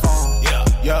iPhone.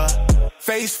 Yeah.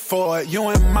 Face forward,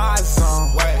 you in my zone.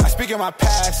 I speak in my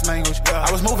past language.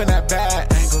 I was moving at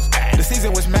bad angles. The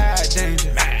season was mad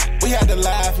danger. We had to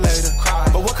laugh later.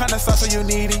 But what kind of sauce are you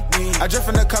needing? I drift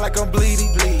in the car like I'm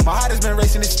bleeding. My heart has been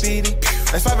racing, it's speedy.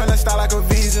 They swiping the style like a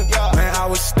visa. Man, I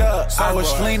was stuck. I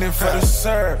was leaning for the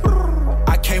serve.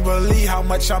 I can't believe how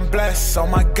much I'm blessed. Oh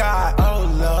my God. Oh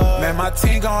Lord. Man, my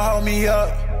team gon' hold me up.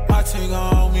 My team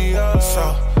gon' hold me up.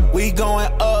 So we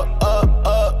going up, up,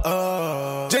 up,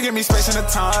 up. Just give me space and the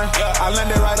time. I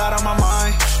landed right out of my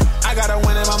mind. I got a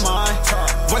win in my mind.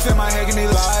 Voice in my head give me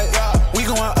light. We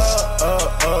going up,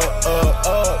 up, up, up,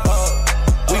 up,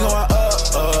 up. We going up,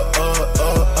 up, up,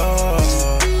 up, up.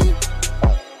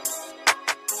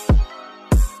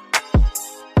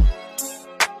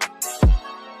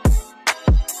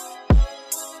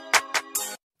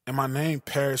 And my name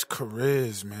Paris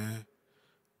Chariz, man.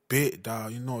 Bit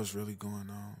dog, you know what's really going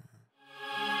on.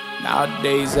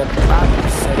 Nowadays, everybody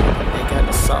say they got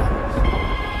the sauce.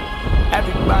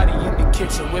 Everybody in the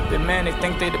kitchen whipping, man, they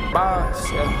think they the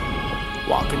boss, yeah.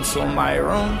 Walk into my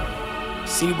room,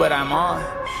 see what I'm on.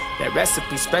 That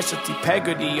recipe, specialty,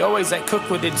 pegrity, always I cook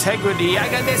with integrity. I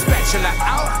got that spatula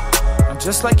out. I'm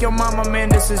just like your mama, man,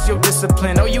 this is your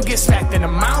discipline. Oh, you get smacked in the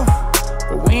mouth.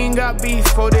 But we ain't got beef,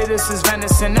 for this is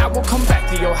venison. I will come back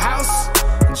to your house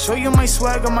and show you my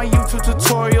swag on my YouTube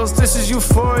tutorials. This is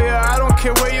euphoria. I don't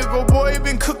care where you go, boy. You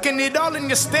been cooking it all in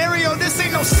your stereo. This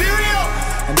ain't no cereal.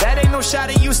 And that ain't no shot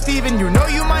at you, Steven. You know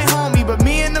you my homie. But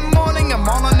me in the morning, I'm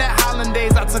all on that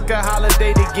hollandaise. I took a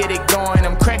holiday to get it going.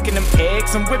 I'm cracking them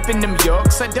eggs, I'm whipping them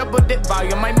yolks. I double dip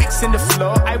volume, I mix in the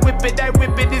floor. I whip it,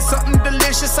 it's something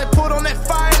delicious. I put on that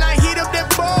fire and I heat up that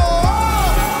bowl.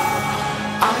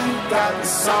 I got the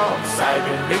sauce, I've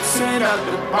been mixing up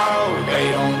the bowl.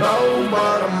 They don't know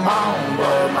what I'm on,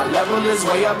 but my level is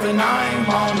way up and I'm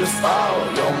on this fall.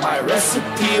 Yo, my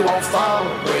recipe won't fall.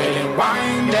 Bread and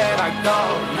wine that I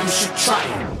go, you should try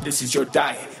it. This is your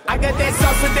diet. I got that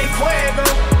salsa de fuego.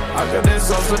 I got that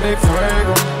salsa de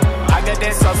fuego. I got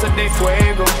that salsa de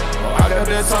fuego. I got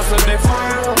that salsa de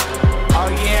fuego. Oh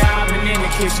yeah, I've been in the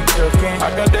kitchen cooking.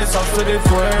 I got that salsa de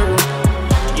fuego.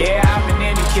 Yeah, I've been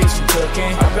in the kitchen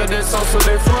cooking. I got that salsa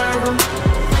de fuego.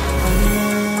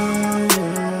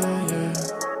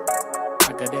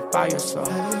 I got that fire sauce.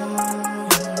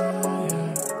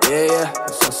 Yeah.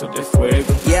 Salsa de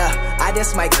fuego. Yeah, I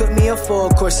just might cook me a full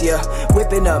course, yeah.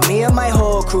 Whipping up me and my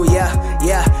whole crew, yeah.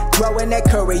 Throwing that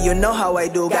curry, you know how I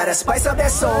do. Gotta spice up that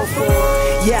soul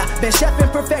food. Yeah, been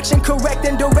chefing perfection,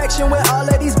 correcting direction with all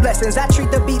of these blessings. I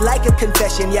treat the beat like a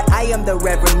confession. Yeah, I am the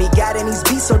reverend. Me guiding these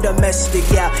beats so domestic.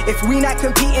 Yeah, if we not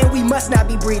competing, we must not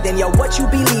be breathing. Yo, what you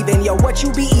believing? Yo, what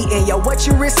you be eating? Yo, what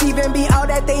you receiving? Be all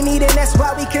that they need, and that's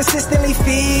why we consistently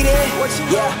feed it.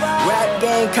 Yeah, rap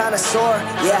game kinda sore.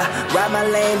 Yeah, rap my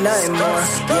lane, nothing more.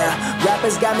 Yeah,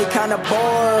 rappers got me kinda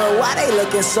bored. Why they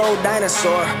looking so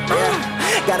dinosaur? Yeah.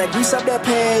 Gotta grease up that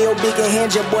pan, yo, big and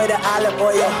hand your boy the olive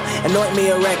oil. Anoint me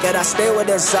a record, I stay with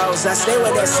that sauce, yeah.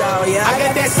 I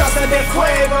got that salsa de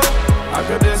fuego. I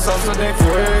got that salsa de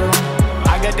fuego.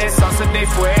 I got that salsa de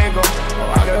fuego.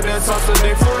 I got that salsa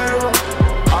de fuego.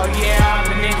 Oh yeah, I've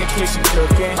been in the kitchen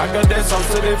cooking. I got that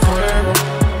salsa de fuego.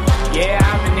 Yeah,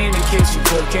 I've been in the kitchen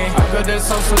cooking. I got that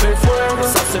salsa de fuego.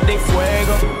 Salsa de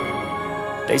fuego.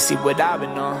 They see what I've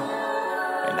been on,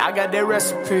 and I got that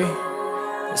recipe.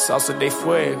 It's salsa de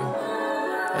fuego.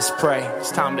 Let's pray,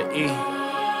 it's time to eat.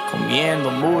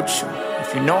 Comiendo mucho.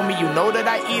 If you know me, you know that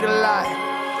I eat a lot.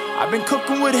 I've been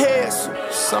cooking with Jesus,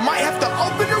 so I might have to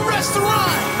open a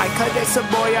restaurant. I cut that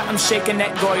cebolla, I'm shaking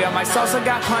that Goya. My salsa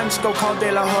got punch, go call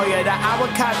De La Hoya. The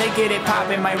avocado, they get it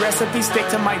poppin'. My recipe stick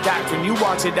to my doctrine. You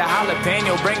watch it, the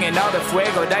jalapeno, bringing all the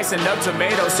fuego. Dicing up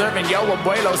tomatoes, serving yo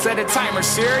abuelo. Set a timer,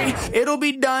 Siri, it'll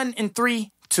be done in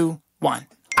 3, 2, 1.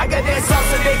 I got that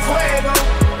salsa de fuego.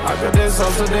 I got that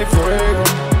salsa de fuego.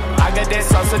 I got that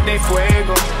salsa de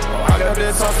fuego. I got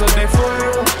that salsa de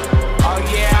fuego. Oh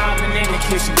yeah, I've been in the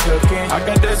kitchen cooking. I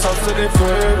got that salsa de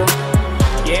fuego.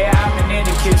 Yeah, I've been in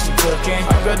the kitchen cooking.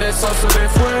 I got that salsa de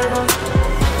fuego.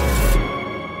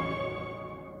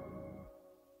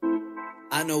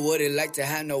 I know what it like to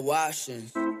have no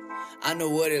options. I know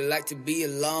what it like to be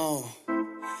alone.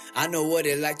 I know what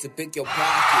it like to pick your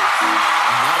pockets.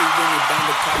 I'm not even a dime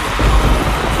to call your own.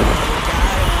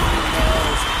 God only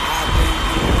knows. I've been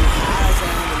through highs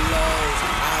and the lows.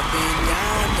 I've been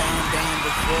down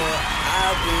before.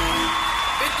 I've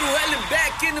been through hell and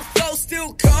back and the flow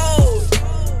still cold.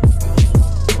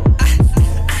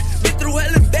 Been through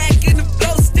hell and back and the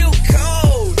flow still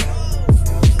cold.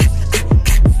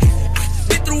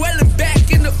 Been through hell and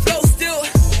back and the flow still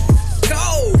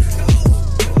cold.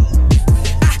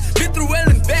 Been through hell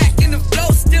and back and the flow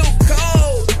still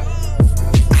cold.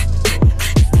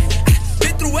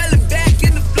 Been through hell and back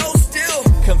and the flow still.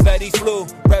 Confetti flew,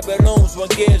 red balloons, 1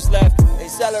 gives left.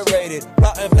 Accelerated,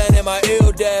 plotting, planning my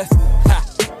ill death. Ha,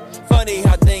 funny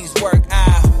how things work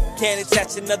out. Can't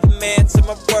attach another man to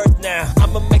my worth now.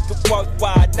 I'ma make it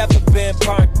worthwhile, never been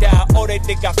burnt out. Oh, they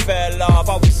think I fell off,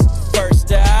 I was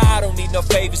first out. I don't need no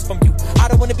favors from you, I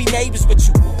don't wanna be neighbors with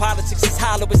you. Politics is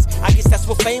hollowest, I guess that's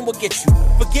what fame will get you.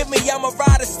 Forgive me, I'm a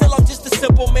rider, still I'm just a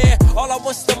simple man. All I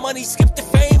want's the money, skip the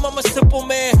fame, I'm a simple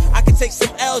man. I can take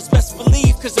some L's, best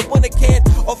believe, cause a winner can't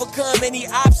overcome any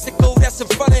obstacle that's in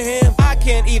front of him. I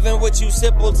can't even with you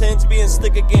simpletons, being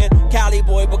slick again. Cali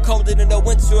boy, but colder than the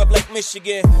winter of Lake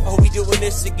Michigan. Oh, we doing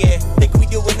this again, think we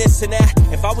doing this and that.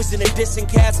 If I was in a dissing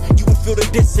cast, you would feel the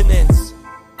dissonance.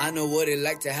 I know what it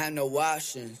like to have no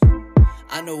options.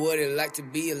 I know what it like to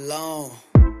be alone.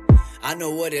 I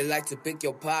know what it like to pick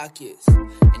your pockets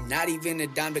and not even a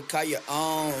dime to call your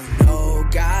own. No,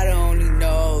 God only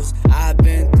knows. I've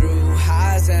been through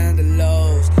highs and the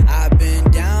lows. I've been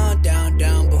down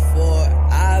before.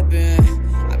 I've been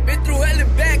through hell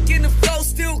and back and the flow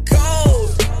still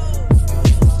cold.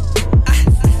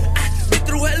 Been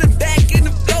through hell and back and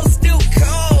the flow still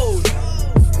cold.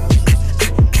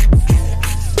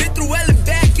 Been through hell and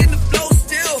back and the flow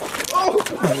still.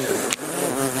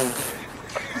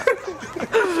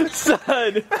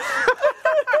 Son.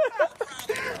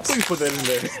 Please put that in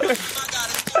there.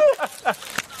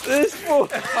 This fool.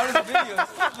 Part of the video.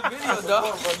 The video,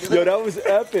 dog. Yo, that was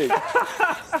epic.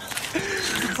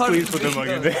 Please put the mug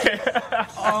in there.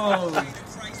 Oh.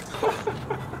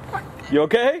 You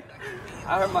okay?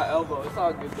 I hurt my elbow. It's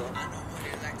all good though.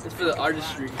 It's for the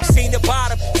artistry. Seen the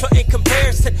bottom, but in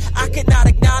comparison, I cannot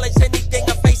acknowledge anything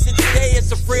I'm facing today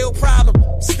is a real problem.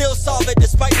 Still solving,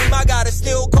 despite me, my God is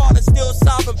still calling, still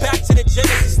solving. Back to the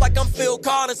genesis like I'm Phil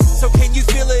Collins. So can you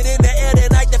feel it in the air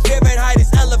tonight? The Fahrenheit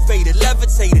is elevated,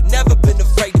 levitated, never been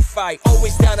afraid to fight.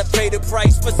 Always down to pay the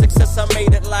price for success. I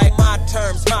made it like my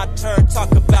terms, my turn.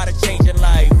 Talk about a changing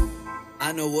life.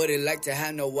 I know what it like to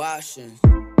have no options.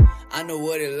 I know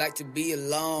what it like to be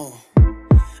alone.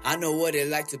 I know what it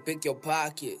like to pick your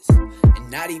pockets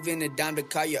and not even a dime to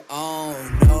call your own.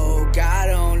 No, God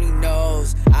only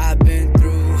knows. I've been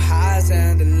through highs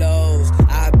and the lows.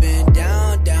 I've been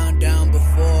down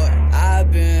before.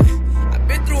 I've been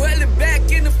through hell and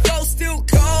back and the flow still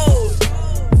cold.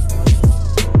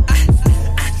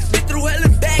 Been through hell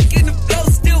and back and the flow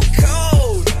still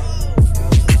cold.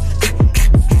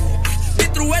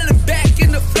 Been through hell and back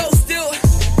and the flow still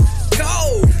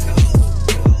cold.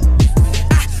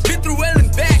 Been through hell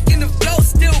and back and the flow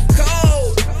still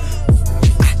cold.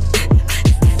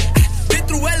 Been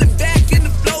through hell and back and the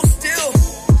flow still.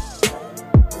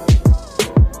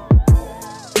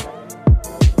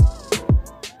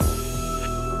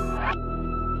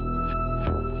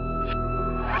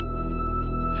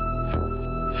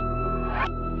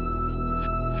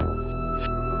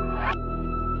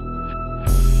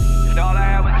 And all I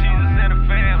have was Jesus and a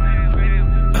family.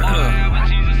 All I have was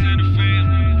Jesus and a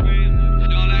family.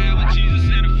 And all I have was Jesus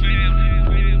and a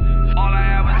family. All I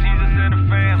have was Jesus and a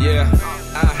family. Yeah,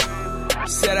 I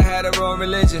said I had a wrong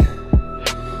religion.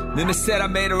 Then they said I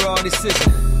made a wrong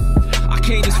decision. I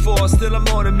came this far, still I'm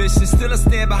on a mission. Still I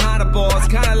stand behind the bars,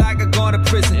 kinda like I gone to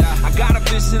prison. I got a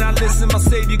vision, I listen, my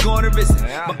savior gonna risen.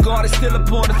 My God is still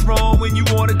upon the throne when you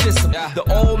wanna diss him. The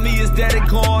old me is dead and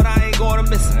gone, I ain't gonna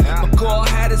miss him. My God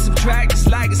had to subtract, just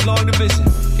like it's long division.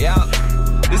 Yeah,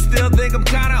 this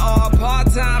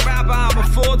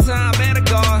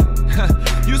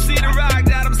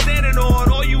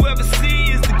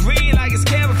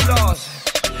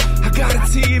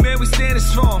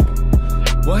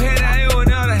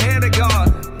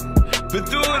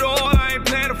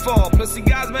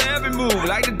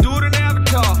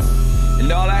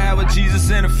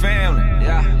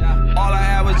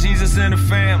Jesus in the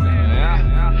family.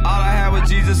 All I had was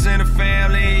Jesus in the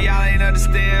family. Y'all ain't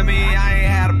understand me, I ain't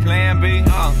had a plan B.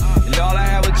 And all I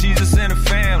had was Jesus in the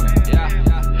family.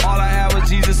 All I had was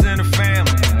Jesus in the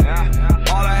family.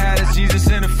 All I had is Jesus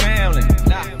in the family.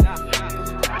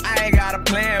 I ain't got a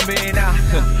plan B now.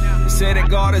 They say that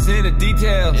God is in the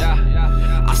details.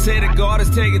 I say that God is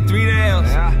taking 3 nails.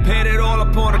 Paid it all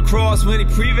up on the cross when he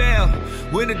prevailed.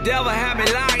 When the devil had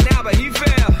me lying now, but he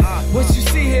failed. What you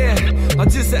see here, I'm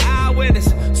just an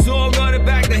eyewitness. So I'm running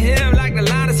back to him like the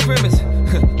line of scrimmage.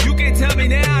 You can't tell me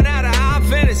now that I'm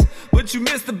finished. But you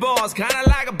missed the balls, kinda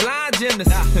like a blind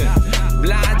gymnast.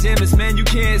 Blind gymnast, man, you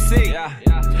can't see.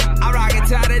 I rock it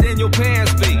tighter than your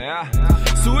pants be.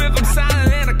 So if I'm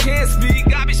silent and I can't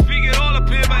speak, I be speaking all up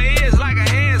in my ears like a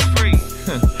hands free.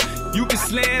 You can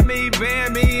slam me,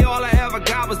 ban me, all I ever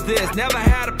got was this. Never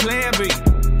had a plan B.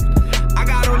 I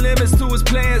got no limits to his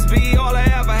plans B. All I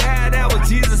ever had, that was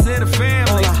Jesus in the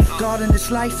family. All I got in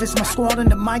this life is my squad and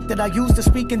the mic that I use to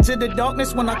speak into the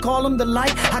darkness when I call him the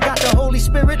light. I got the Holy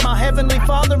Spirit, my heavenly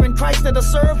Father in Christ that I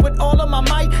serve with all of my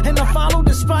might. And I follow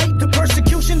despite the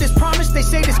persecution, this promise. They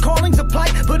say this calling's a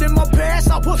plight. But in my past,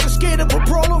 I wasn't scared of a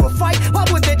brawl or a fight. Why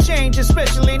would that change?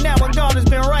 Especially now when God has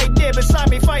been right there beside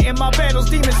me fighting my battles.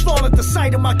 Demons fall at the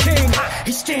sight of my king.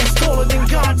 He stands taller than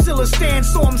Godzilla stands,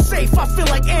 so I'm safe. I feel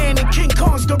like Ann and King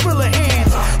Kong's gorilla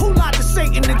hands. Who lied to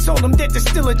Satan and told him that there's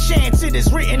still a chance? It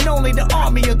is written only the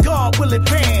army of God will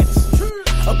advance.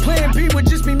 A plan B would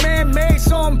just be man-made,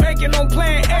 so I'm banking on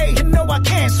plan A. You know I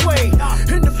can't sway.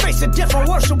 In the face of death, I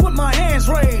worship with my hands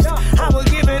raised. I will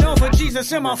give it all for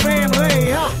Jesus and my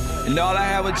family. And all I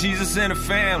had was Jesus in the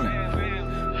family.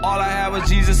 All I had was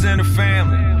Jesus in the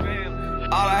family.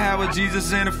 All I had was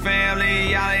Jesus in the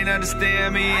family. Y'all ain't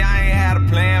understand me, I ain't had a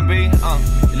plan B.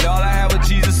 And all I had was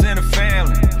Jesus in the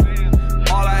family.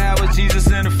 All I had was Jesus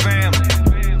in the family.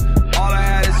 All I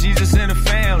had is Jesus in the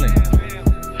family.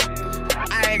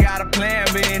 I ain't got a plan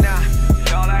B now. And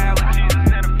all I had was Jesus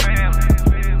in the family.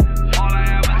 All I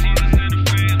had was Jesus in the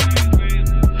family.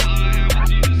 All I had was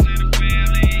Jesus in the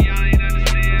family. Y'all ain't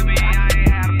understand me, I ain't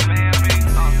had a plan B.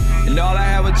 And all I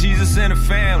had was Jesus in the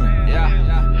family.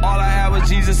 All I had was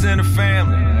Jesus in the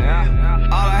family.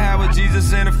 All I had was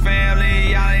Jesus in the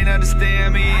family. Y'all ain't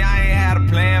understand me, I ain't had a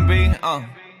plan B.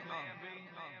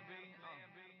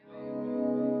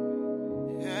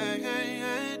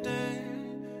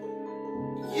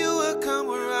 You will come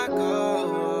where I go.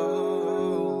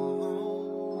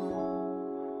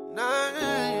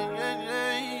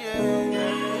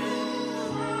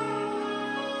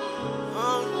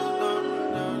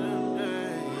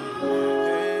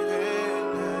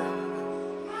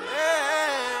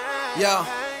 Yo,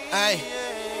 ayy.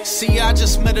 See, I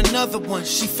just met another one.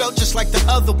 She felt just like the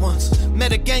other ones.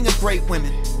 Met a gang of great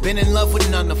women. Been in love with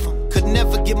none of them. Could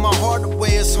never give my heart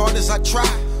away as hard as I try.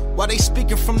 While they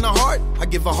speaking from the heart, I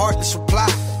give a heartless reply.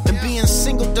 And being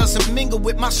single doesn't mingle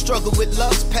with my struggle with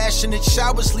lust. Passionate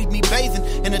showers leave me bathing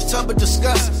in a tub of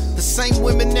disgust. The same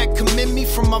women that commend me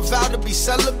from my vow to be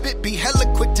celibate be hella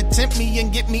quick to tempt me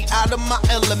and get me out of my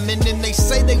element. And they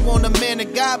say they want a man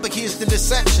of God, but here's the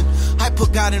deception. I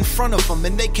put God in front of them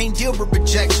and they can't deal with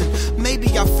rejection. Maybe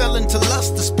I fell into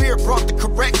lust, the Spirit brought the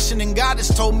correction. And God has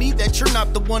told me that you're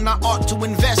not the one I ought to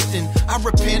invest in. I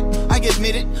repent, I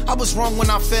admit it, I was wrong when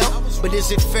I fell. But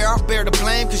is it fair I bear the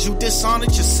blame cause you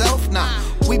dishonored yourself? Nah,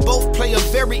 we both play a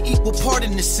very equal part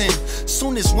in this sin.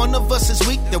 Soon as one of us is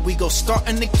weak, then we go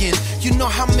starting again. You know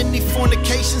how many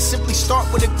fornications simply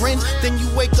start with a grin, then you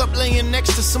wake up laying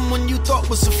next to someone you thought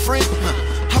was a friend.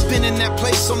 I've been in that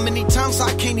place so many times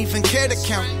I can't even care to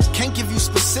count. Can't give you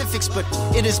specifics, but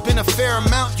it has been a fair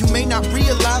amount. You may not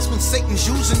realize when Satan's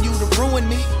using you to ruin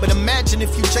me, but imagine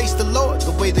if you chase the Lord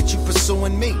the way that you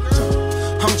pursuing me.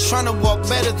 I'm trying to walk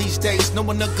better these days,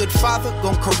 knowing a good father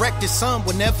gon' correct his son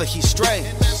whenever he strays.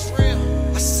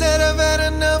 I said I've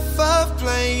had enough of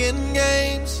playing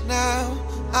games now.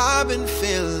 I've been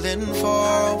feeling for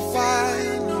a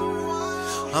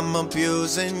while. I'm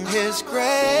abusing his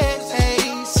grace.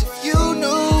 If you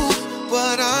knew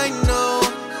what I know,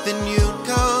 then you'd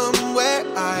come where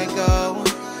I go.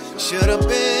 Should've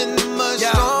been much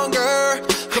stronger.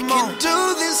 Come on,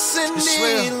 do this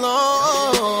any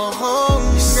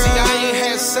longer. See, I ain't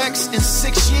had sex in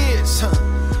 6 years,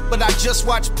 but I just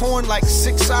watched porn like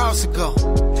 6 hours ago.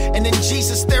 And in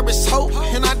Jesus there is hope,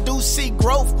 and I do see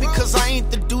growth, because I ain't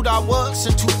the dude I was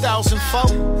in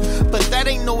 2004. But that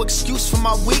ain't no excuse for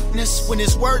my weakness, when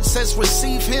his word says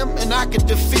receive him and I can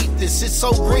defeat this. It's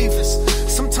so grievous.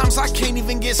 Sometimes I can't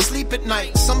even get sleep at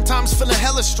night, sometimes feeling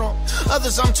hella strong,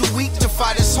 others I'm too weak to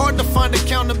fight. It's hard to find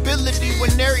accountability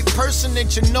when every person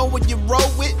that you know when you roll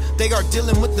with, they are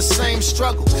dealing with the same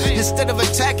struggle. Instead of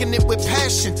attacking it with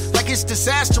passion like it's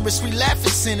disastrous, we laugh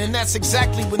at sin, and that's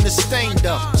exactly when the stain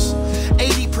doubles.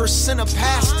 80% of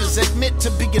pastors admit to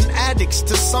being addicts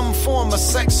to some form of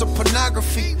sex or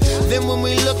pornography. Then when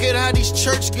we look at how these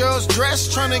church girls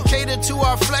dress, trying to cater to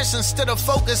our flesh instead of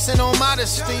focusing on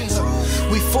modesty,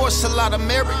 we force a lot of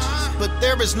marriages, but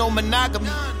there is no monogamy.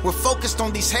 We're focused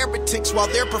on these heretics while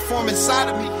they're performing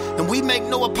sodomy, and we make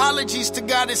no apologies to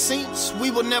God. It seems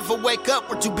we will never wake up,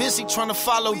 we're too busy trying to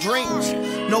follow dreams.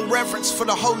 No reverence for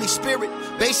the Holy Spirit.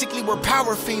 Basically we're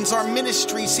power fiends. Our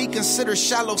ministries he considers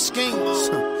shallow schemes.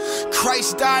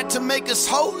 Christ died to make us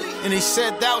holy, and he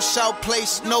said thou shalt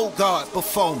place no God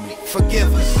before me.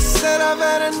 Forgive us. I said I've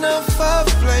had enough of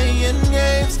playing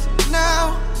games.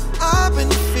 Now I've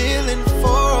been feeling for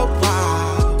a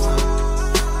while.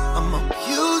 I'm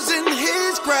abusing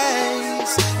his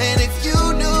grace, and if you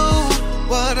knew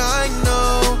what I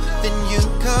know, then you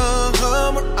come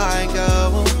where I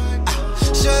go.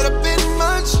 I should have been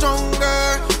much stronger.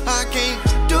 I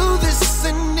can't do this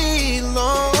any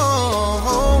longer.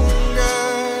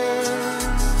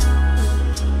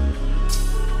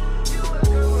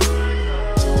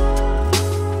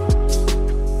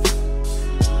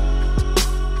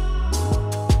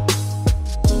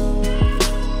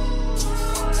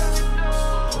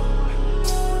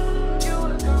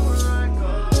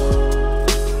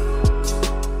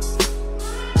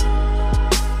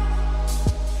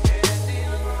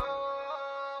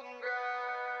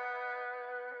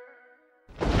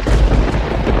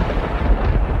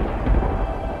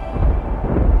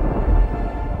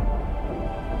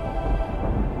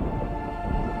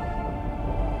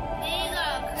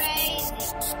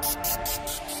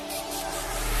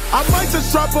 I might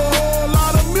just drop a whole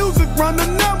lot of music, run the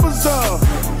numbers up.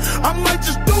 I might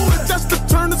just do it just to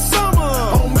turn the summer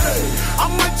up. I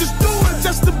might just do it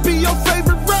just to be your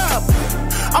favorite rapper.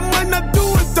 I might not do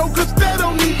it though, cause that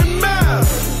don't even matter.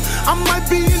 I might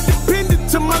be independent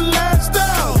to my last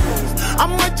album. I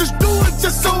might just do it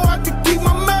just so I can keep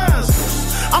my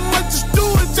master. I might just do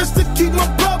it just to keep my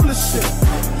publishing.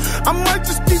 I might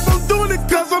just keep on doing it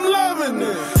cause I'm loving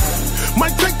it.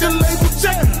 Might take the label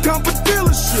check, come for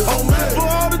dealership. For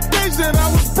all the days that I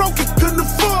was broke and couldn't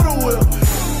afford a whip.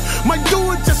 Might do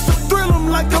it just to thrill him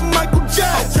like a Michael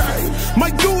Jackson.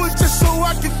 Might do it just so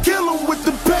I can kill him with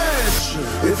the passion.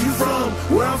 If you from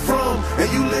where I'm from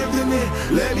and you lived in it,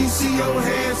 let me see your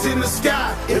hands in the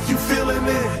sky if you feeling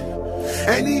it.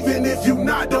 And even if you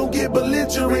not, don't get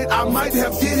belligerent. I might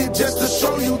have did it just to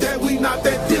show you that we not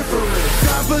that different.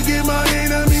 God forgive my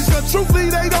enemies, cause truthfully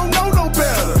they don't know no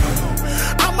better.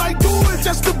 I might do it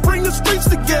just to bring the streets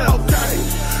together.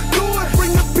 Do it,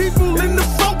 bring the people and the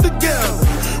folk together.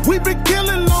 We've been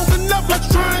killing long enough, let's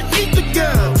try and eat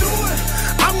together.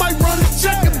 I might run a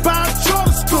check and buy a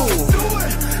charter school.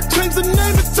 Change the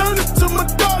name and turn it to my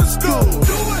daughter's school.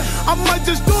 I might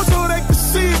just do it so they can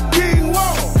see a king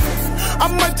walk. I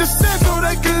might just say so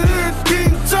they can hear a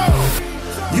king talk.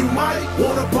 You might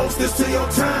wanna post this to your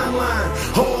timeline.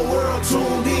 Whole world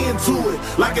tuned into it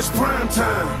like it's prime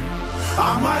time.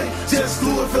 I might just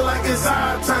do it, feel like it's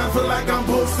our time. Feel like I'm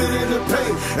posted in the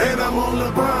paint and I'm on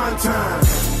LeBron time.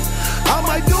 I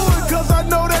might do it cause I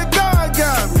know that God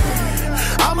got me.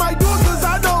 I might do it cause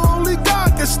I know only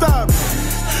God can stop me.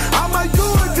 I might do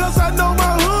it cause I know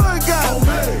my hood got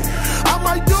me. I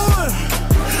might do it.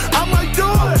 I might do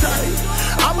it.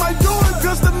 I might do it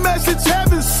cause the message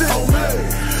heaven sent.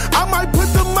 I might put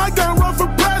the mic and run for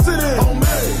president.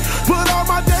 Put all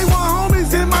my day one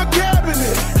homies in my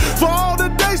cabinet. For all the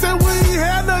days that we ain't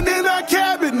had nothing in our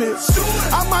cabinets.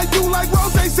 I might do like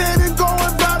Rose said and go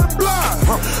and buy the block.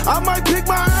 I might pick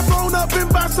my iPhone up and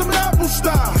buy some Apple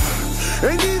stock.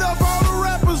 And eat up all the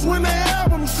rappers when their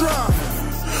albums drop.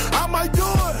 I might do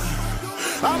it.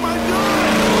 I might do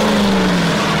it.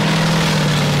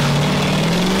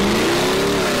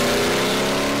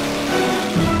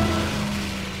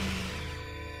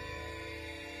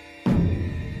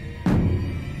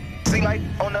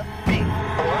 On the beat.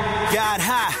 God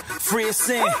high, free of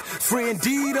sin, free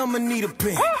indeed, I'ma need a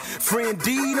pen. Free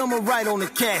indeed, I'ma write on the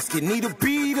casket. Need a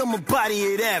beat, I'ma body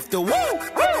it after. Woo!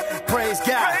 Praise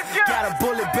God, got a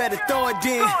bullet, better throw it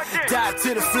in. Die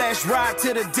to the flesh, ride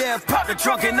to the death, pop the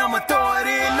trunk and I'ma throw it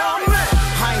in.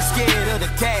 I ain't scared of the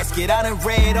casket. I done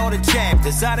read all the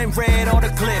chapters. I done read all the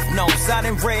cliff notes. I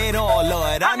done read all,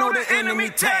 Lord. I know the enemy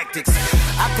tactics.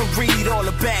 I can read all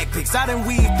the backpicks. I done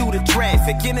weave through the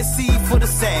traffic. Intercede for the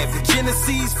savage.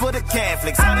 Intercedes for the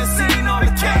Catholics. I done seen all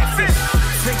the catfish.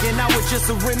 Thinking I was just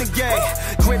a renegade.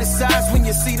 Criticize when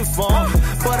you see the form.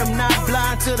 But I'm not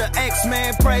blind to the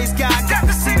X-Man. Praise God, got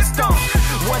to see the storm.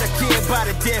 What I care about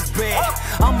a deathbed.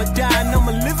 I'ma die and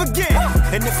I'ma live again.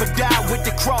 And if I die with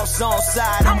the cross on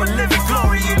side, I'ma live in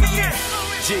glory in the end.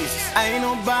 Jesus. Ain't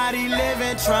nobody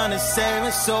living trying to save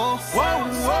a soul. Whoa,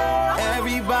 whoa.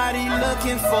 Everybody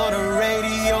looking for the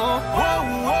radio. Whoa,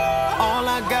 whoa. All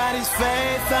I got is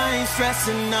faith, I ain't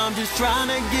stressing. I'm just trying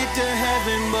to get to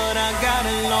heaven, but I got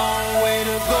a long way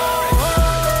to go.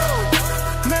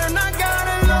 Man, I got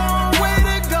a long way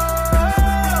to go.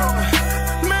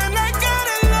 Man, I got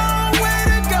a long way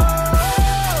to go.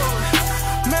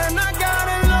 Man, I got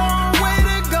a long way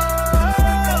to go.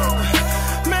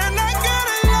 Man, I got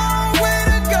a long way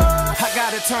to go. I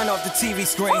gotta turn off the TV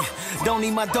screen. Don't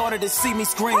need my daughter to see me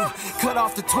scream. Cut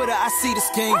off the Twitter, I see the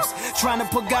schemes. Trying to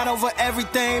put God over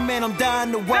everything, man, I'm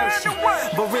dying to worship.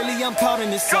 But really, I'm caught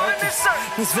in this circus.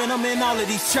 There's venom in all of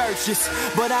these churches.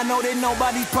 But I know that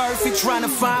nobody's perfect. Trying to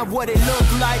find what it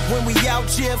look like when we out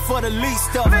here for the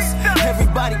least of us.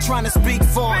 Everybody trying to speak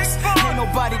for us. Ain't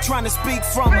nobody trying to speak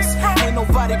from us. Ain't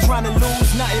nobody trying to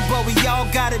lose nothing, but we all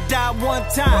gotta die one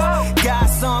time.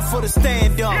 God's son for the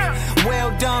stand-up.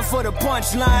 Well done for the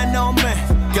punchline, oh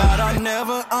man. God, I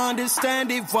never understand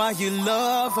it why you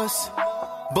love us.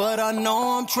 But I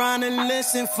know I'm trying to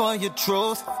listen for your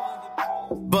truth.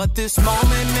 But this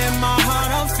moment in my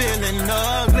heart, I'm feeling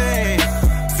ugly.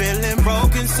 Feeling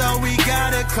broken, so we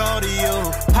gotta call to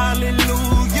you.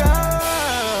 Hallelujah.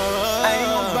 Ain't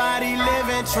nobody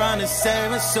living trying to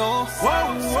save a soul.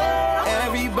 Whoa, whoa.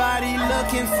 Everybody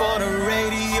looking for the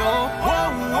radio.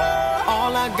 Whoa, whoa.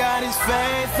 All I got is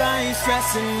faith, I ain't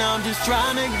stressing. I'm just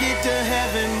trying to get to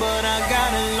heaven, but I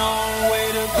got a long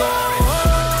way to go.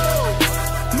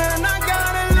 Man, I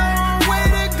got a long way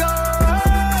to go.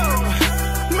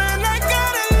 Man, I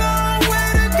got a long way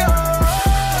to go.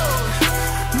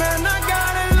 Man, I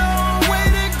got a long way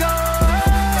to go.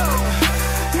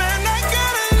 Man, I got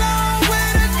a long way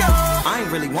to go. I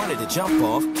ain't really wanted to jump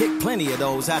off. Kick plenty of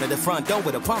those out of the front door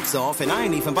with the pumps off. And I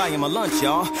ain't even buying my lunch,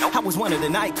 y'all. I was one of the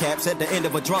nightcaps at the end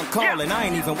of a drunk call. And I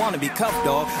ain't even want to be cuffed,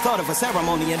 dog. Thought of a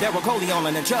ceremony and Derek Coley on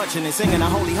in the church. And then singing a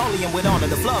holy holy and with all of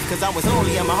the fluff. Cause I was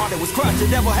holy and my heart it was crushed. The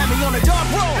devil had me on a dark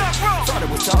road. Thought it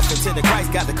was tough until the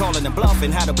Christ got the calling and bluff.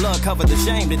 And how the blood covered the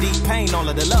shame, the deep pain, all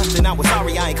of the lust. And I was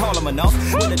sorry I ain't call him enough.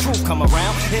 When the truth come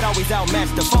around, it always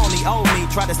outmatched the phony old me.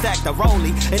 Try to stack the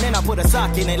rollie. And then I put a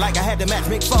sock in it like I had to match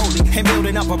Mick Foley. And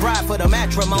building up a bride for the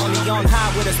matrimony. On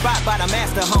high with a spot by the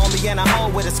master, homie. And a hole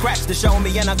with a scratch to show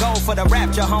me. And a goal for the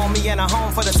rapture, homie. And a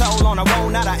home for the soul on a roll,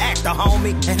 not an actor,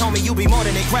 homie. And homie, you be more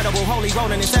than incredible. Holy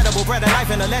rolling, incredible. Bread of life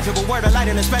and a legible word of light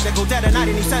and a spectacle. Dead at night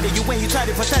and he said it. You when you tried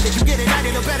it pathetic. You get it, night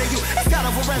it'll better you. It's got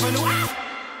a revenue.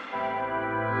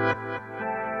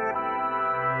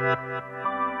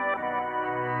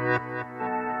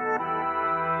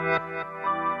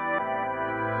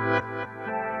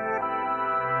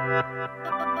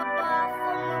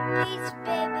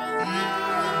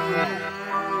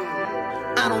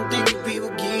 I don't think people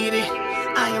get it.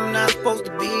 I am not supposed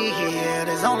to be here.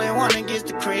 There's only one that gets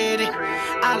the credit.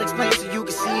 I'll explain so you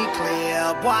can see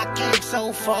clear. Boy, I came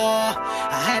so far.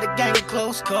 I had a gang of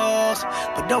close calls,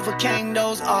 but overcame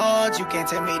those odds. You can't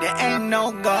tell me there ain't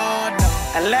no God. No.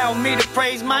 Allow me to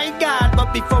praise my God,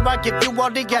 but before I give you all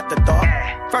the afterthought,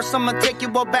 first I'ma take you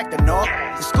all back to North.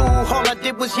 In school, all I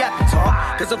did was yap and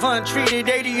talk. Cause of untreated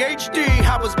ADHD,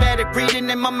 I was bad at reading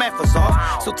and my math was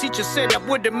off. So teacher said I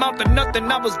wouldn't amount to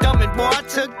nothing. I was dumb and boy, I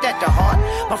took that to heart.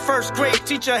 My first grade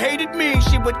teacher hated me.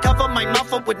 She would cover my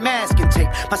mouth up with masking tape.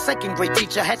 My second grade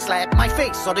teacher had slapped my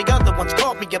face. So the other ones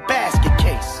called me a basket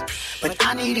case. But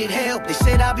I needed help. They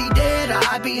said I'd be dead or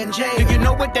I'd be in jail. Do you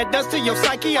know what that does to your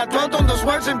psyche? I dwelled on those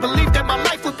words and believed that my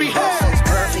life would be hell. So it's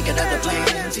perfect, got other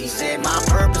plans. He said my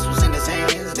purpose was in his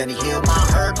hands. Then he healed my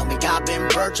hurt. Told me God been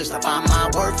purchased. I find my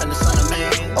worth in the Son of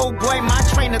Man. Oh boy, my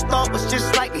train of thought was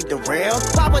just slightly derailed.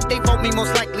 Why would they vote me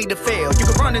most likely to fail? You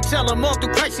can run and tell them all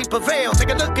through Christ he prevailed. Take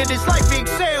a look at his life, he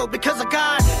excelled. Because of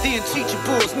God, the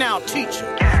unteachable is now teacher.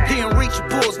 The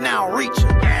unreachable is now reacher.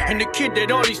 And the kid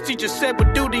that all these teachers said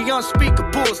would do the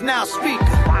unspeakable is now speaker.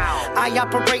 I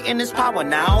operate in his power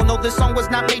now. No, this song was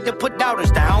not made to put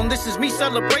doubters down. This is me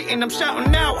celebrating, I'm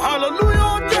shouting out, hallelujah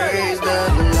all day. Praise the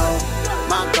Lord,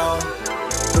 my God.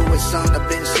 Through his son I've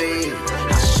been saved.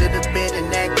 I should have been in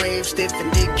that grave, stiff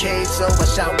and decayed. So I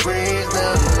shout, praise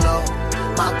the Lord,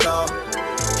 my God.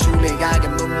 Truly I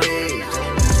am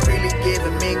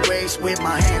grace with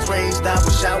my hands raised. I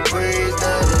will shout praise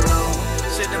the Lord.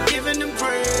 Said I'm giving them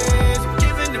praise. I'm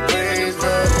giving them praise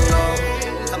the Lord.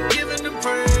 I'm giving them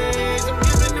praise. I'm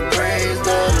giving them praise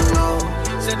the Lord.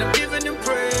 Said I'm giving them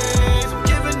praise. I'm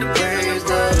giving them praise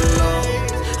the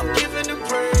Lord. I'm giving them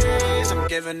praise. I'm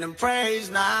giving them praise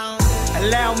now.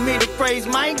 Allow me to praise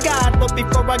my God, but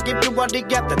before I give you all the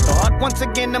afterthought, once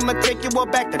again I'ma take you all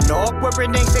back to North, where it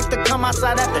ain't safe to come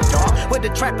outside at the dark, where the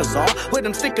trappers are, where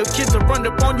them sicker kids will run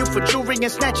up on you for jewelry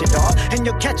and snatch it off, and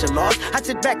you'll catch a loss. I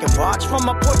sit back and watch from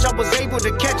my porch, I was able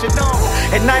to catch it all.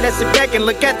 At night I sit back and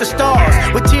look at the stars,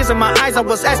 with tears in my eyes I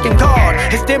was asking God,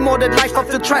 is there more to life off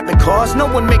the traffic cars? No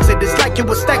one makes it, it's like it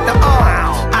was stacked the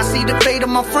odds. I see the fate of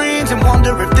my friends and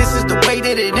wonder if this is the way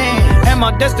that it ends. Am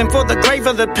I destined for the grave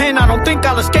of the pen? I don't think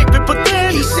I'll escape it, but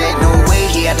then he said no way,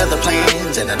 he had other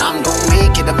plans, and then I'm gonna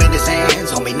make it up in his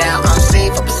hands. Homie, now I'm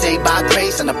safe, I've been saved by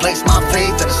grace, and I place my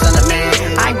faith in the Son of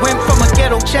Man. I went from a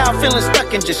ghetto child feeling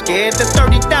stuck and just scared to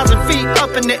 30,000 feet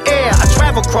up in the air. I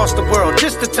travel across the world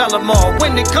just to tell them all,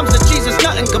 when it comes to Jesus,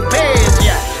 nothing compares.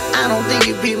 Yeah, I don't think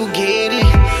you people get it.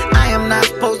 I am not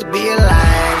supposed to be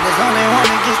alive. There's only one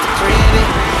that gets the credit.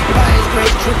 By his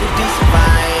grace, Triple D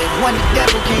survived when the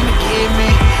devil came to get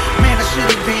me. Man, I should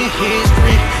have been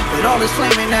history, but all this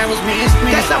flaming that was missed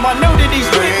me. That's how I know that he's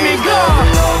with me, God.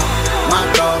 My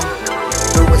God,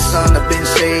 through his son I've been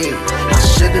saved. I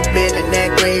should have been in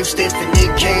that grave, stiff in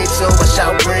the cage, so I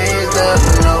shout praise the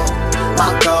Lord. My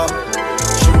God,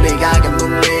 truly I am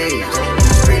amazed.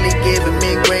 He's really giving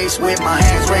me grace with my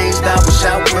hands raised. I will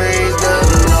shout praise the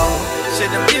Lord. Said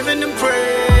I'm giving them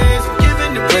praise. I'm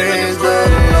giving them praise the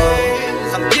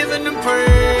Lord. I'm giving them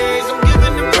praise. I'm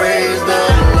giving them praise the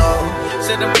Lord.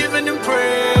 Said I'm giving them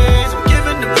praise. I'm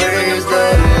giving them praise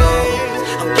the Lord.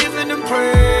 I'm giving them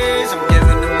praise. I'm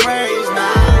giving them praise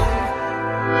now.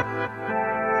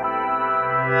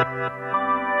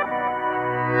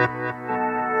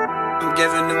 I'm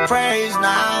giving them praise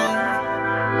now.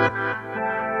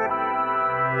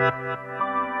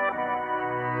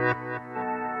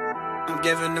 I'm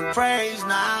giving them praise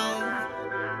now.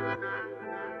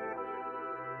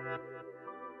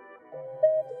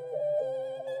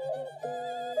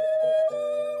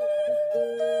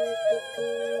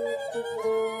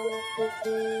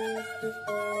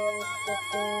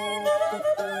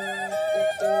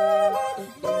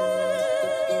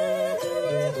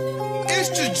 It's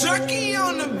the junkie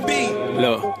on the beat.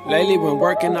 Look, lately when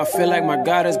working, I feel like my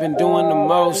God has been doing the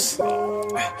most.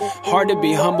 Hard to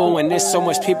be humble when there's so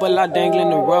much people out dangling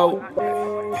the road.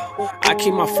 I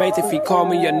keep my faith. If he call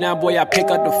me a now, boy, I pick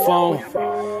up the phone.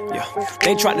 Yeah,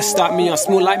 they try to stop me, I'm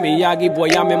smooth like Miyagi, boy,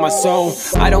 I'm in my zone.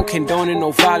 I don't condone in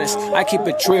no violence, I keep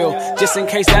it trill, just in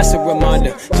case that's a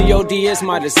reminder. G.O.D. is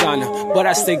my designer, but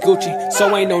I stay Gucci,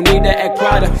 so ain't no need to act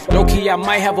prouder. Low-key, I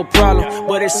might have a problem,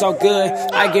 but it's all good,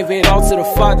 I give it all to the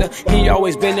Father. He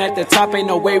always been at the top, ain't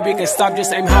no way we can stop,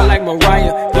 just aim high like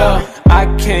Mariah. Yeah, I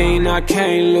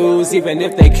can't lose, even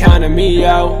if they counted me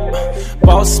out.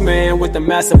 Boss man with the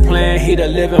master plan, he the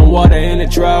living water in the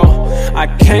drought. I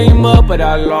came up, but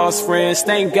I lost friends.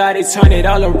 Thank God he turned it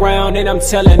all around. And I'm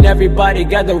telling everybody,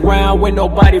 gather round. When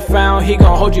nobody found, he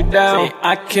gon' hold you down.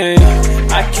 I can't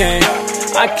lose. I can't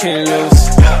lose. I can't lose.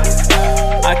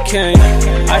 I can't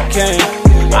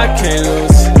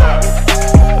lose.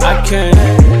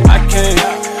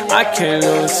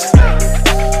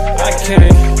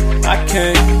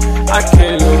 I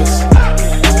can't lose.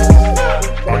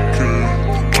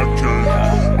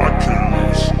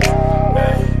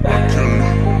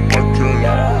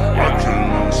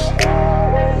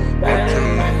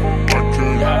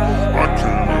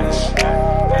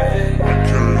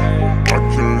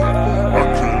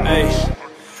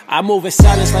 I move in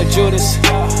silence like Judas,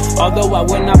 although I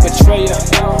will not betray her.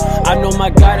 I know my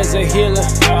God is a healer,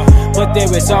 but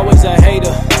there is always a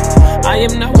hater. I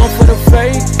am not one for the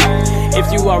fake.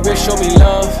 If you are real, show me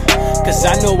love, cause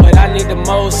I know what I need the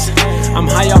most. I'm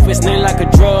high off his name like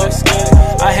a drug.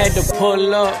 I had to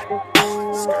pull up,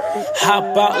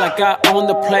 hop out like I own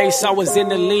the place. I was in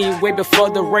the lead way before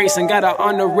the race and got an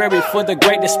honorary for the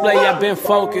great display. I've been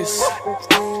focused.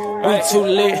 We too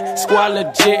lit, squad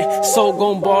legit, so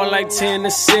gon' ball like 10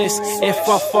 assists. If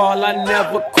I fall, I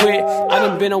never quit. I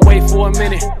done been away for a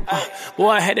minute. Boy,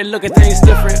 I had to look at things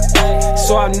different.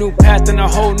 Saw a new path and a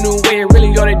whole new way.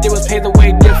 Really all they did was pave the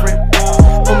way different.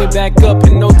 Pull me back up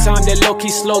in no time, that low-key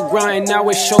slow grind. Now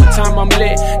it's showtime, I'm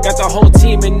lit. Got the whole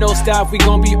team in no staff, we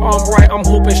gon' be armed right. I'm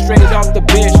hooping straight off the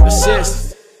bench, assist.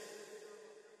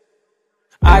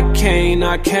 I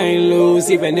can't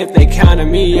lose, even if they counted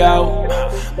me out.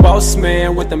 Boss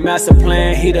man with the master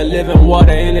plan, he the living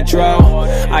water in the drought.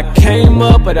 I came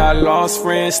up, but I lost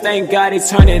friends. Thank God he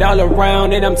turned it all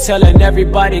around. And I'm telling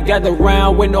everybody, gather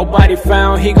round. When nobody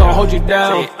found, he gon' hold you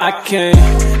down. I can't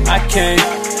lose. I can't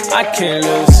lose. I can't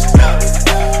lose.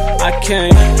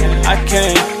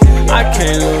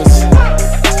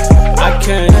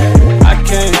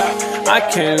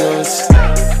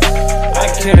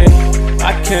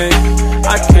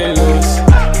 I can't lose.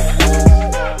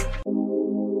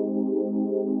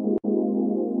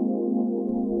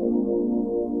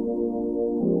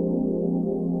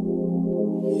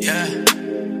 Yeah,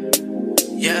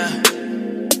 yeah.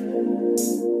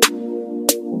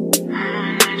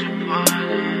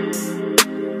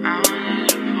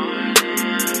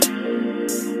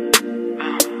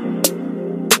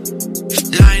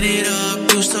 Line it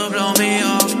up, used to blow me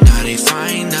off. Now they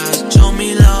find us. Show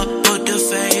me love, put the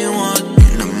fade one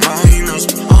in the minors.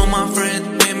 All my friends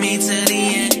with me to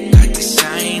the end. Got to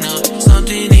shine up.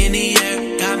 Something in the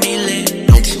air got me lit.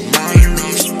 Don't you mind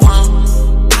us?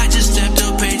 I just stepped a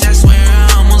page, I swear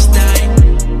I almost died.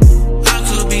 I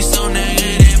could be so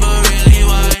negative, but really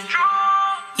why?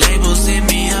 Labels hit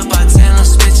me up, I tell them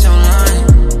switch online.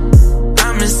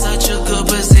 I'm in such a good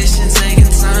position, taking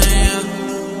time,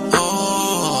 yeah.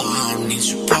 Oh, I don't need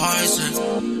your poison.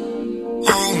 I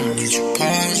don't need your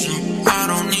poison. I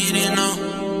don't need it, no.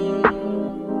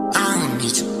 I don't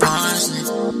need your poison.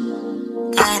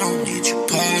 I don't need your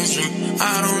poison.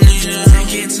 I don't need it.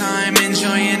 Taking time,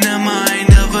 enjoying the mind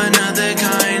of another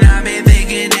kind. I've been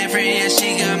thinking different, yeah,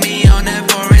 she got me on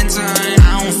that foreign time.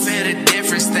 I don't feel the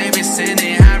difference, they been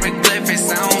sending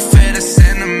hieroglyphics. I don't feel the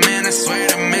sentiment, I swear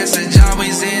the message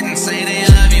always hidden. Say they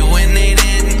love you when they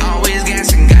didn't. Always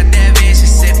gassing, got that vision,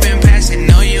 sipping passion,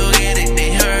 know you'll get it.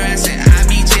 They harassing, I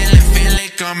be chilling, feel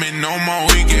it coming, no more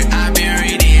weekend. I be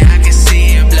reading, I can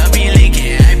see it, blood be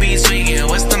leaking, I be tweaking.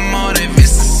 What's the motive?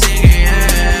 It's a secret,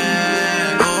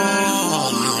 yeah.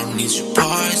 Oh, I don't need your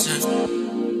poison.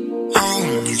 I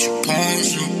don't need your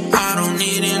poison. I don't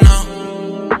need it, no.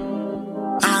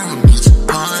 I don't need your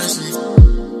poison.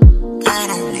 I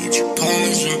don't need your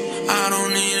poison. I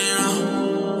don't need it,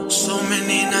 no. So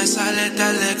many nights I let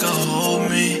that liquor hold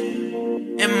me.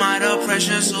 In my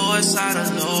depression, suicidal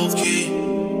low-key.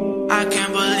 I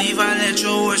can't believe I let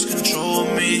your words control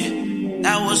me.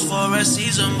 That was for a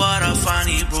season, but I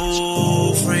finally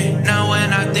broke free. Now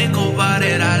when I think about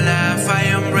it, I laugh. I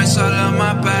embrace all of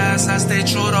my past. I stay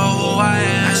true to who I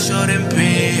am. I shouldn't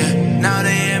be. Now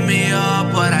they hit me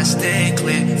up, but I stay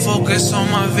clear. Focus on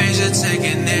my vision,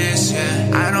 taking this, yeah.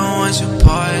 I don't want your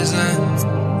poison.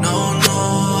 No, no,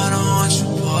 I don't want your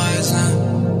poison.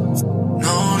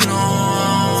 No, no,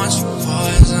 I don't want your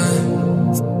poison.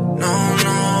 No,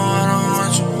 no, I don't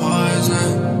want your poison.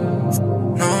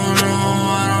 No, no,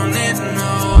 I don't need to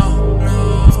know. No,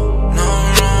 no,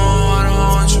 no, I don't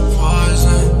want your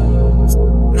poison.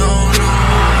 No, no,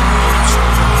 I don't want your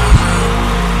poison.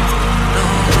 No,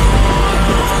 no, I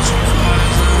don't want your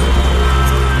poison.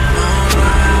 No, no,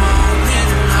 I don't need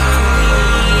to know.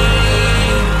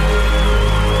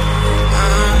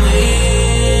 I need.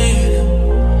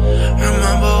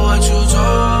 Remember what you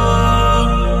told.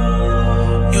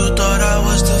 You thought I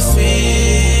was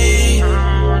defeat.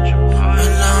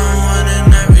 And now I'm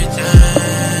winning everything.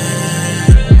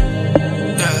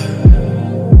 Yeah.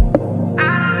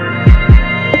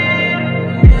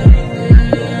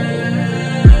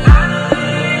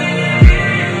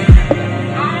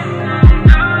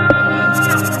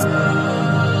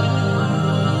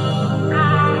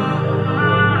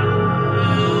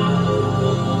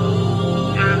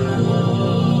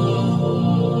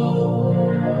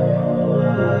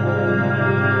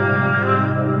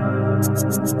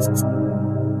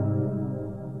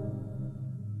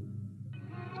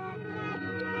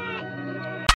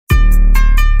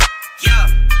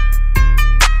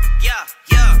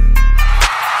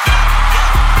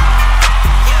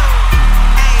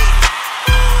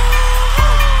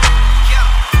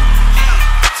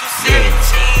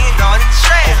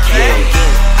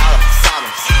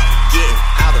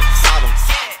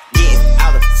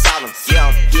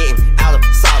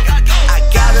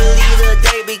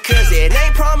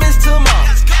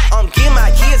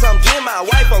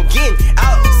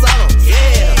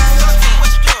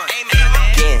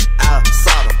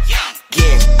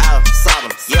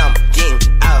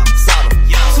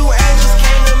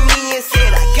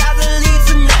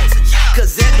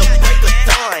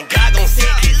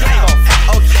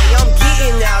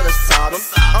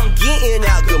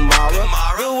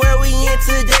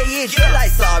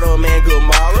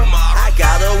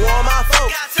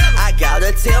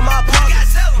 Tell my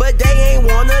partners, but they ain't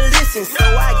wanna listen, so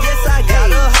I guess I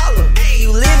gotta holler.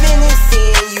 You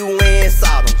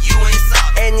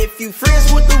if you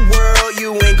friends with the world,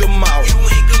 you ain't Gomorrah.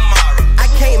 I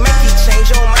can't make you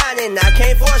change your mind and I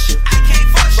can't force you.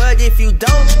 But if you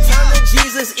don't turn to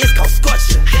Jesus, it's gon' scorch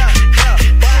you.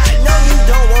 I know you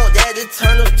don't want that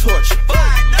eternal torture. Boy,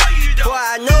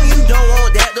 I know you don't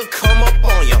want that to come up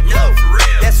on you.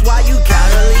 That's why you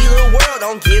gotta leave the world,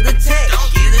 don't get attached.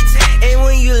 And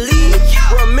when you leave,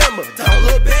 remember, don't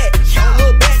look back. Don't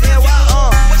look back, that's why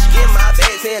get my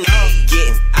bags and I'm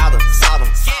getting out of Sodom.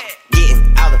 Getting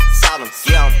out of Sodom,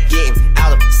 yeah, I'm getting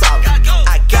out of Sodom.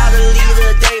 I gotta leave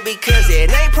today because it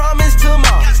ain't promised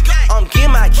tomorrow. I'm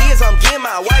getting my kids, I'm getting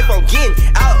my wife, I'm getting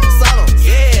out of Sodom,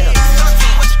 yeah.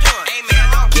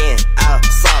 Getting out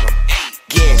of Sodom,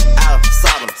 getting out of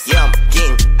Sodom, yeah, I'm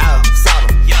getting out of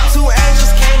Sodom. 2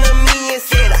 angels came to me and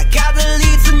said I gotta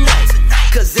leave tonight,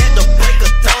 cause at the break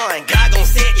of dawn, God gon'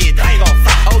 set it, I ain't gon'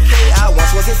 fight. Okay, I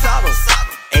once was in Sodom,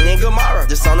 and in Gomorrah,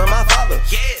 the son of my father.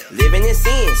 Living in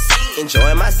sin,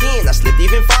 enjoying my sin, I slipped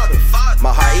even farther.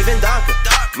 My heart even darker,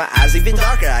 my eyes even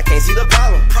darker, I can't see the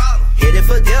problem. Headed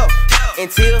for death,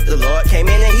 until the Lord came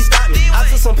in and he stopped me. I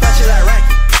took some punches like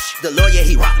Rocky, the Lord, yeah,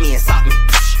 he rocked me and stopped me.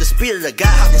 The spirit of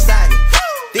God hopped inside me,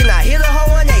 then I hit a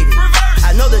whole 180.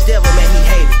 I know the devil, man, he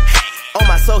hated. On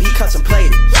my soul, he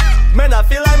contemplated. Man, I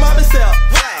feel like my myself,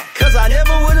 cause I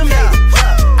never would've made it.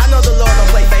 I know the Lord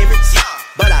don't play favorites,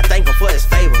 but I thank him for his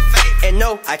favor. And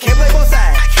no, I can't play both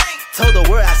sides. Told the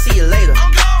world I see you later.